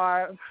you're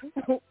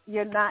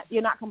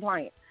not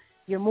compliant.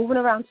 You're moving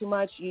around too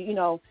much.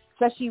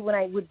 Especially when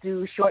I would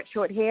do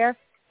short hair,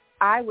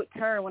 I would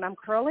turn when I'm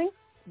curling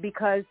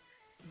because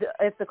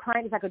if the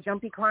client is like a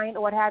jumpy client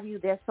or what have you,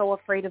 they're so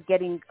afraid of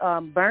getting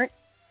burnt.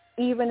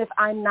 Even if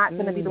I'm not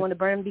going to be the one to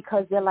burn them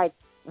because they're like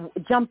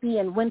jumpy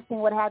and wincing,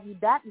 what have you,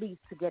 that leads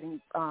to getting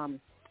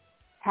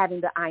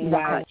having the iron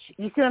touch.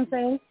 You see what I'm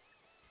saying?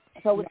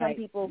 So with some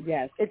people,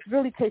 yes, it's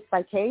really case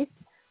by case.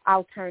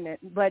 I'll turn it.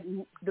 But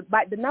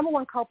the number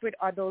one culprit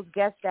are those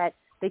guests that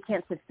they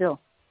can't sit still.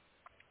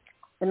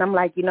 And I'm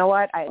like, you know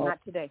what? Not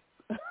today.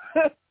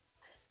 But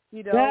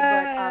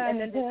and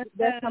then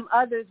there's some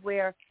others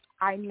where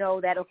I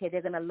know that, okay,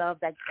 they're going to love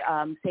that,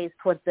 say it's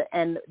towards the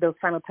end, those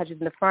final touches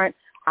in the front.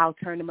 I'll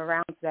turn them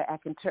around so that I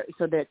can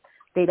so that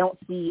they don't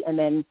see. And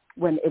then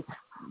when it's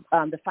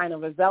the final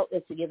result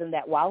is to give them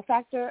that wow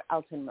factor,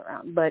 I'll turn them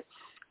around. But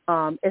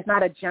it's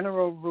not a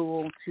general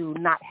rule to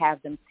not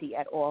have them see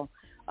at all,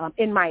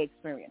 in my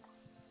experience.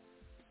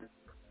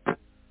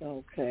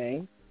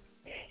 Okay.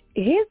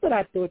 Here's what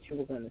I thought you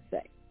were going to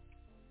say,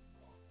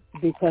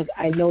 because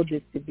I know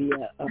this to be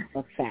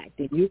a fact,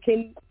 and you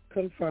can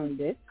confirm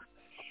this.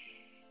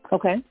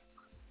 Okay.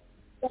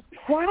 The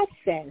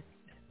process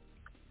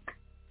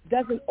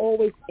doesn't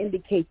always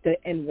indicate the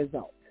end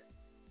result.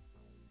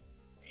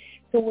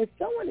 So when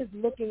someone is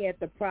looking at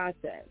the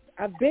process,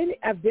 I've been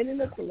in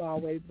the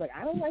salon where it's like,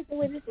 I don't like the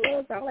way this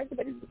looks. I don't like the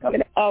way this is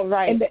coming out. Oh,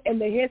 right. And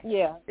the hair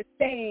is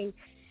saying,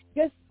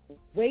 just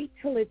wait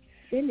till it's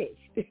finished.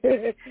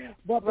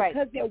 But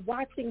because they're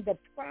watching the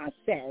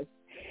process,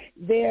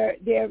 they're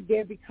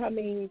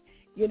becoming,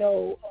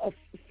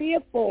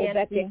 fearful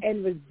that the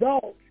end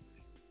result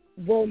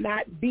will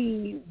not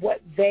be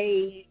what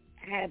they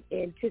have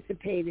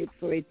anticipated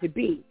for it to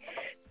be.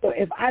 So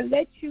if I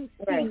let you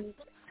see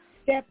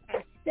step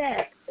by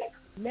step,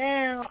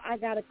 now I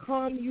got to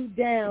calm you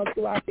down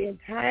throughout the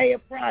entire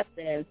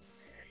process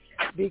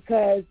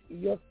because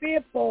you're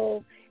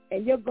fearful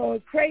and you're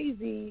going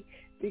crazy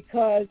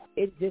because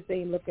it just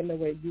ain't looking the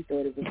way you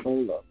thought it was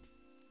going to look.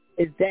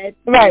 Is that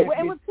right?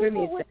 And with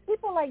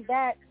people like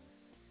that,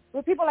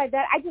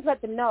 I just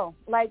let them know,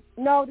 like,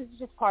 no, this is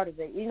just part of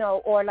it,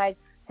 or like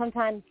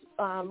sometimes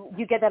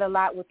you get that a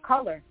lot with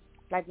color,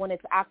 like when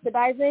it's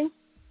oxidizing.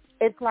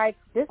 It's like,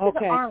 this is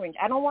orange.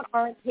 I don't want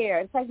orange hair.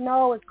 It's like,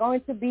 no, it's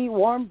going to be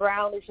warm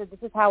brown. It's just, this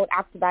is how it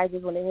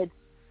oxidizes when it hits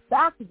the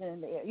oxygen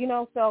in the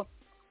air, So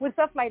with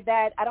stuff like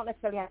that, I don't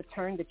necessarily have to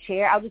turn the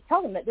chair. I'll just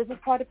tell them that this is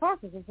part of the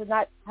process. This is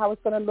not how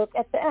it's going to look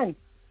at the end.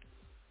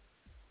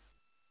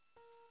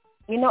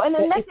 And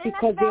then it's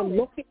because they're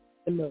looking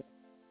at the mirror.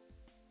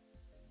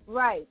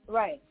 Right.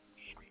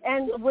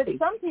 And with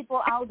some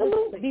people, I'll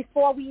do,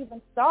 before we even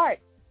start,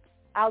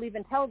 I'll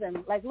even tell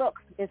them, like, look,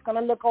 it's going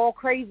to look all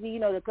crazy,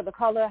 the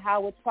color,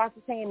 how it's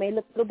processing. It may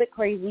look a little bit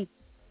crazy,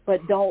 but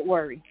don't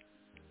worry.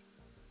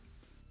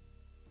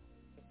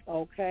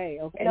 Okay.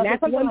 And that's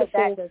something wonderful.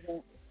 Like that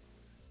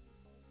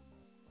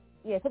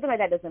something like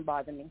that doesn't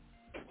bother me.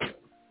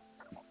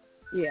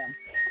 Yeah.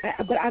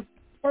 But I've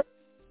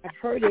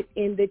heard it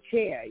in the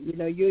chair.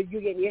 You're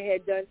getting your hair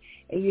done,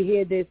 and you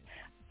hear this,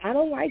 I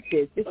don't like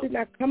this. This is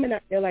not coming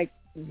out. They're like,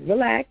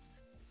 relax.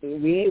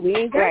 We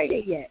ain't got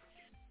it yet.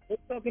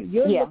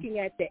 You're looking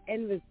at the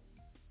end result,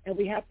 and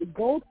we have to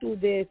go through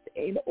this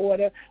in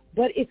order,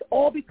 but it's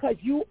all because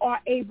you are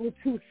able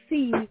to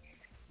see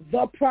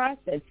the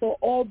process. So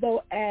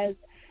although as,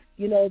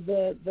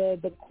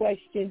 the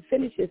question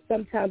finishes,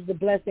 sometimes the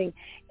blessing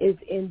is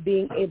in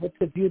being able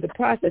to view the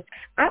process.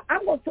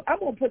 I'm going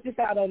to put this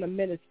out on a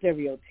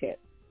ministerial tip.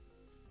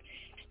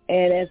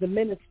 And as a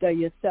minister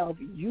yourself,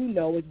 you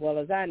know as well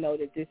as I know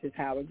that this is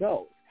how it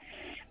goes.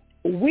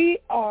 We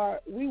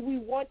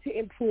want to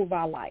improve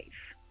our life,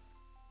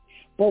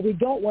 but we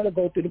don't want to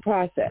go through the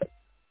process.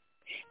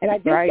 And I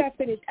just got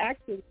finished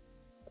actually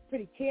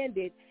pretty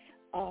candid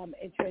and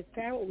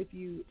transparent with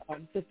you,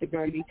 Sister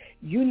Gertie.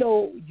 You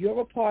know,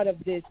 you're a part of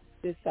this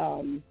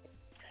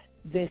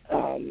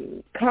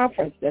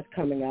conference that's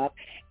coming up,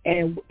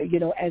 and you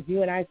know, as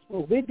you and I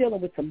spoke, we're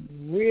dealing with some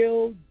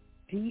real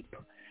deep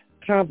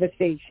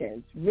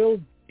conversations, real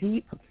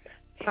deep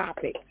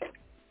topics.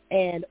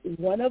 And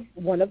one of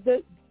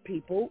the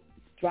people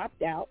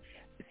dropped out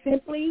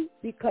simply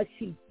because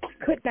she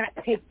could not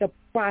take the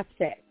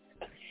process.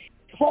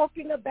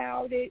 Talking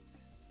about it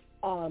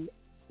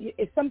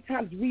is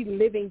sometimes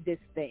reliving this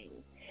thing.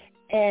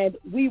 And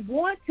we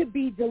want to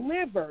be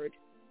delivered,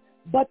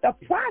 but the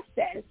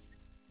process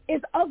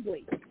is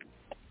ugly.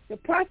 The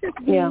process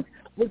means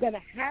we're going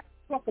to have to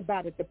talk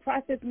about it. The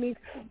process means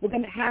we're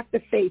going to have to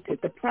face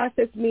it. The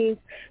process means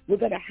we're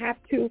going to have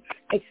to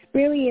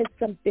experience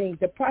some things.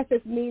 The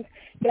process means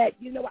that,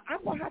 you know,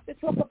 I'm going to have to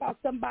talk about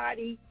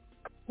somebody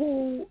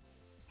who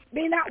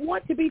may not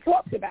want to be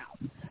talked about.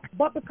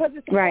 But because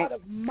it's a part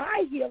of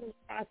my healing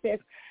process,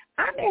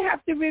 I may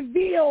have to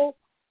reveal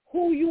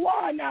who you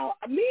are. Now,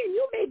 me and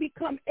you may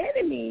become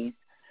enemies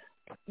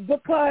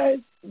because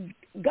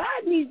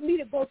God needs me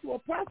to go through a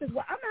process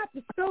where I'm going to have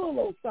to spill a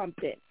little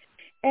something.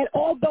 And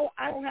although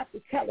I don't have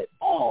to tell it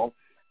all,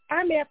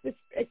 I may have to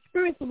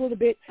experience a little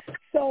bit.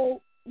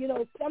 So, you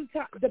know,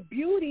 sometimes the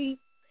beauty,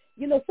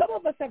 you know, some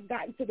of us have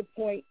gotten to the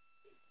point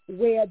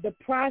where the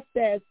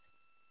process,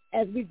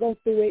 as we go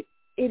through it,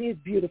 it is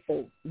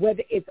beautiful.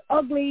 Whether it's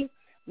ugly,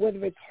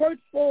 whether it's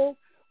hurtful,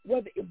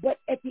 but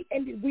at the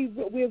end,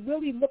 we're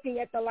really looking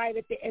at the light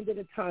at the end of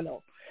the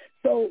tunnel.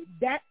 So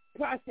that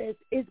process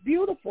is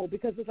beautiful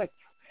because it's like,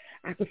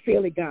 I could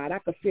feel it, God. I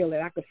could feel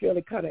it. I could feel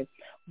it coming.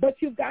 But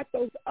you've got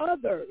those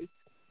others,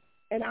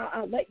 and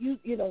I'll let you,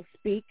 you know,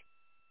 speak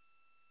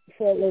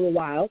for a little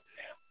while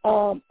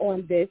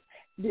on this.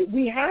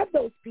 We have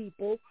those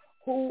people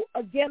who,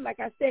 again,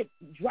 like I said,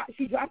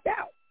 she dropped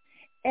out.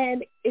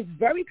 And it's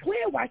very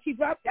clear why she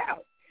dropped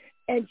out.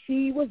 And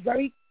she was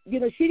very, you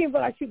know, she didn't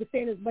realize she was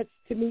saying as much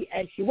to me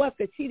as she was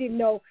because she didn't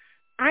know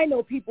I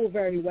know people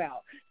very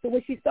well. So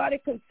when she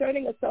started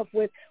concerning herself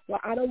with, well,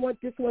 I don't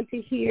want this one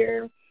to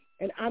hear,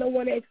 and I don't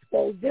want to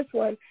expose this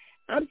one,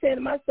 I'm saying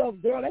to myself,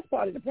 girl, that's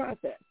part of the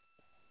process.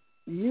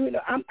 You know,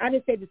 I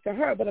didn't say this to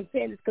her, but I'm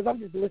saying this because I'm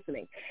just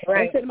listening.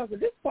 Right. And I'm saying to myself,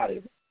 this is part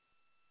of the,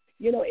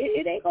 you know,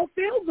 it ain't going to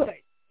feel good.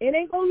 It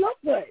ain't going to look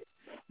good.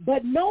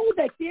 But know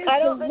that there's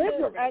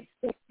deliverance.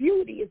 The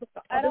beauty is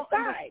on the other side.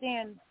 I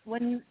don't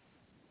understand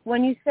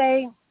when you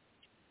say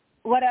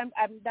what I'm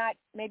not,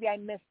 maybe I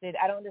missed it.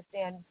 I don't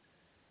understand.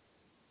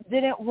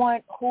 Didn't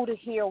want who to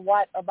hear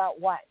what about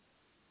what?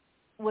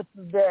 With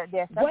their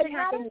what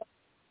happened?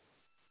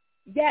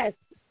 Yes,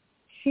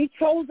 she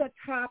chose a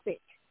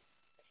topic,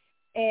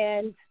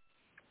 and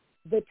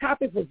the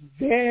topic was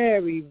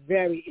very,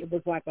 very. It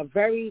was like a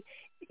very.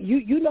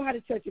 You know how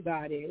the Church of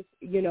God is.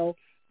 You know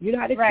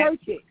how the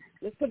church is.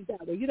 Let's put it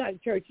that way. You know how the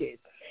church is,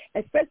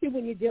 especially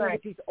when you're dealing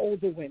with these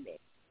older women.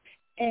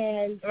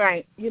 And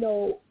you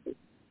know,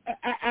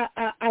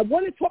 I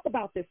want to talk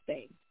about this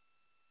thing.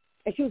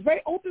 And she was very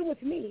open with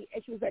me,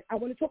 and she was like, I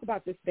want to talk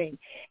about this thing.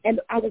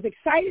 And I was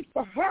excited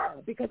for her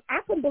because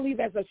I couldn't believe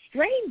as a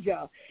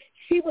stranger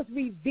she was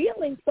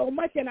revealing so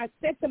much. And I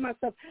said to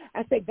myself,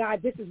 I said,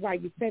 God, this is why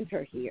you sent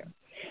her here.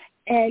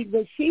 And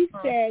when she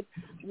said,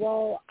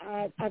 well,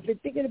 I've been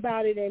thinking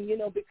about it, and, you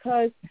know,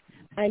 because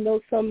I know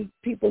some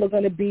people are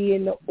going to be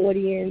in the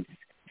audience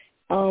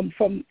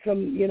from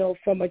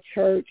a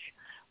church,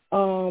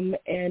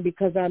 and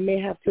because I may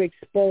have to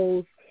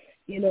expose,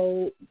 you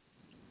know,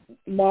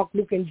 Mark,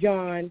 Luke, and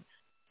John,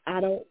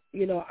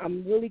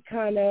 I'm really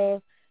kind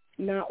of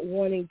not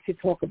wanting to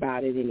talk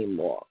about it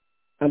anymore.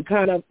 I'm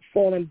kind of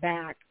falling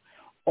back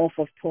off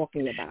of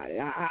talking about it.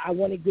 I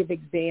want to give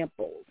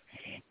examples.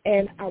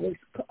 And I was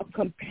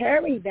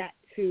comparing that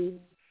to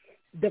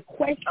the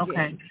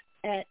question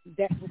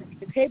that was at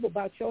the table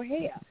about your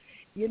hair.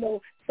 You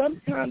know,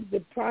 sometimes the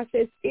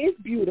process is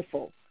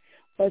beautiful,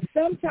 but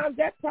sometimes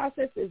that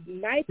process is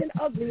nice and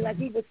ugly. Like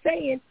he was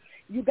saying,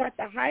 you got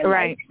the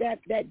highlights that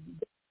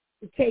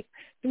take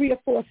 3 or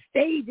 4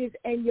 stages,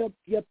 and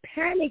you're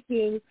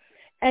panicking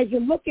as you're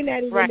looking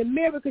at it in the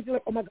mirror because you're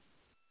like, oh my God,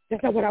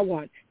 that's not what I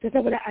want. That's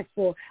not what I asked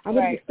for. I'm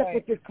going to be stuck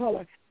with this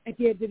color at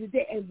the end of the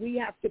day. And we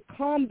have to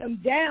calm them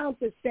down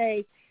to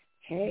say,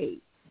 hey,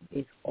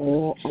 it's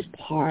all a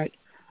part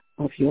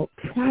of your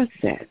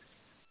process.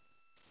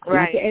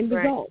 Not the end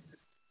result.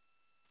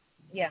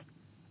 Yeah,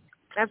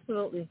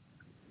 absolutely.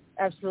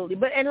 Absolutely.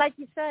 But, and like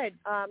you said,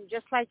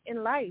 just like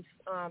in life,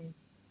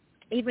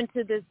 even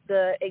to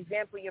the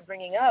example you're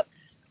bringing up,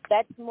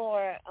 that's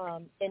more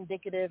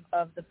indicative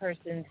of the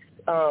person's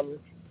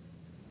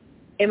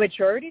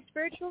immaturity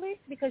spiritually,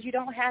 because you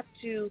don't have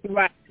to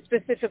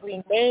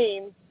specifically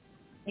name,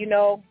 you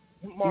know,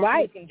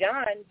 Mark, Luke, and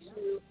John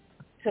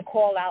to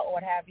call out or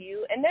what have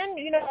you. And then,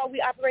 are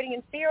we operating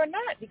in fear or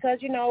not? Because,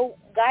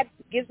 God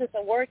gives us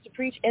a word to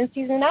preach in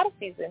season and out of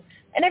season.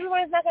 And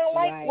everyone's not going to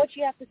like what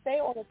you have to say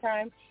all the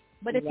time.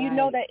 But if you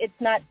know that it's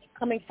not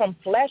coming from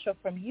flesh or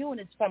from you and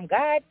it's from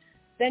God,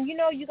 then, you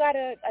got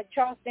to, like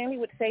Charles Stanley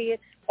would say it,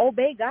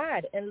 obey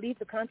God and leave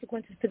the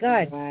consequences to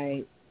God.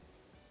 Right.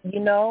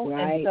 And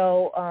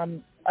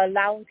so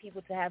allowing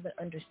people to have an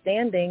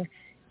understanding.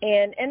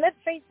 And let's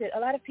face it, a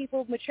lot of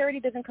people, maturity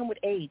doesn't come with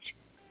age.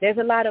 There's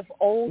a lot of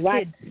old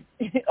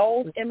kids,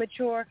 old,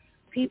 immature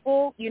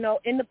people,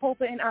 in the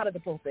pulpit and out of the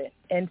pulpit.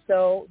 And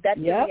so that's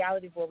the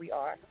reality of where we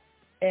are.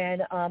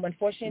 And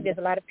unfortunately, there's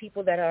a lot of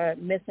people that are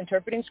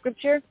misinterpreting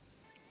Scripture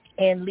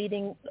and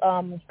leading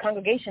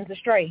congregations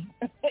astray,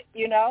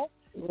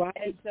 Right.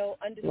 And so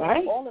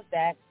understanding all of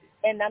that,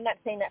 and I'm not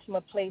saying that from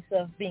a place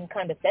of being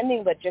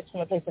condescending, but just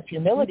from a place of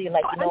humility,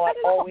 like,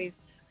 always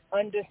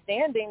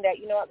understanding that,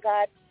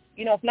 God,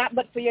 if not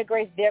but for your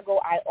grace, there go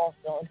I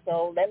also. And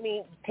so let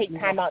me take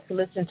time out to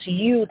listen to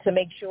you to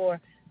make sure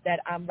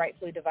that I'm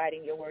rightfully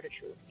dividing your word of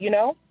truth,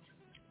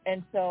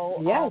 And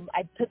so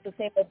I took the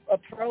same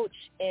approach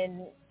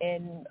in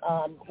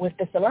with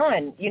the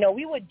Salon.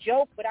 We would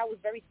joke, but I was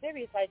very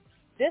serious. Like,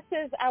 this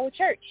is our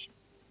church.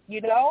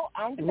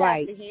 I'm the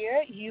pastor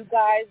here. You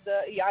guys,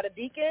 y'all the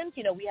deacons.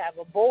 We have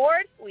a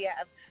board. We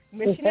have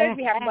missionaries.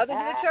 We have mothers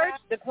of the church.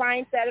 The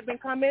clients that have been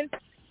coming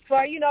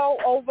for,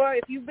 over,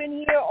 if you've been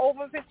here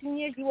over 15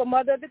 years, you were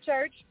mother of the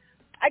church.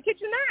 I kid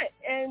you not.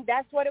 And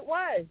that's what it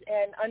was.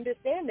 And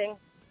understanding,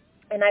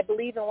 and I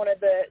believe in one of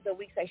the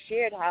weeks I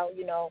shared how,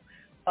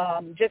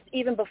 just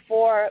even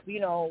before,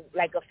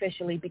 like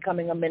officially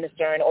becoming a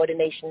minister and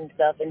ordination and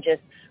stuff, and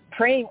just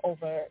praying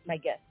over my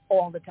guests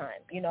all the time,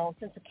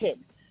 since a kid.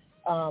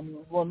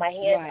 When my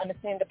hands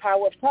understand the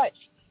power of touch,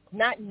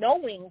 not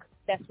knowing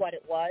that's what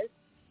it was,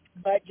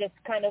 but just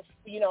kind of,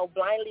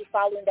 blindly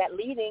following that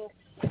leading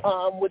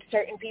with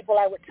certain people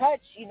I would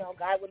touch,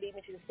 God would lead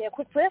me to say a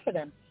quick prayer for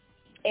them.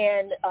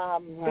 And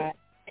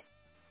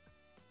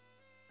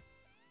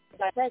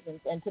my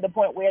presence, and to the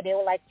point where they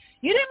were like,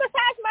 you didn't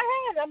massage my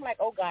hands. I'm like,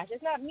 oh gosh,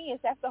 it's not me,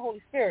 that's the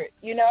Holy Spirit,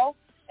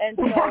 and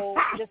so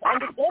just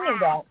understanding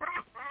that,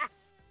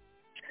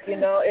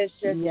 it's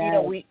just,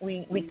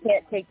 we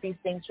can't take these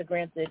things for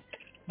granted,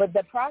 but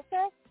the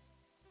process,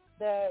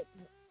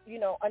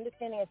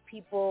 understanding as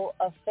people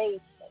of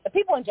faith, the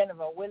people in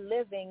general, we're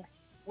living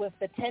with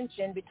the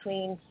tension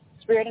between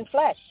spirit and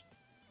flesh,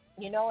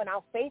 and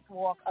our faith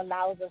walk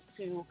allows us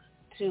to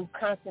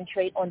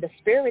concentrate on the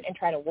spirit and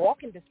try to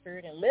walk in the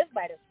spirit and live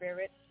by the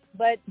spirit,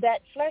 but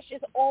that flesh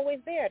is always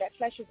there. That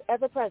flesh is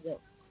ever present.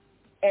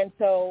 And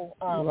so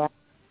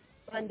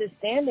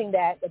understanding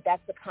that's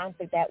the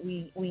conflict that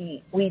we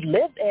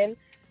live in,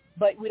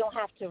 but we don't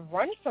have to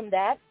run from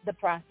that, the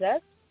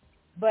process,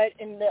 but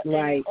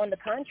on the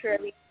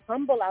contrary,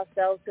 humble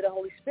ourselves to the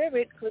Holy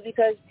Spirit,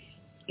 because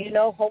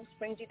hope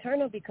springs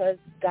eternal, because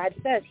God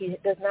says he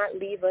does not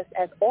leave us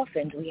as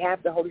orphans. We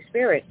have the Holy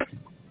Spirit.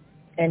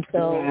 And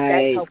so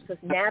that helps us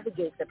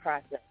navigate the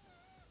process.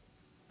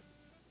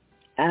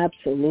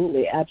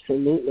 Absolutely.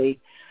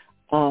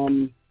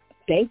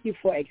 Thank you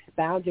for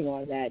expounding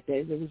on that.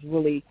 It was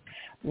really,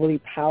 really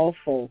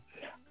powerful.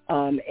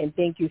 And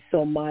thank you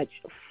so much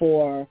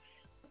for,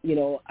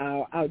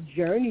 our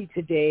journey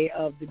today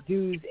of the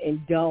do's and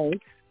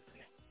don'ts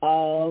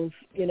of,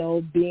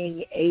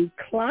 being a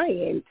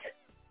client,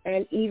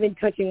 and even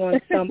touching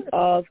on some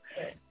of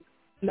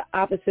the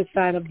opposite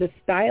side of the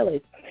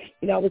stylist.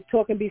 I was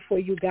talking before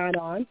you got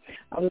on.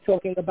 I was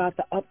talking about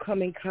the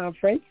upcoming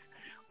conference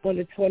on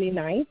the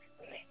 29th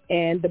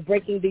and the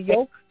Breaking the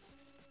Yoke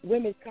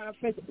Women's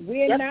Conference.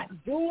 We're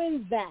not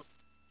doing that.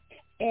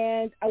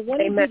 And I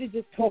wanted you to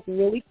just talk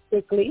really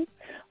quickly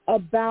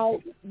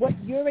about what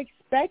you're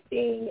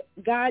expecting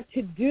God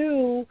to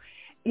do,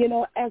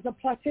 as a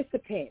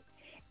participant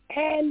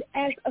and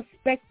as a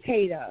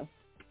spectator.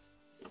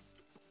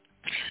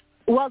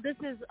 Well, this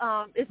is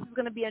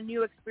going to be a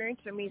new experience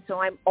for me, so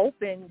I'm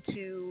open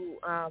to.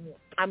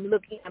 I'm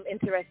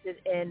interested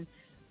in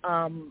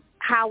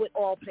how it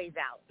all plays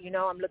out.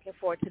 I'm looking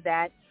forward to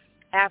that.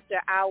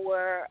 After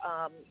our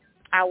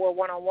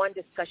one-on-one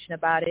discussion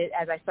about it,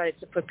 as I started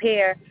to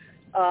prepare,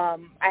 I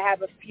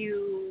have a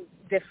few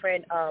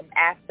different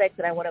aspects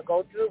that I want to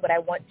go through, but I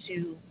want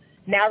to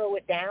narrow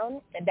it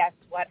down, and that's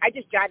what I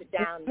just jotted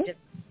down. Just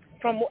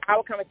from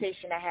our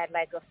conversation, I had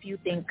like a few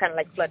things kind of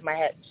like flood my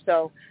head,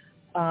 so.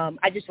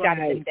 I just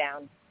jotted them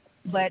down,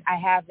 but I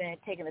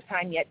haven't taken the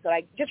time yet. So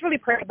I just really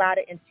pray about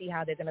it and see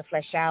how they're going to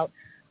flesh out.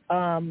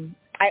 One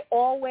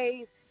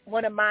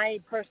of my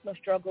personal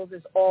struggles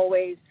is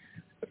always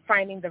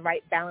finding the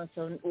right balance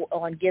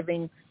on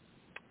giving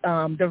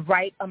the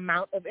right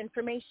amount of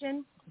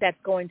information that's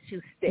going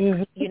to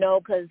stick,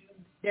 because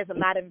there's a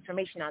lot of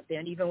information out there.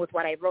 And even with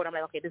what I wrote, I'm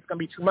like, okay, this is going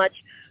to be too much.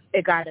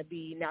 It got to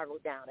be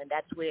narrowed down. And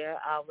that's where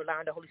I'll rely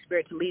on the Holy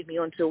Spirit to lead me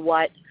onto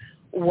what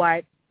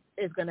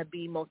is going to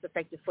be most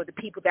effective for the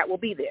people that will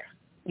be there,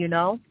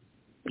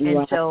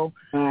 And so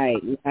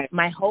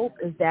my hope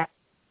is that,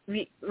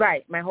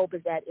 my hope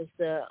is that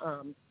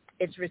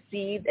it's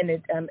received,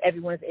 and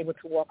everyone is able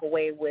to walk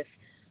away with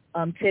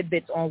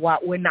tidbits on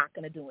what we're not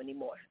going to do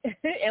anymore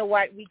and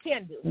what we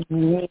can do.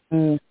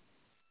 Mm-hmm.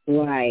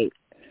 Right.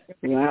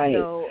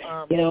 So,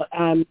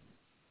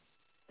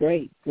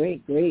 great.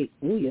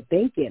 Ooh, you're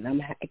thinking.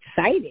 I'm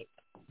excited.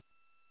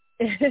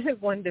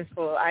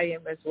 Wonderful. I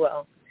am as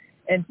well.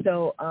 And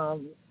so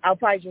I'll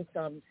probably just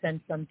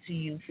send some to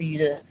you for you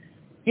to,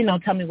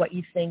 tell me what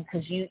you think,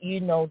 because you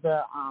know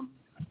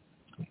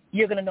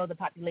you're going to know the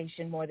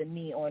population more than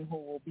me on who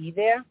will be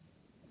there.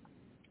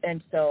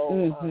 And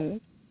so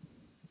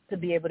to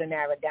be able to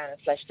narrow it down and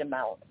flesh them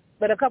out.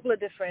 But a couple of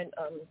different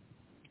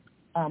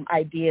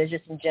ideas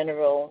just in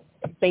general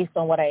based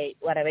on what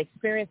I've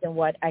experienced and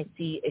what I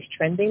see is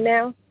trending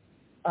now.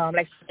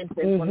 Like, for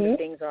instance, one of the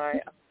things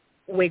are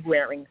wig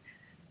wearing.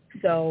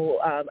 So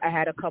I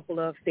had a couple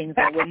of things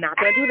that we're not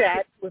going to do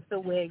that with the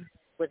wigs.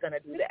 We're going to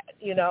do that,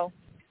 All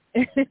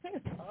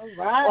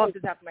right. Off the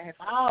top of my head.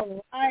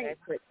 All right.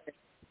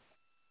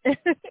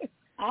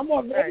 I'm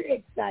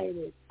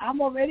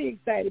already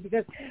excited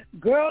because,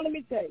 girl, let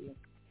me tell you,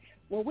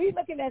 when we're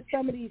looking at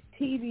some of these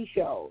TV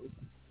shows,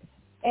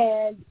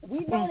 and we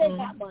know they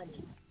got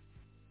money,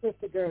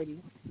 Sister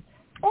Gertie, and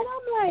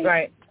I'm like,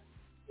 right.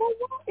 Well,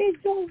 what is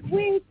your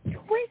wig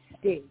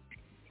twisting?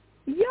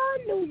 Y'all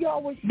knew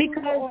y'all was shooting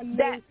on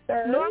May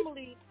 3rd.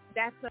 Normally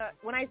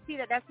when I see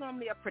that's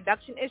normally a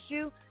production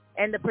issue,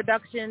 and the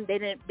production they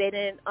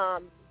didn't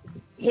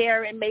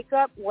hair and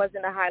makeup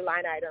wasn't a high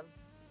line item.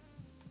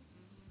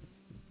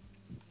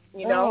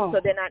 So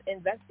they're not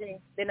investing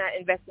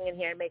in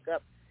hair and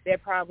makeup. They're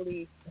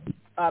probably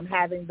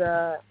having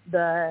the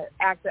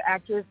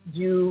actor/actress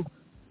do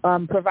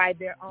provide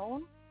their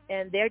own,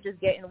 and they're just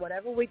getting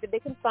whatever wig that they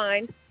can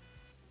find.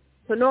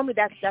 So normally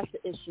that's the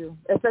issue,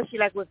 especially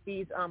like with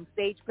these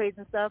stage plays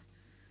and stuff.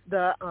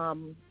 The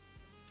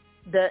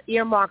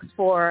earmarks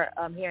for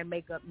hair and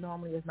makeup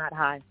normally is not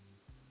high.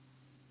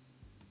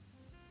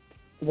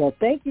 Well,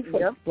 thank you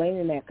for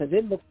explaining that, because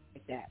it looks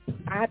like that.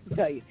 I have to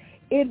tell you,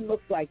 it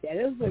looks like that.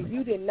 It was like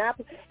you did not,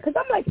 because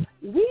I'm like,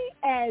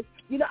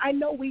 I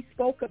know we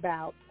spoke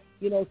about,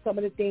 some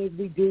of the things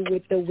we do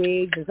with the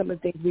wigs and some of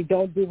the things we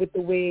don't do with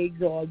the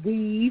wigs or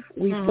weave.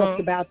 We spoke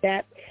about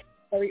that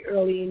very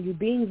early in you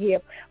being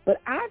here.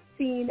 But I've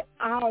seen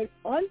our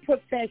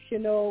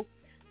unprofessional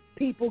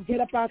people get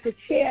up out the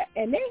chair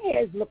and their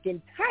hair's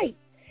looking tight.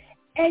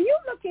 And you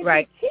look at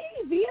the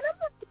TV and I'm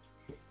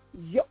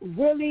like,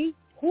 really?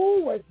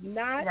 Who was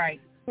not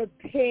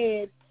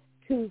prepared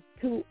to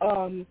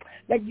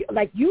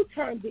like you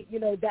termed it,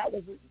 that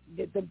was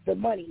the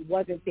money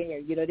wasn't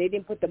there. They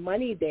didn't put the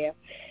money there.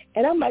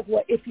 And I'm like,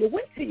 well, if you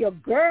went to your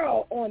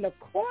girl on the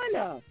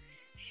corner,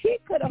 she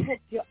could have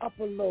hooked you up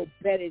a little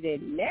better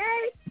than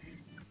that,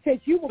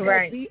 since you were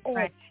going to be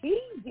on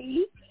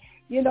TV,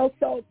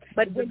 so.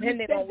 But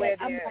depending on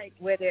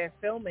where they're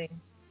filming.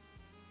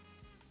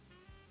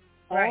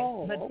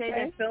 Right. But say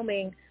they're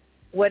filming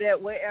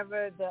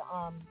wherever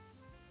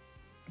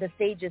the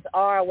stages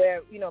are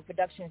where,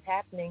 production is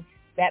happening,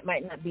 that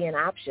might not be an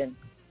option.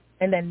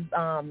 And then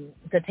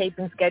the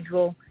taping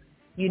schedule,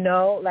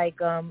 like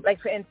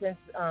for instance,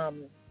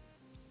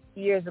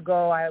 years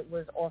ago I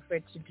was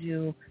offered to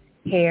do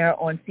hair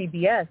on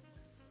CBS,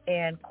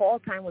 and call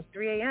time was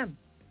 3 a.m.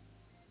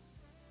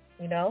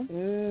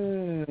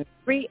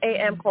 3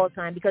 a.m. call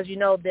time, because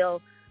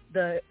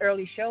the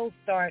early shows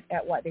start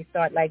at what? They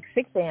start like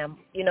 6 a.m.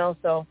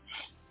 So,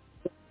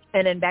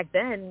 and then back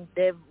then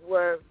they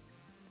were,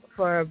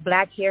 for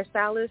black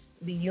hairstylists,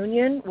 the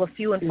union were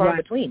few and far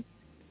between.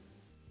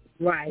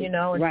 Right. And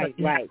so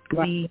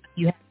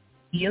you have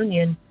the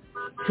union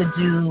to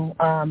do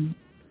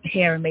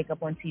hair and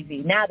makeup on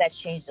TV. Now that's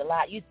changed a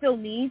lot. You still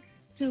need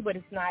to, but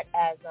it's not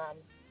as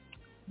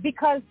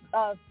because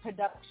of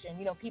production.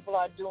 People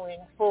are doing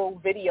full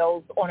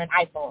videos on an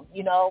iPhone.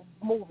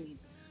 Movies.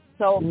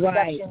 So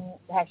production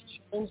has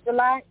changed a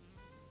lot.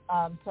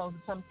 So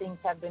some things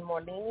have been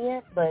more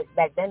lenient, but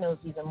back then it was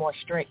even more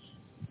strict,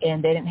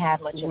 and they didn't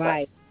have much of it.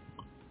 Right.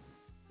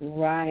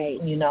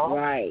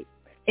 Right.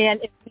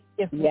 And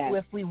if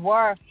we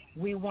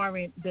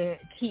weren't the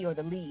key or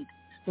the lead.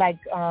 Like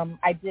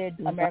I did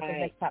America's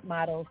Next Top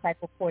Model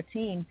Cycle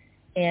 14,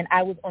 and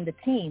I was on the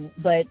team,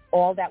 but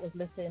all that was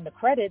listed in the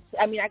credits.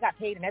 I mean, I got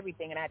paid and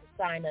everything, and I had to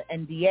sign an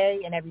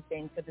NDA and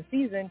everything for the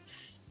season.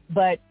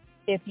 But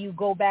if you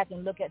go back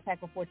and look at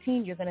Cycle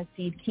 14, you're going to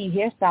see key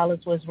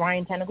hairstylist was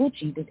Ryan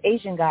Taniguchi, this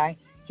Asian guy.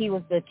 He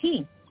was the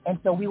key, and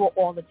so we were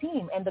all the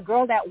team. And the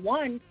girl that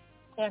won,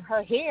 and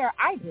her hair,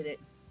 I did it,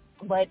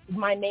 but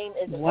my name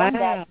isn't on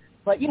that.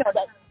 But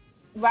that's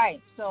right.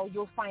 So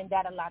you'll find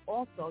that a lot.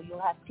 Also,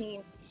 you'll have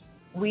teams.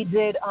 We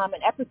did an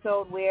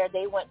episode where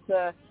they went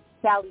to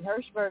Sally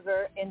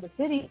Hirschberger in the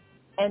city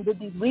and did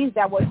these weaves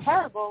that were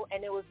terrible,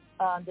 and it was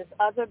this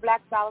other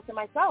black stylist and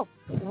myself.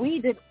 We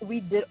did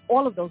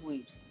all of those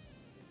weaves.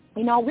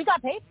 We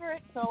got paid for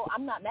it, so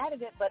I'm not mad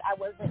at it, but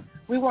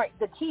we weren't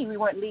the key. We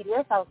weren't lead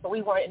hairstylist, so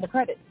we weren't in the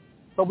credits,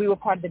 but we were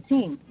part of the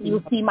team.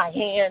 You'll see my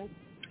hands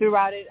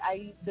throughout it.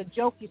 The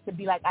joke used to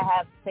be like, I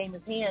have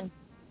famous hands,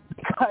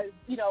 because,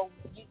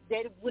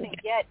 they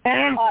wouldn't get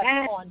us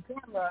on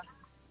camera.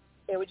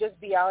 It would just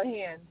be our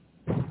hands.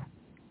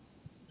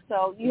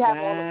 So you have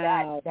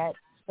all of that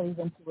plays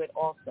into it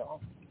also.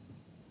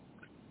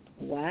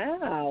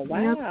 Wow.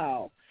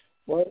 Yep.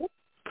 Well,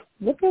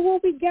 look at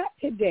what we got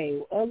today.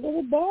 A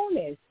little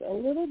bonus.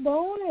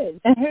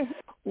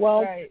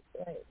 Well, right.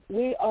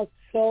 We are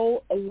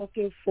so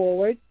looking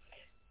forward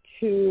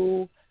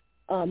to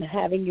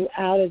having you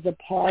out as a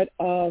part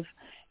of,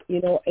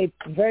 a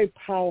very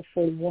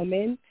powerful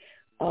woman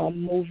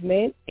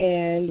movement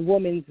and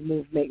women's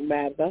movement,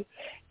 rather.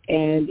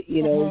 And,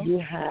 you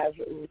have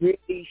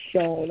really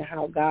shown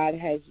how God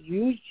has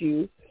used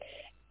you.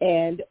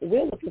 And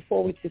we're looking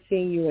forward to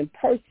seeing you in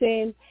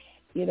person.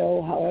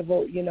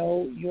 However,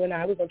 you and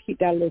I, we're going to keep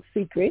that a little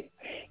secret.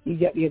 You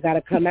got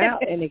to come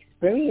out and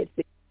experience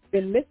it. You've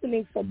been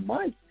listening for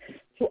months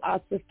to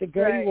our sister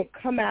girl. Right. You will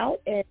come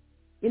out and,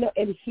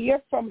 and hear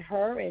from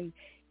her and,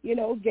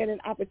 get an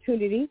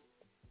opportunity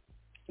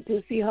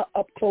to see her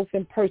up close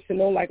and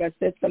personal, like I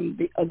said, some of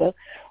the other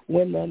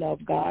women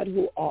of God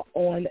who are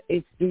on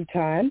It's Due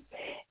Time.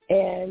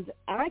 And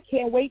I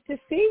can't wait to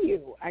see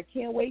you.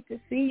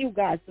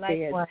 God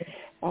says.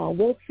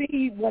 We'll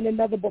see one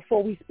another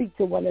before we speak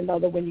to one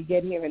another when you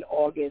get here in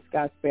August,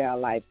 God spare our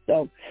life.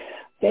 So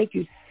thank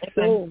you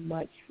so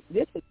much.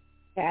 This is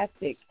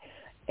fantastic.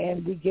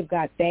 And we give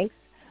God thanks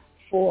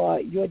for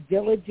your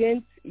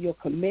diligence, your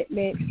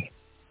commitment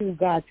to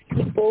God's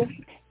people.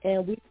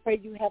 And we pray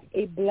you have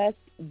a blessed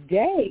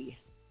day.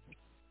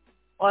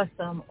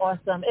 Awesome.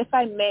 If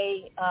I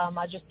may,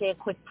 I'll just say a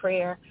quick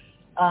prayer.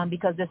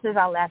 Because this is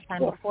our last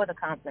time before the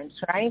conference,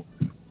 right?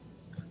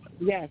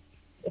 Yes.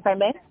 If I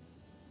may?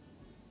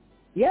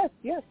 Yes.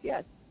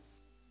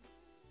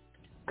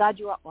 God,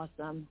 you are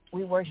awesome.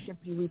 We worship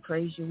you. We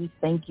praise you. We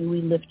thank you.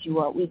 We lift you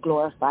up. We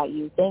glorify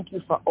you. Thank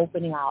you for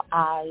opening our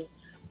eyes,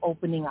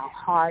 opening our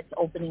hearts,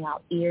 opening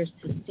our ears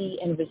to see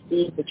and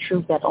receive the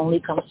truth that only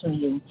comes from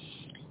you.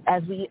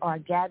 As we are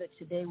gathered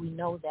today, we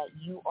know that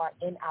you are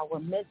in our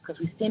midst because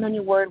we stand on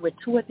your word where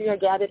 2 or 3 are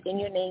gathered in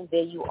your name,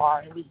 there you are,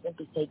 and we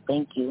simply say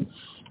thank you.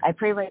 I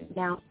pray right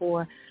now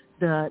for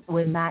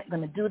we're not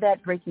going to do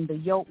that, Breaking the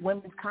Yoke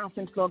Women's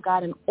Conference, Lord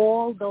God, and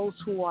all those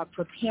who are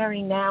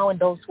preparing now and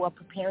those who are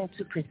preparing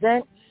to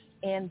present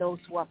and those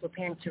who are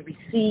preparing to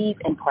receive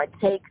and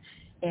partake.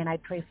 And I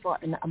pray for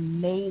an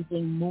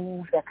amazing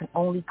move that can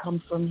only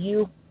come from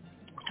you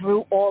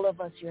through all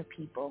of us, your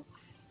people.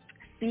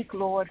 Speak,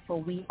 Lord,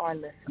 for we are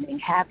listening.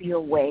 Have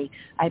your way.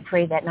 I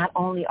pray that not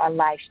only are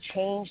lives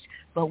changed,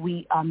 but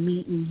we are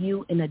meeting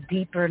you in a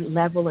deeper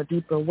level, a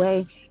deeper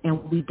way,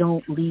 and we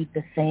don't leave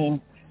the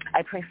same.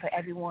 I pray for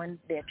everyone.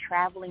 They're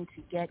traveling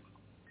to get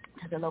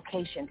to the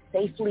location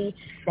safely,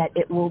 that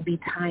it will be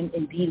time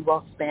indeed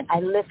well spent. I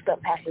lift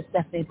up Pastor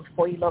Steph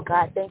before you, Lord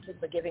God. Thank you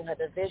for giving her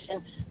the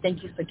vision.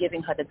 Thank you for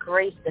giving her the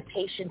grace, the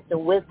patience, the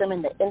wisdom,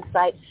 and the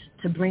insight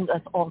to bring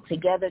us all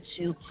together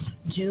to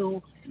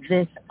do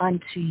this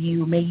unto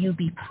you. May you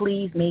be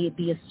pleased. May it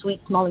be a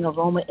sweet smelling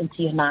aroma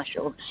into your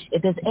nostrils.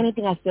 If there's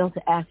anything I fail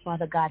to ask,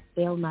 Father God,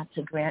 fail not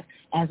to grant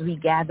as we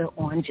gather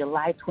on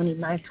July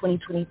 29,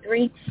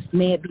 2023.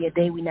 May it be a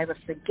day we never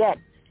forget.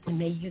 And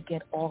may you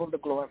get all of the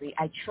glory.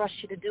 I trust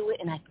you to do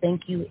it, and I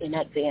thank you in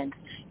advance.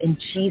 In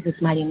Jesus'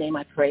 mighty name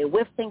I pray,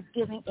 with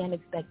thanksgiving and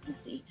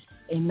expectancy.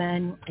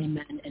 Amen,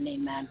 amen, and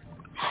amen.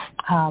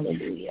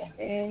 Hallelujah.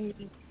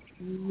 Amen.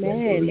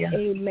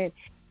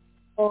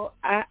 Well,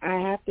 I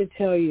have to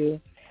tell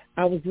you,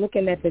 I was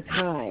looking at the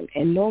time,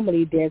 and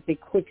normally there's a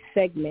quick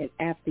segment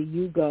after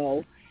you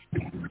go,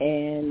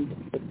 and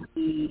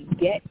we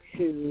get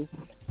to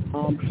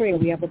prayer.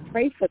 We have a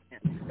pray for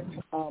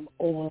them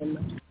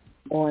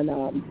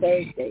on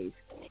Thursdays.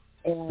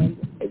 And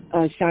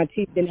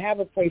Shantice didn't have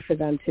a pray for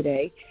them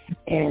today.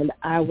 And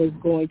I was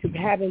going to,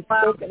 having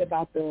spoken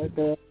about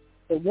the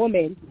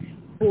woman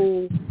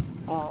who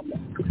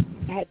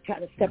had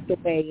kind of stepped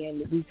away,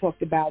 and we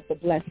talked about the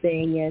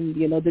blessing and,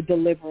 the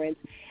deliverance.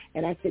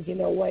 And I said, you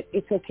know what,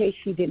 it's okay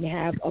she didn't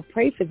have a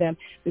pray for them,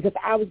 because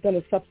I was going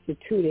to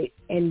substitute it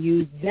and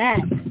use that.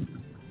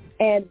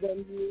 And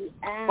when you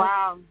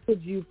asked,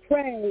 could you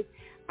pray,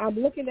 I'm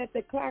looking at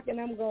the clock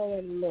and I'm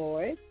going,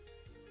 Lord,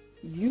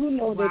 you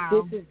know that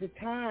this is the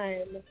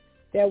time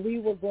that we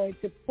were going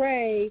to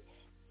pray,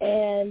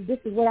 and this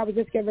is what I was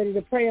just getting ready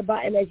to pray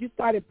about. And as you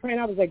started praying,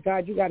 I was like,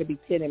 God, you got to be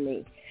kidding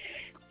me.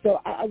 So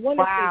I want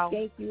to say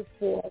thank you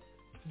for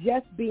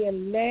just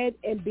being led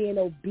and being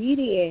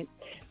obedient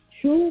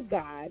to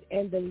God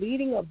and the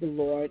leading of the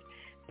Lord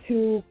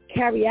to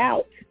carry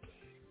out,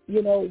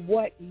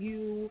 what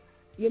you,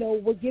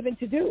 were given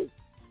to do.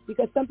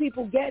 Because some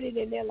people get it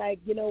and they're like,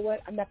 you know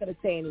what, I'm not going to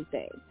say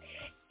anything.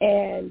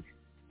 And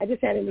I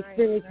just had an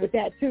experience with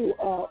that too,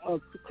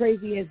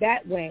 crazy as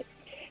that went.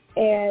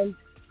 And,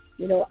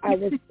 I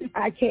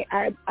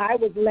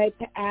was led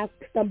to ask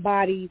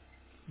somebody,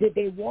 did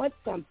they want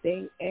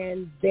something?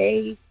 And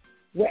they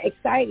were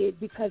excited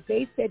because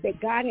they said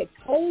that God had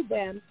told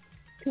them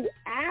to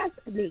ask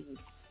me,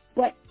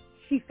 but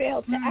she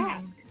failed to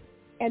ask.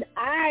 And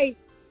I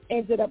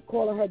ended up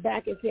calling her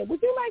back and saying,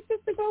 would you like this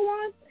to go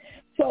on?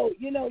 So,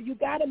 you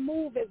got to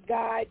move as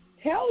God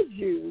tells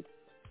you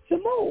to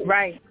move.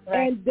 Right.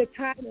 And the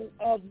timing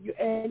of you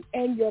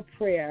and your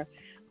prayer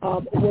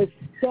was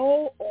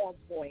so on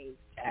point.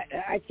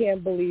 I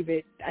can't believe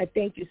it. I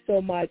thank you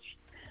so much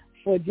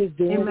for just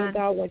doing what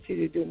God wants you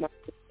to do, my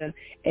sister.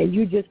 And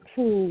you just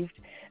proved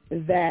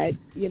that,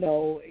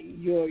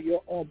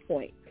 you're on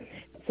point.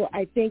 So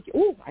I thank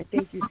you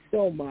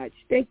so much.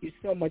 Thank you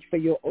so much for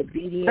your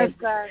obedience.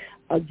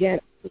 Again,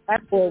 I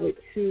look forward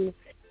to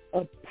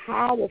a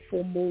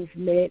powerful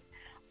movement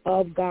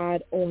of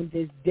God on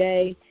this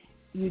day.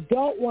 You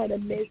don't want to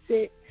miss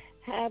it.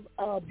 Have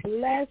a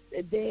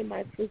blessed day,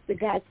 my sister.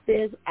 God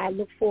says, I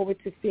look forward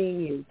to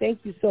seeing you. Thank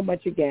you so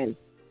much again.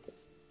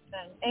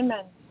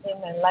 Amen.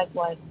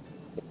 Likewise.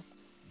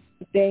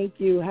 Thank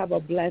you. Have a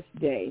blessed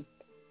day.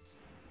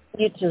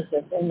 You too,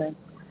 sis. Amen.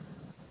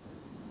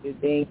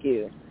 Thank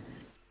you.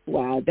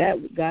 Wow,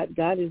 that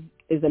God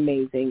is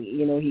amazing.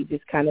 He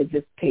just kind of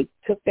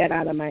took that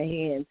out of my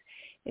hands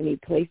and he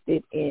placed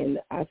it in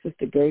our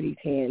sister Gertie's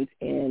hands.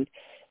 And,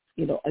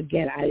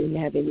 again, I didn't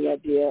have any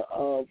idea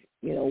of,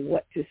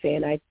 what to say.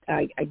 And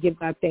I give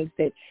God thanks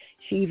that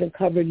she even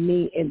covered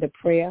me in the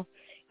prayer.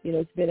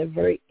 It's been a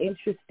very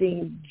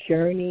interesting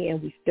journey,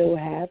 and we still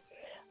have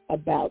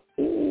about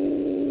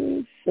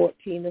 14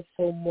 or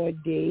so more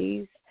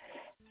days,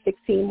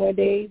 16 more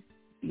days.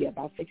 Yeah,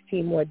 about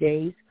 16 more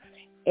days.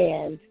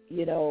 And,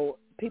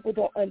 people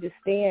don't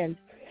understand.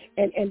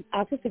 And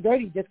our sister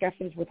Gertie just got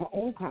finished with her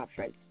own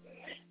conference.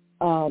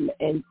 And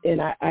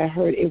I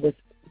heard it was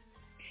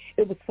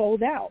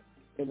sold out.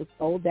 It was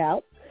sold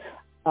out.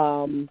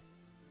 And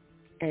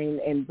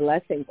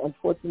blessings.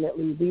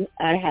 Unfortunately,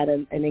 I had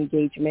an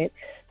engagement,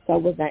 so I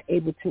was not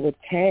able to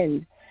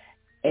attend.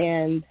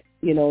 And,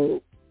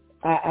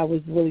 I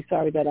was really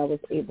sorry that I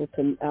wasn't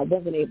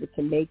able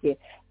to make it.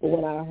 But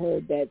when I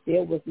heard that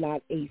there was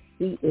not a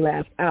seat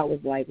left, I was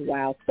like,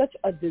 wow, such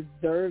a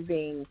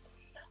deserving,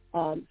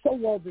 so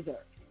well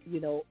deserved,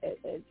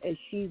 as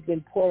she's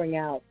been pouring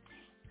out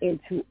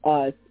into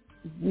us.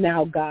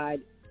 Now God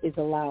is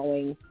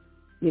allowing,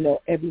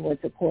 everyone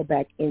to pour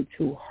back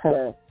into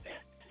her.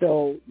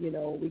 So,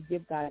 we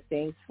give God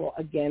thanks for,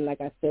 again,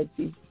 like I said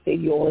to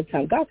you all the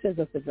time, God sends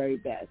us the very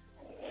best.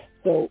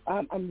 So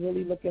I'm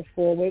really looking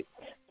forward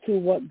to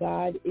what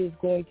God is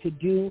going to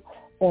do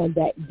on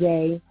that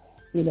day.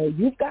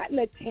 You've gotten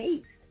a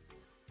taste.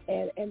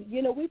 And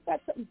we've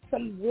got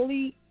some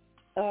really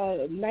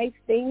nice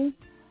things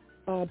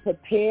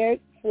prepared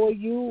for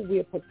you.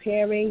 We're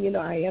preparing,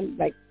 I am,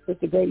 like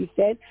Sister Gertie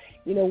said,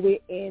 we're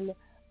in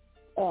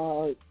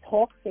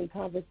talks and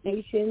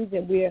conversations,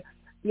 and we're,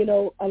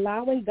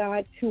 allowing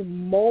God to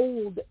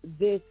mold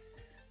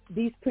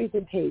these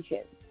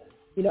presentations.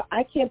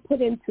 I can't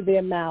put into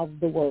their mouths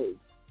the words,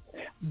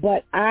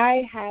 but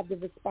I have the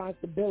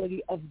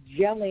responsibility of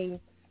gelling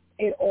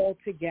it all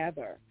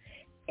together.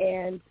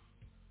 And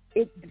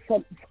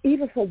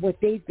even from what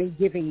they've been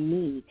giving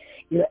me,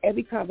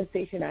 every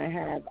conversation I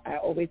have, I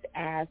always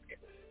ask,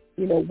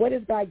 what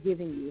is God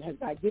giving you? Has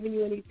God given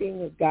you anything?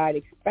 Has God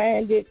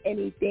expanded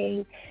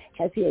anything?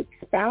 Has he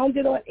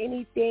expounded on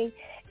anything?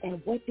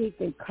 And what they've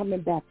been coming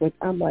back with,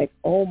 I'm like,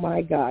 oh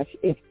my gosh,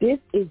 if this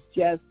is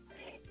just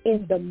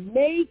in the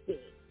making,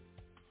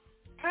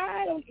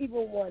 I don't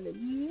even want to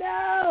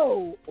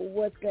know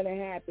what's going to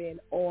happen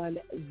on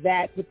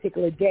that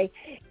particular day.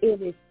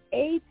 It is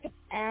 8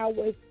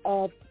 hours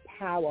of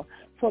power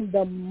from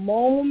the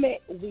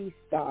moment we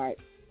start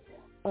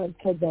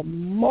until the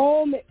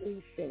moment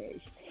we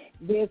finish.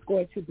 There's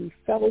going to be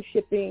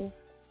fellowshipping.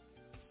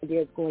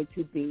 There's going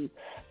to be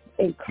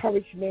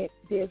encouragement.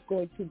 There's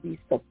going to be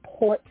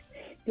support.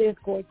 There's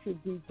going to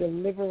be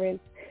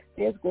deliverance.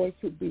 There's going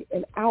to be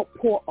an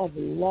outpour of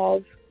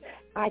love.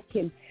 I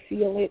can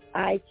feel it.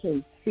 I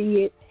can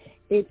see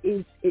it.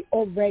 It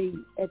already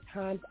at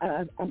times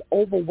I'm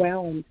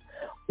overwhelmed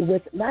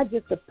with not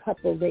just the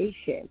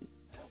preparation,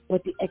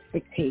 but the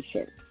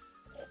expectation.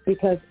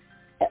 Because,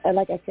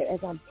 like I said, as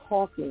I'm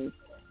talking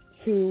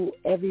to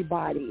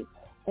everybody,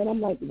 and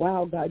I'm like,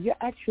 wow, God, you're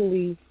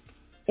actually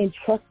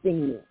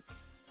entrusting me.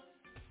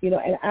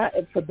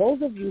 And for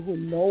those of you who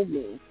know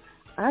me,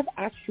 I've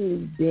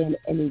actually been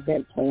an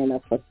event planner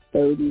for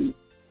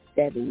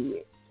 37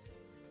 years.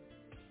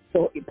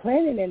 So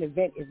planning an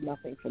event is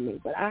nothing for me.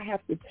 But I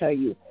have to tell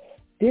you,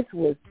 this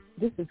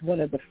is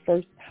one of the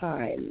first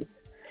times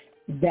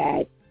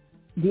that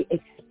the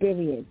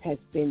experience has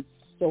been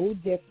so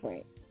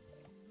different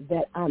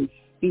that I'm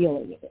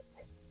feeling it.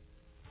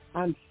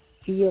 I'm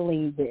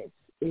feeling this.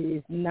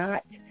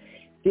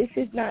 This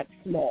is not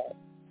small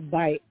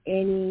by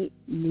any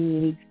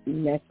means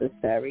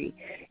necessary.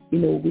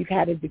 We've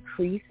had a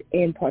decrease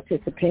in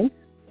participants.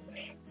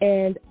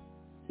 And,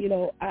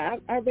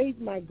 I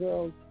raised my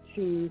girls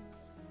to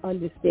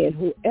understand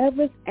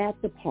whoever's at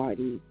the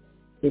party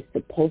is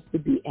supposed to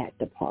be at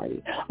the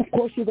party. Of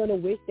course, you're going to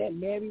wish that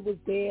Mary was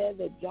there,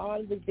 that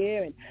John was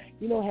there, and,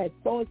 had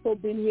so-and-so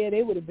been here,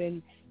 they would have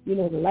been, the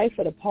life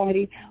of the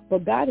party.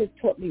 But God has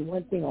taught me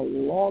one thing a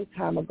long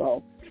time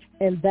ago,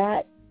 and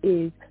that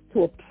is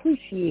to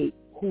appreciate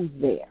who's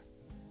there.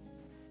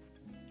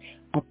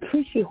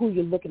 Appreciate who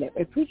you're looking at.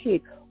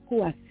 Appreciate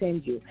who I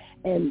send you.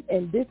 And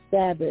this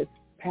Sabbath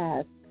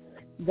past,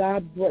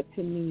 God brought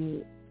to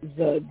me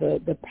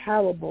the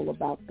parable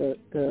about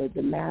the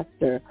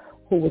master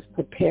who was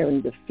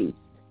preparing the feast.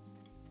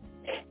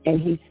 And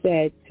he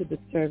said to the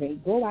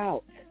servant, go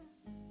out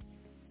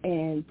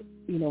and,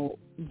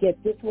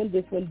 get this one,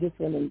 this one, this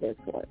one, and this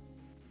one.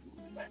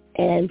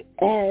 And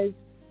as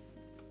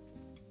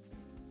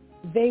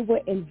they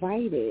were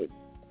invited,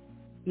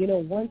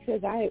 one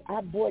says, I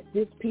bought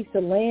this piece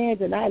of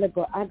land and I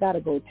got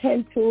to go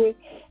tend to it.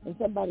 And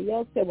somebody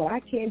else said, well, I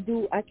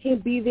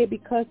can't be there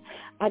because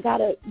I got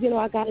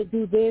to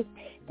do this.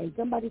 And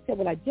somebody said,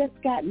 well, I just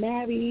got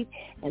married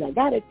and I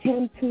got to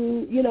tend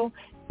to,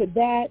 to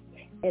that.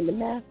 And the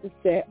master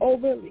said, oh,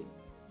 really?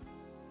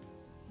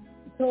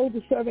 He told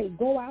the servant,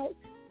 go out,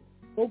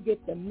 go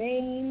get the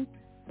maimed,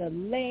 the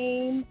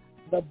lame,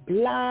 the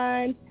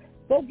blind,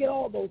 go get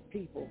all those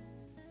people.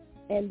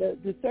 And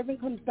the servant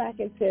comes back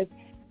and says,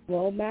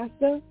 well,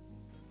 master,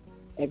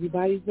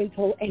 everybody's been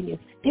told, and you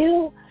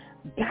still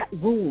got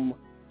room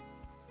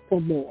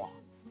for more.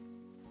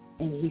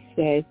 And he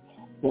says,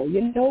 well,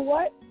 you know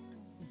what?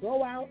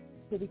 Go out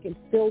so we can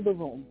fill the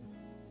room.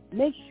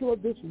 Make sure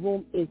this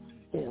room is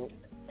filled.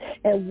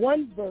 And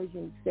one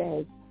version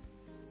says,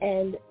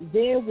 and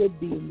there would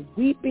be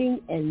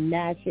weeping and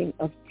gnashing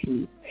of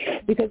teeth.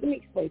 Because let me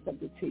explain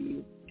something to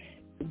you.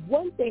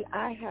 One thing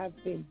I have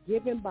been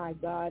given by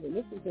God, and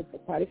this has been for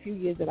quite a few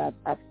years that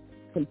I've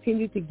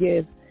continued to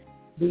give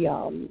the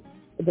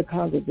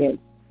congregants,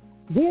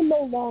 we're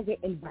no longer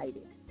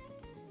invited.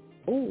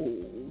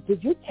 Oh,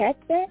 did you catch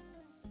that?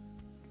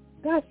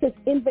 God says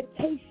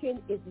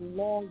invitation is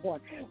long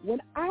gone. When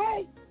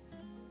I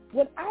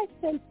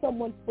send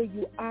someone for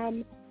you,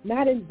 I'm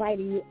not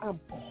inviting you, I'm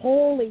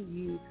calling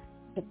you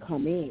to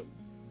come in.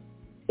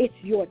 It's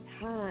your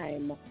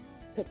time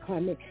to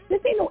come in. This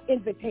ain't no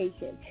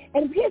invitation.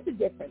 And here's the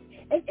difference.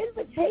 An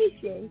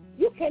invitation,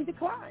 you can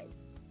decline,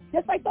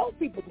 just like those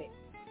people did.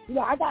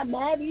 I got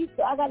married,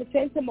 so I got to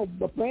send him a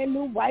brand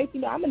new wife.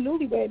 I'm a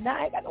newlywed now.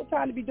 I ain't got no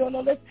time to be doing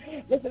all this.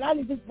 Listen, I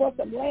just bought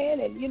some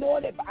land, and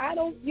if I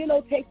don't,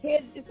 take care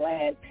of this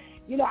land,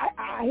 here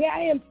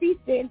I am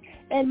feasting,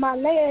 and my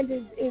land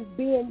is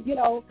being,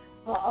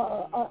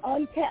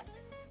 unkept.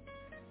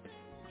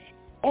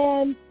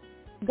 And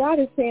God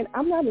is saying,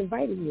 I'm not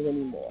inviting you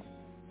anymore.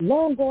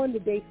 Long gone the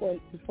day for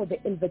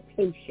the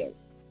invitation.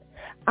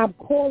 I'm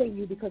calling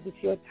you because it's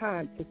your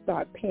time to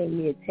start paying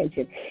me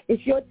attention.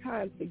 It's your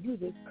time for you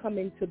to come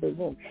into the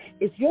room.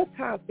 It's your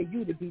time for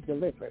you to be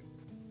delivered.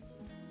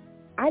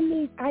 I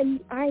need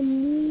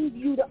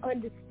you to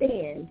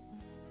understand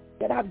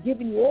that I've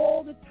given you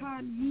all the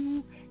time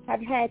you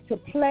have had to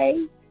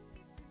play.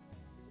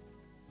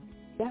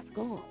 That's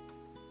gone.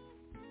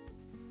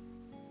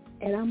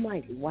 And I'm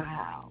like,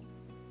 wow.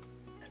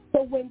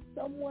 So when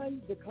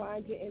someone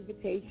declines your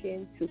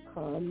invitation to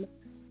come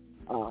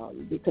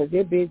because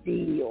they're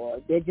busy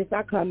or they're just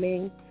not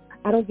coming,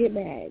 I don't get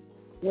mad.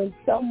 When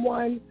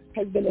someone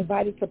has been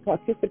invited to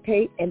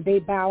participate and they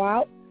bow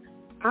out,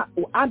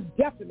 I'm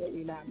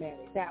definitely not mad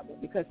at that one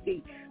because,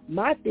 see,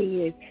 my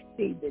thing is,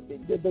 see,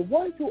 the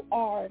ones who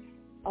are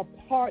a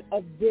part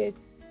of this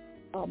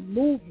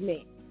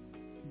movement,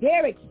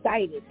 they're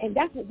excited, and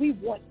that's what we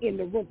want in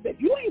the room. So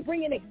if you ain't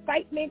bringing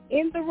excitement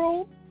in the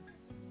room,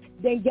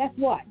 then guess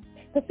what?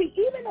 Because, see,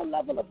 even a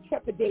level of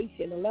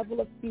trepidation, a level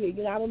of fear,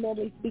 I don't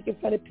normally speak in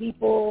front of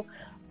people.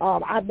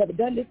 I've never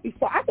done this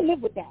before. I can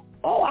live with that.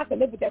 Oh, I can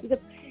live with that because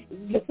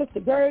your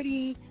sister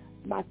Gertie,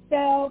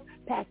 myself,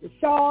 Pastor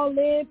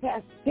Charlene,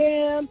 Pastor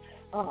Tim,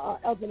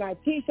 Elder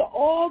Tisha,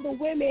 all the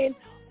women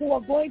who are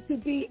going to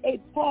be a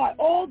part,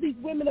 all these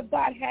women of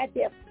God had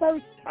their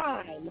first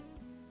time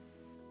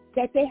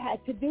that they had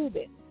to do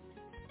this.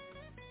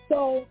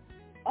 So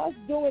us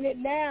doing it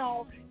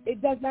now,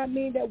 it does not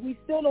mean that we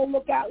still don't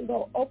look out and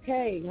go,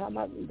 okay,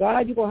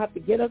 God, you're going to have to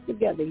get us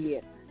together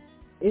here.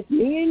 It's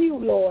me and you,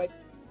 Lord,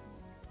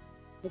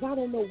 because I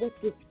don't know what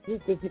this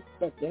group is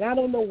expecting. I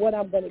don't know what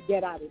I'm going to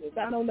get out of this.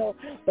 I don't know.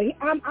 But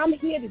I'm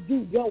here to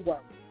do your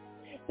work.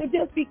 So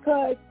just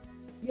because,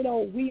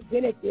 we've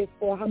been at this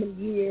for how many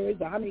years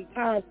or how many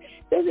times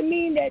doesn't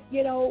mean that,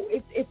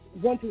 it's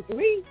 1, 2,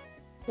 3.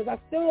 Because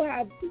I still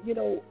have,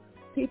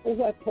 people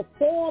who have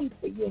performed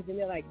for years, and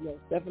they're like, no,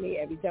 Stephanie,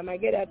 every time I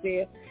get out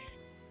there,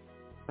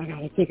 I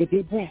got to take a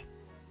deep breath.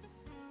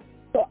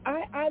 So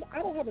I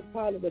don't have a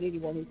problem with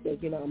anyone who says,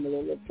 I'm a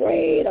little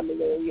afraid, I'm a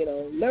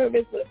little,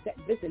 nervous.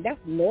 Listen, that's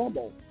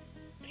normal.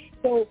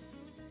 So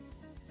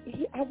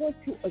I want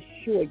to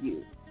assure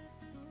you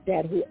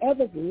that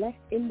whoever's left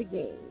in the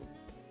game,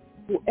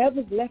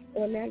 whoever's left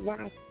on that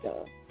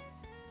roster,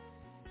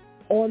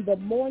 on the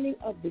morning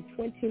of the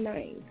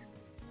 29th,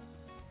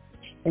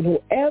 and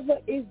whoever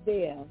is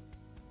there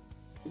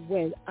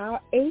when our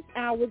 8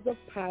 hours of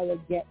power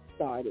get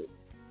started,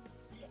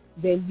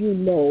 then you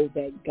know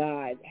that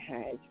God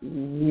has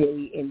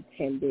really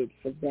intended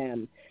for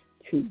them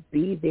to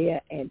be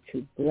there and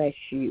to bless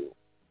you.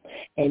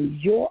 And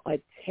your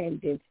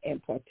attendance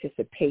and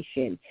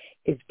participation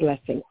is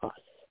blessing us.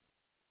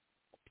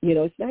 You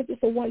know, it's not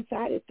just a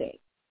one-sided thing.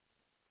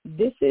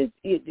 This is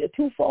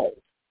twofold.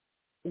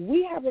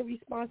 We have a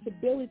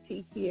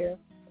responsibility here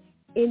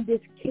in this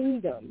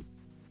kingdom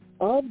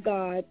of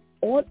God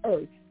on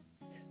earth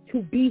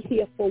to be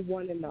here for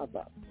one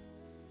another.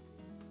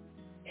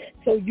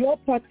 So your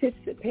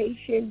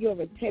participation, your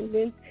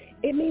attendance,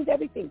 it means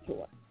everything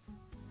to us.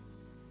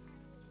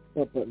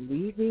 But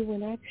believe me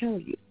when I tell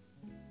you,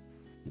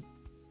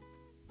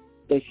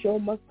 the show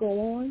must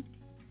go on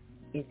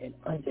is an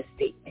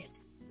understatement.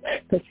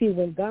 Because see,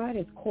 when God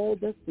has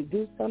called us to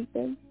do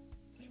something,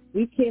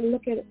 we can't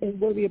look at it and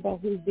worry about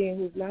who's there and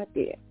who's not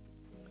there.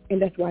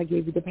 And that's why I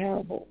gave you the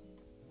parable.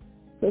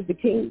 Because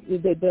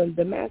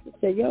the master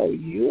said, yo,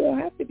 you don't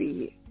have to be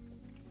here.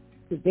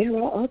 Because there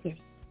are others.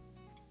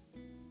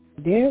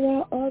 There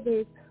are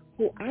others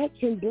who I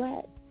can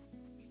bless.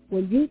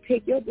 When you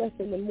take your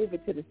blessing and move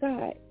it to the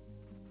side,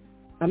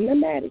 I'm not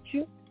mad at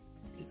you.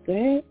 Just go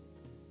ahead.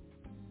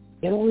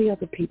 Get all the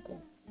other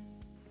people.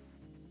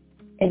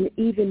 And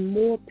even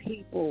more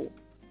people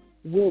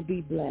will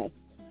be blessed.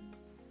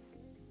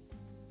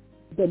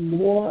 The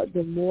more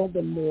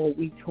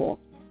we talk,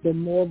 the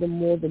more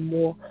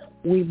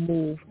we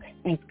move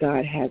as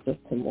God has us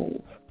to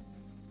move.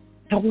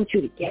 I want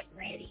you to get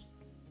ready.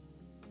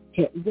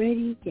 Get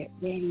ready.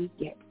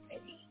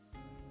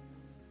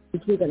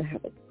 Because we're going to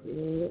have a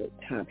good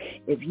time.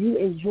 If you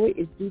enjoy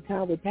It's Due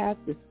Time with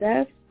Pastor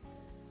Steph,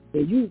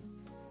 then you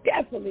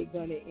definitely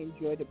going to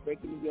enjoy the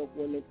Breaking the Yoke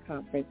Women's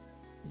Conference.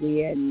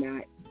 We're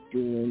not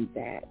doing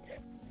that.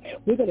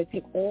 We're going to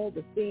take all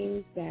the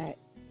things that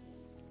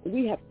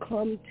we have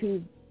come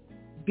to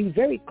be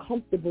very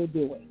comfortable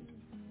doing,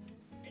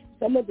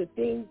 some of the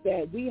things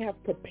that we have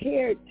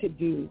prepared to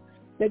do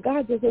that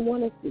God doesn't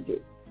want us to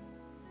do.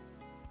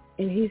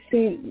 And he's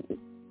saying,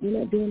 we're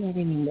not doing that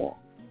anymore.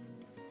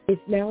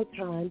 It's now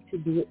time to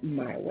do it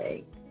my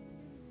way.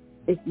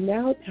 It's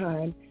now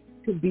time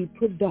to be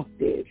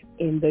productive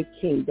in the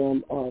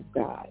kingdom of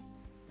God.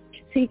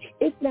 See,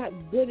 it's not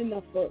good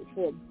enough to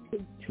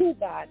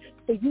God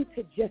for you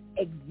to just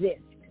exist.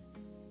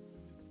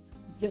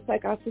 Just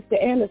like our sister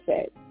Anna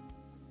said.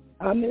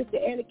 Our minister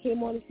Anna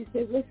came on and she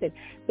said, listen,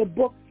 the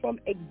book From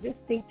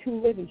Existing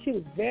to Living. She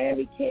was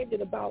very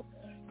candid about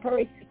her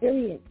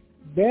experience.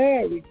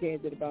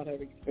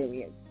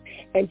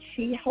 And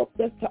she helped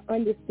us to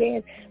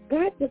understand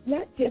God does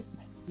not just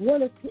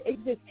want us to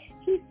exist.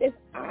 He says,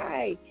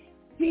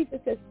 Jesus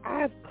says,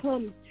 I've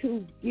come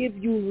to give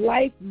you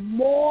life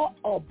more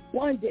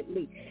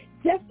abundantly.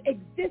 Just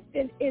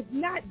existing is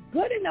not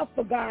good enough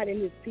for God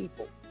and his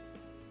people.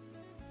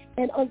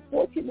 And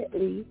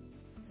unfortunately,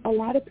 a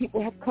lot of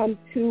people have come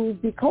to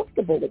be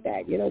comfortable with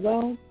that. You know,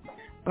 well,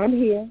 I'm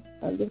here.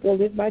 I'm just going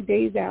to live my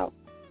days out.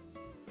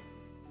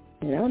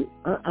 And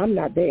I'm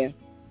not there.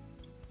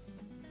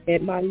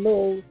 At my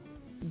low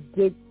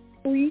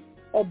decreased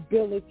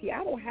ability,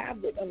 I don't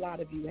have what a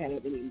lot of you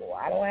have anymore.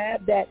 I don't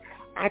have that.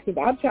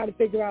 I'm trying to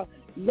figure out,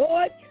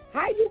 Lord,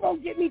 how you going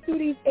to get me through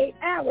these 8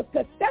 hours?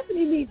 Because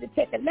Stephanie needs to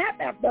take a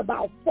nap after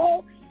about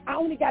 4. I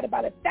only got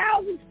about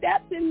 1,000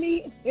 steps in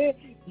me.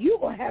 You're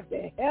going to have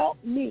to help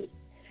me,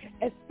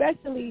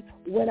 especially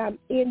when I'm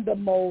in the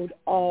mode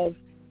of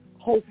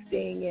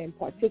hosting and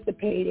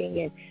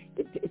participating, and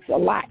it's a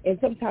lot. And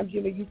sometimes,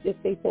 you know, you just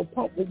stay so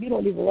pumped that you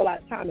don't even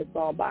realize time has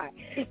gone by.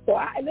 So,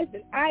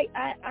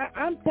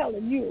 I'm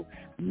telling you,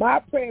 my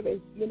prayer is,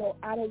 you know,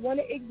 I don't want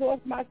to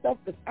exhaust myself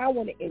because I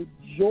want to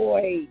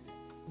enjoy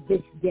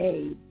this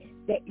day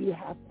that you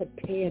have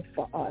prepared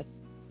for us,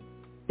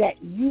 that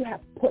you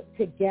have put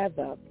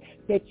together,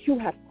 that you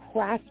have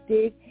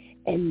crafted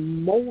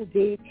and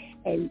molded,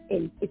 and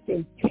it's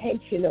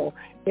intentional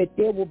that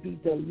there will be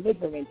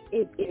deliverance.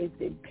 It is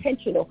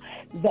intentional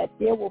that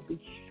there will be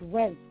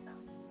strength.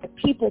 The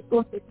people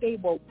thought that they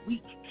were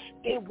weak.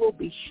 It will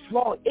be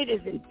strong. It is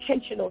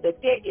intentional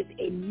that there is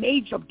a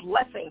major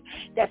blessing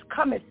that's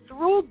coming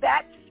through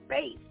that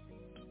space.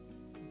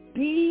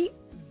 Be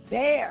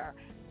there.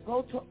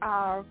 Go to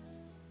our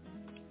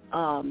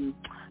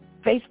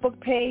Facebook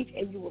page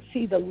and you will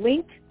see the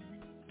link.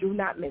 Do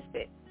not miss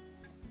it.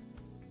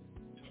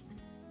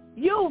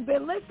 You've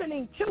been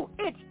listening to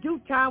It's Due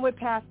Time with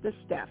Pastor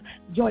Steph.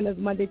 Join us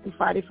Monday through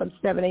Friday from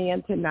 7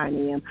 a.m. to 9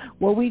 a.m.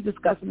 where we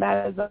discuss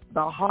matters of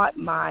the heart,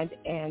 mind,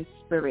 and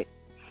spirit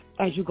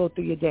as you go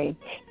through your day.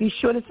 Be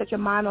sure to set your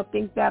mind on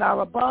things that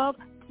are above,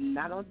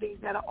 not on things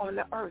that are on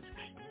the earth.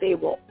 They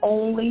will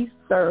only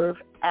serve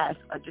as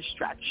a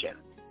distraction.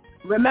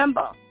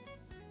 Remember,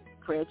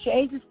 prayer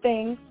changes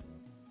things.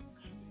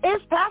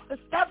 It's Pastor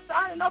Steph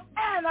signing off,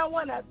 and I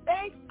want to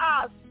thank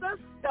our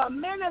sister,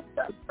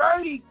 Minister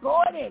Bertie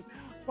Gordon,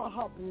 for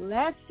her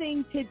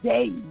blessing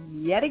today.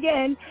 Yet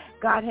again,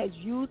 God has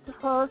used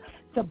her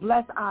to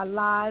bless our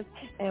lives,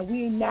 and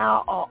we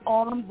now are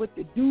armed with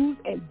the do's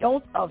and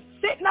don'ts of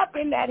sitting up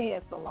in that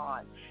hair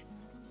salon.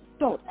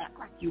 Don't act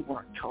like you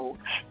weren't told.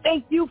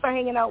 Thank you for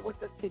hanging out with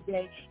us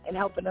today and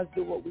helping us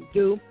do what we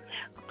do.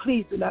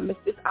 Please do not miss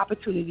this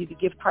opportunity to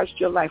give Christ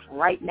your life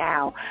right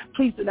now.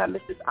 Please do not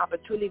miss this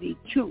opportunity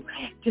to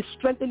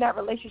strengthen that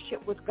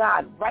relationship with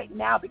God right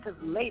now, because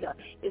later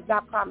is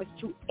not promised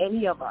to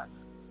any of us.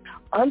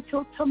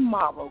 Until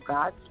tomorrow,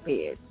 God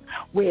spares,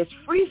 where it's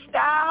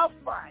Freestyle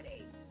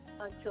Friday.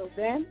 Until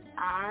then,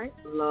 I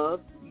love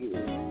you.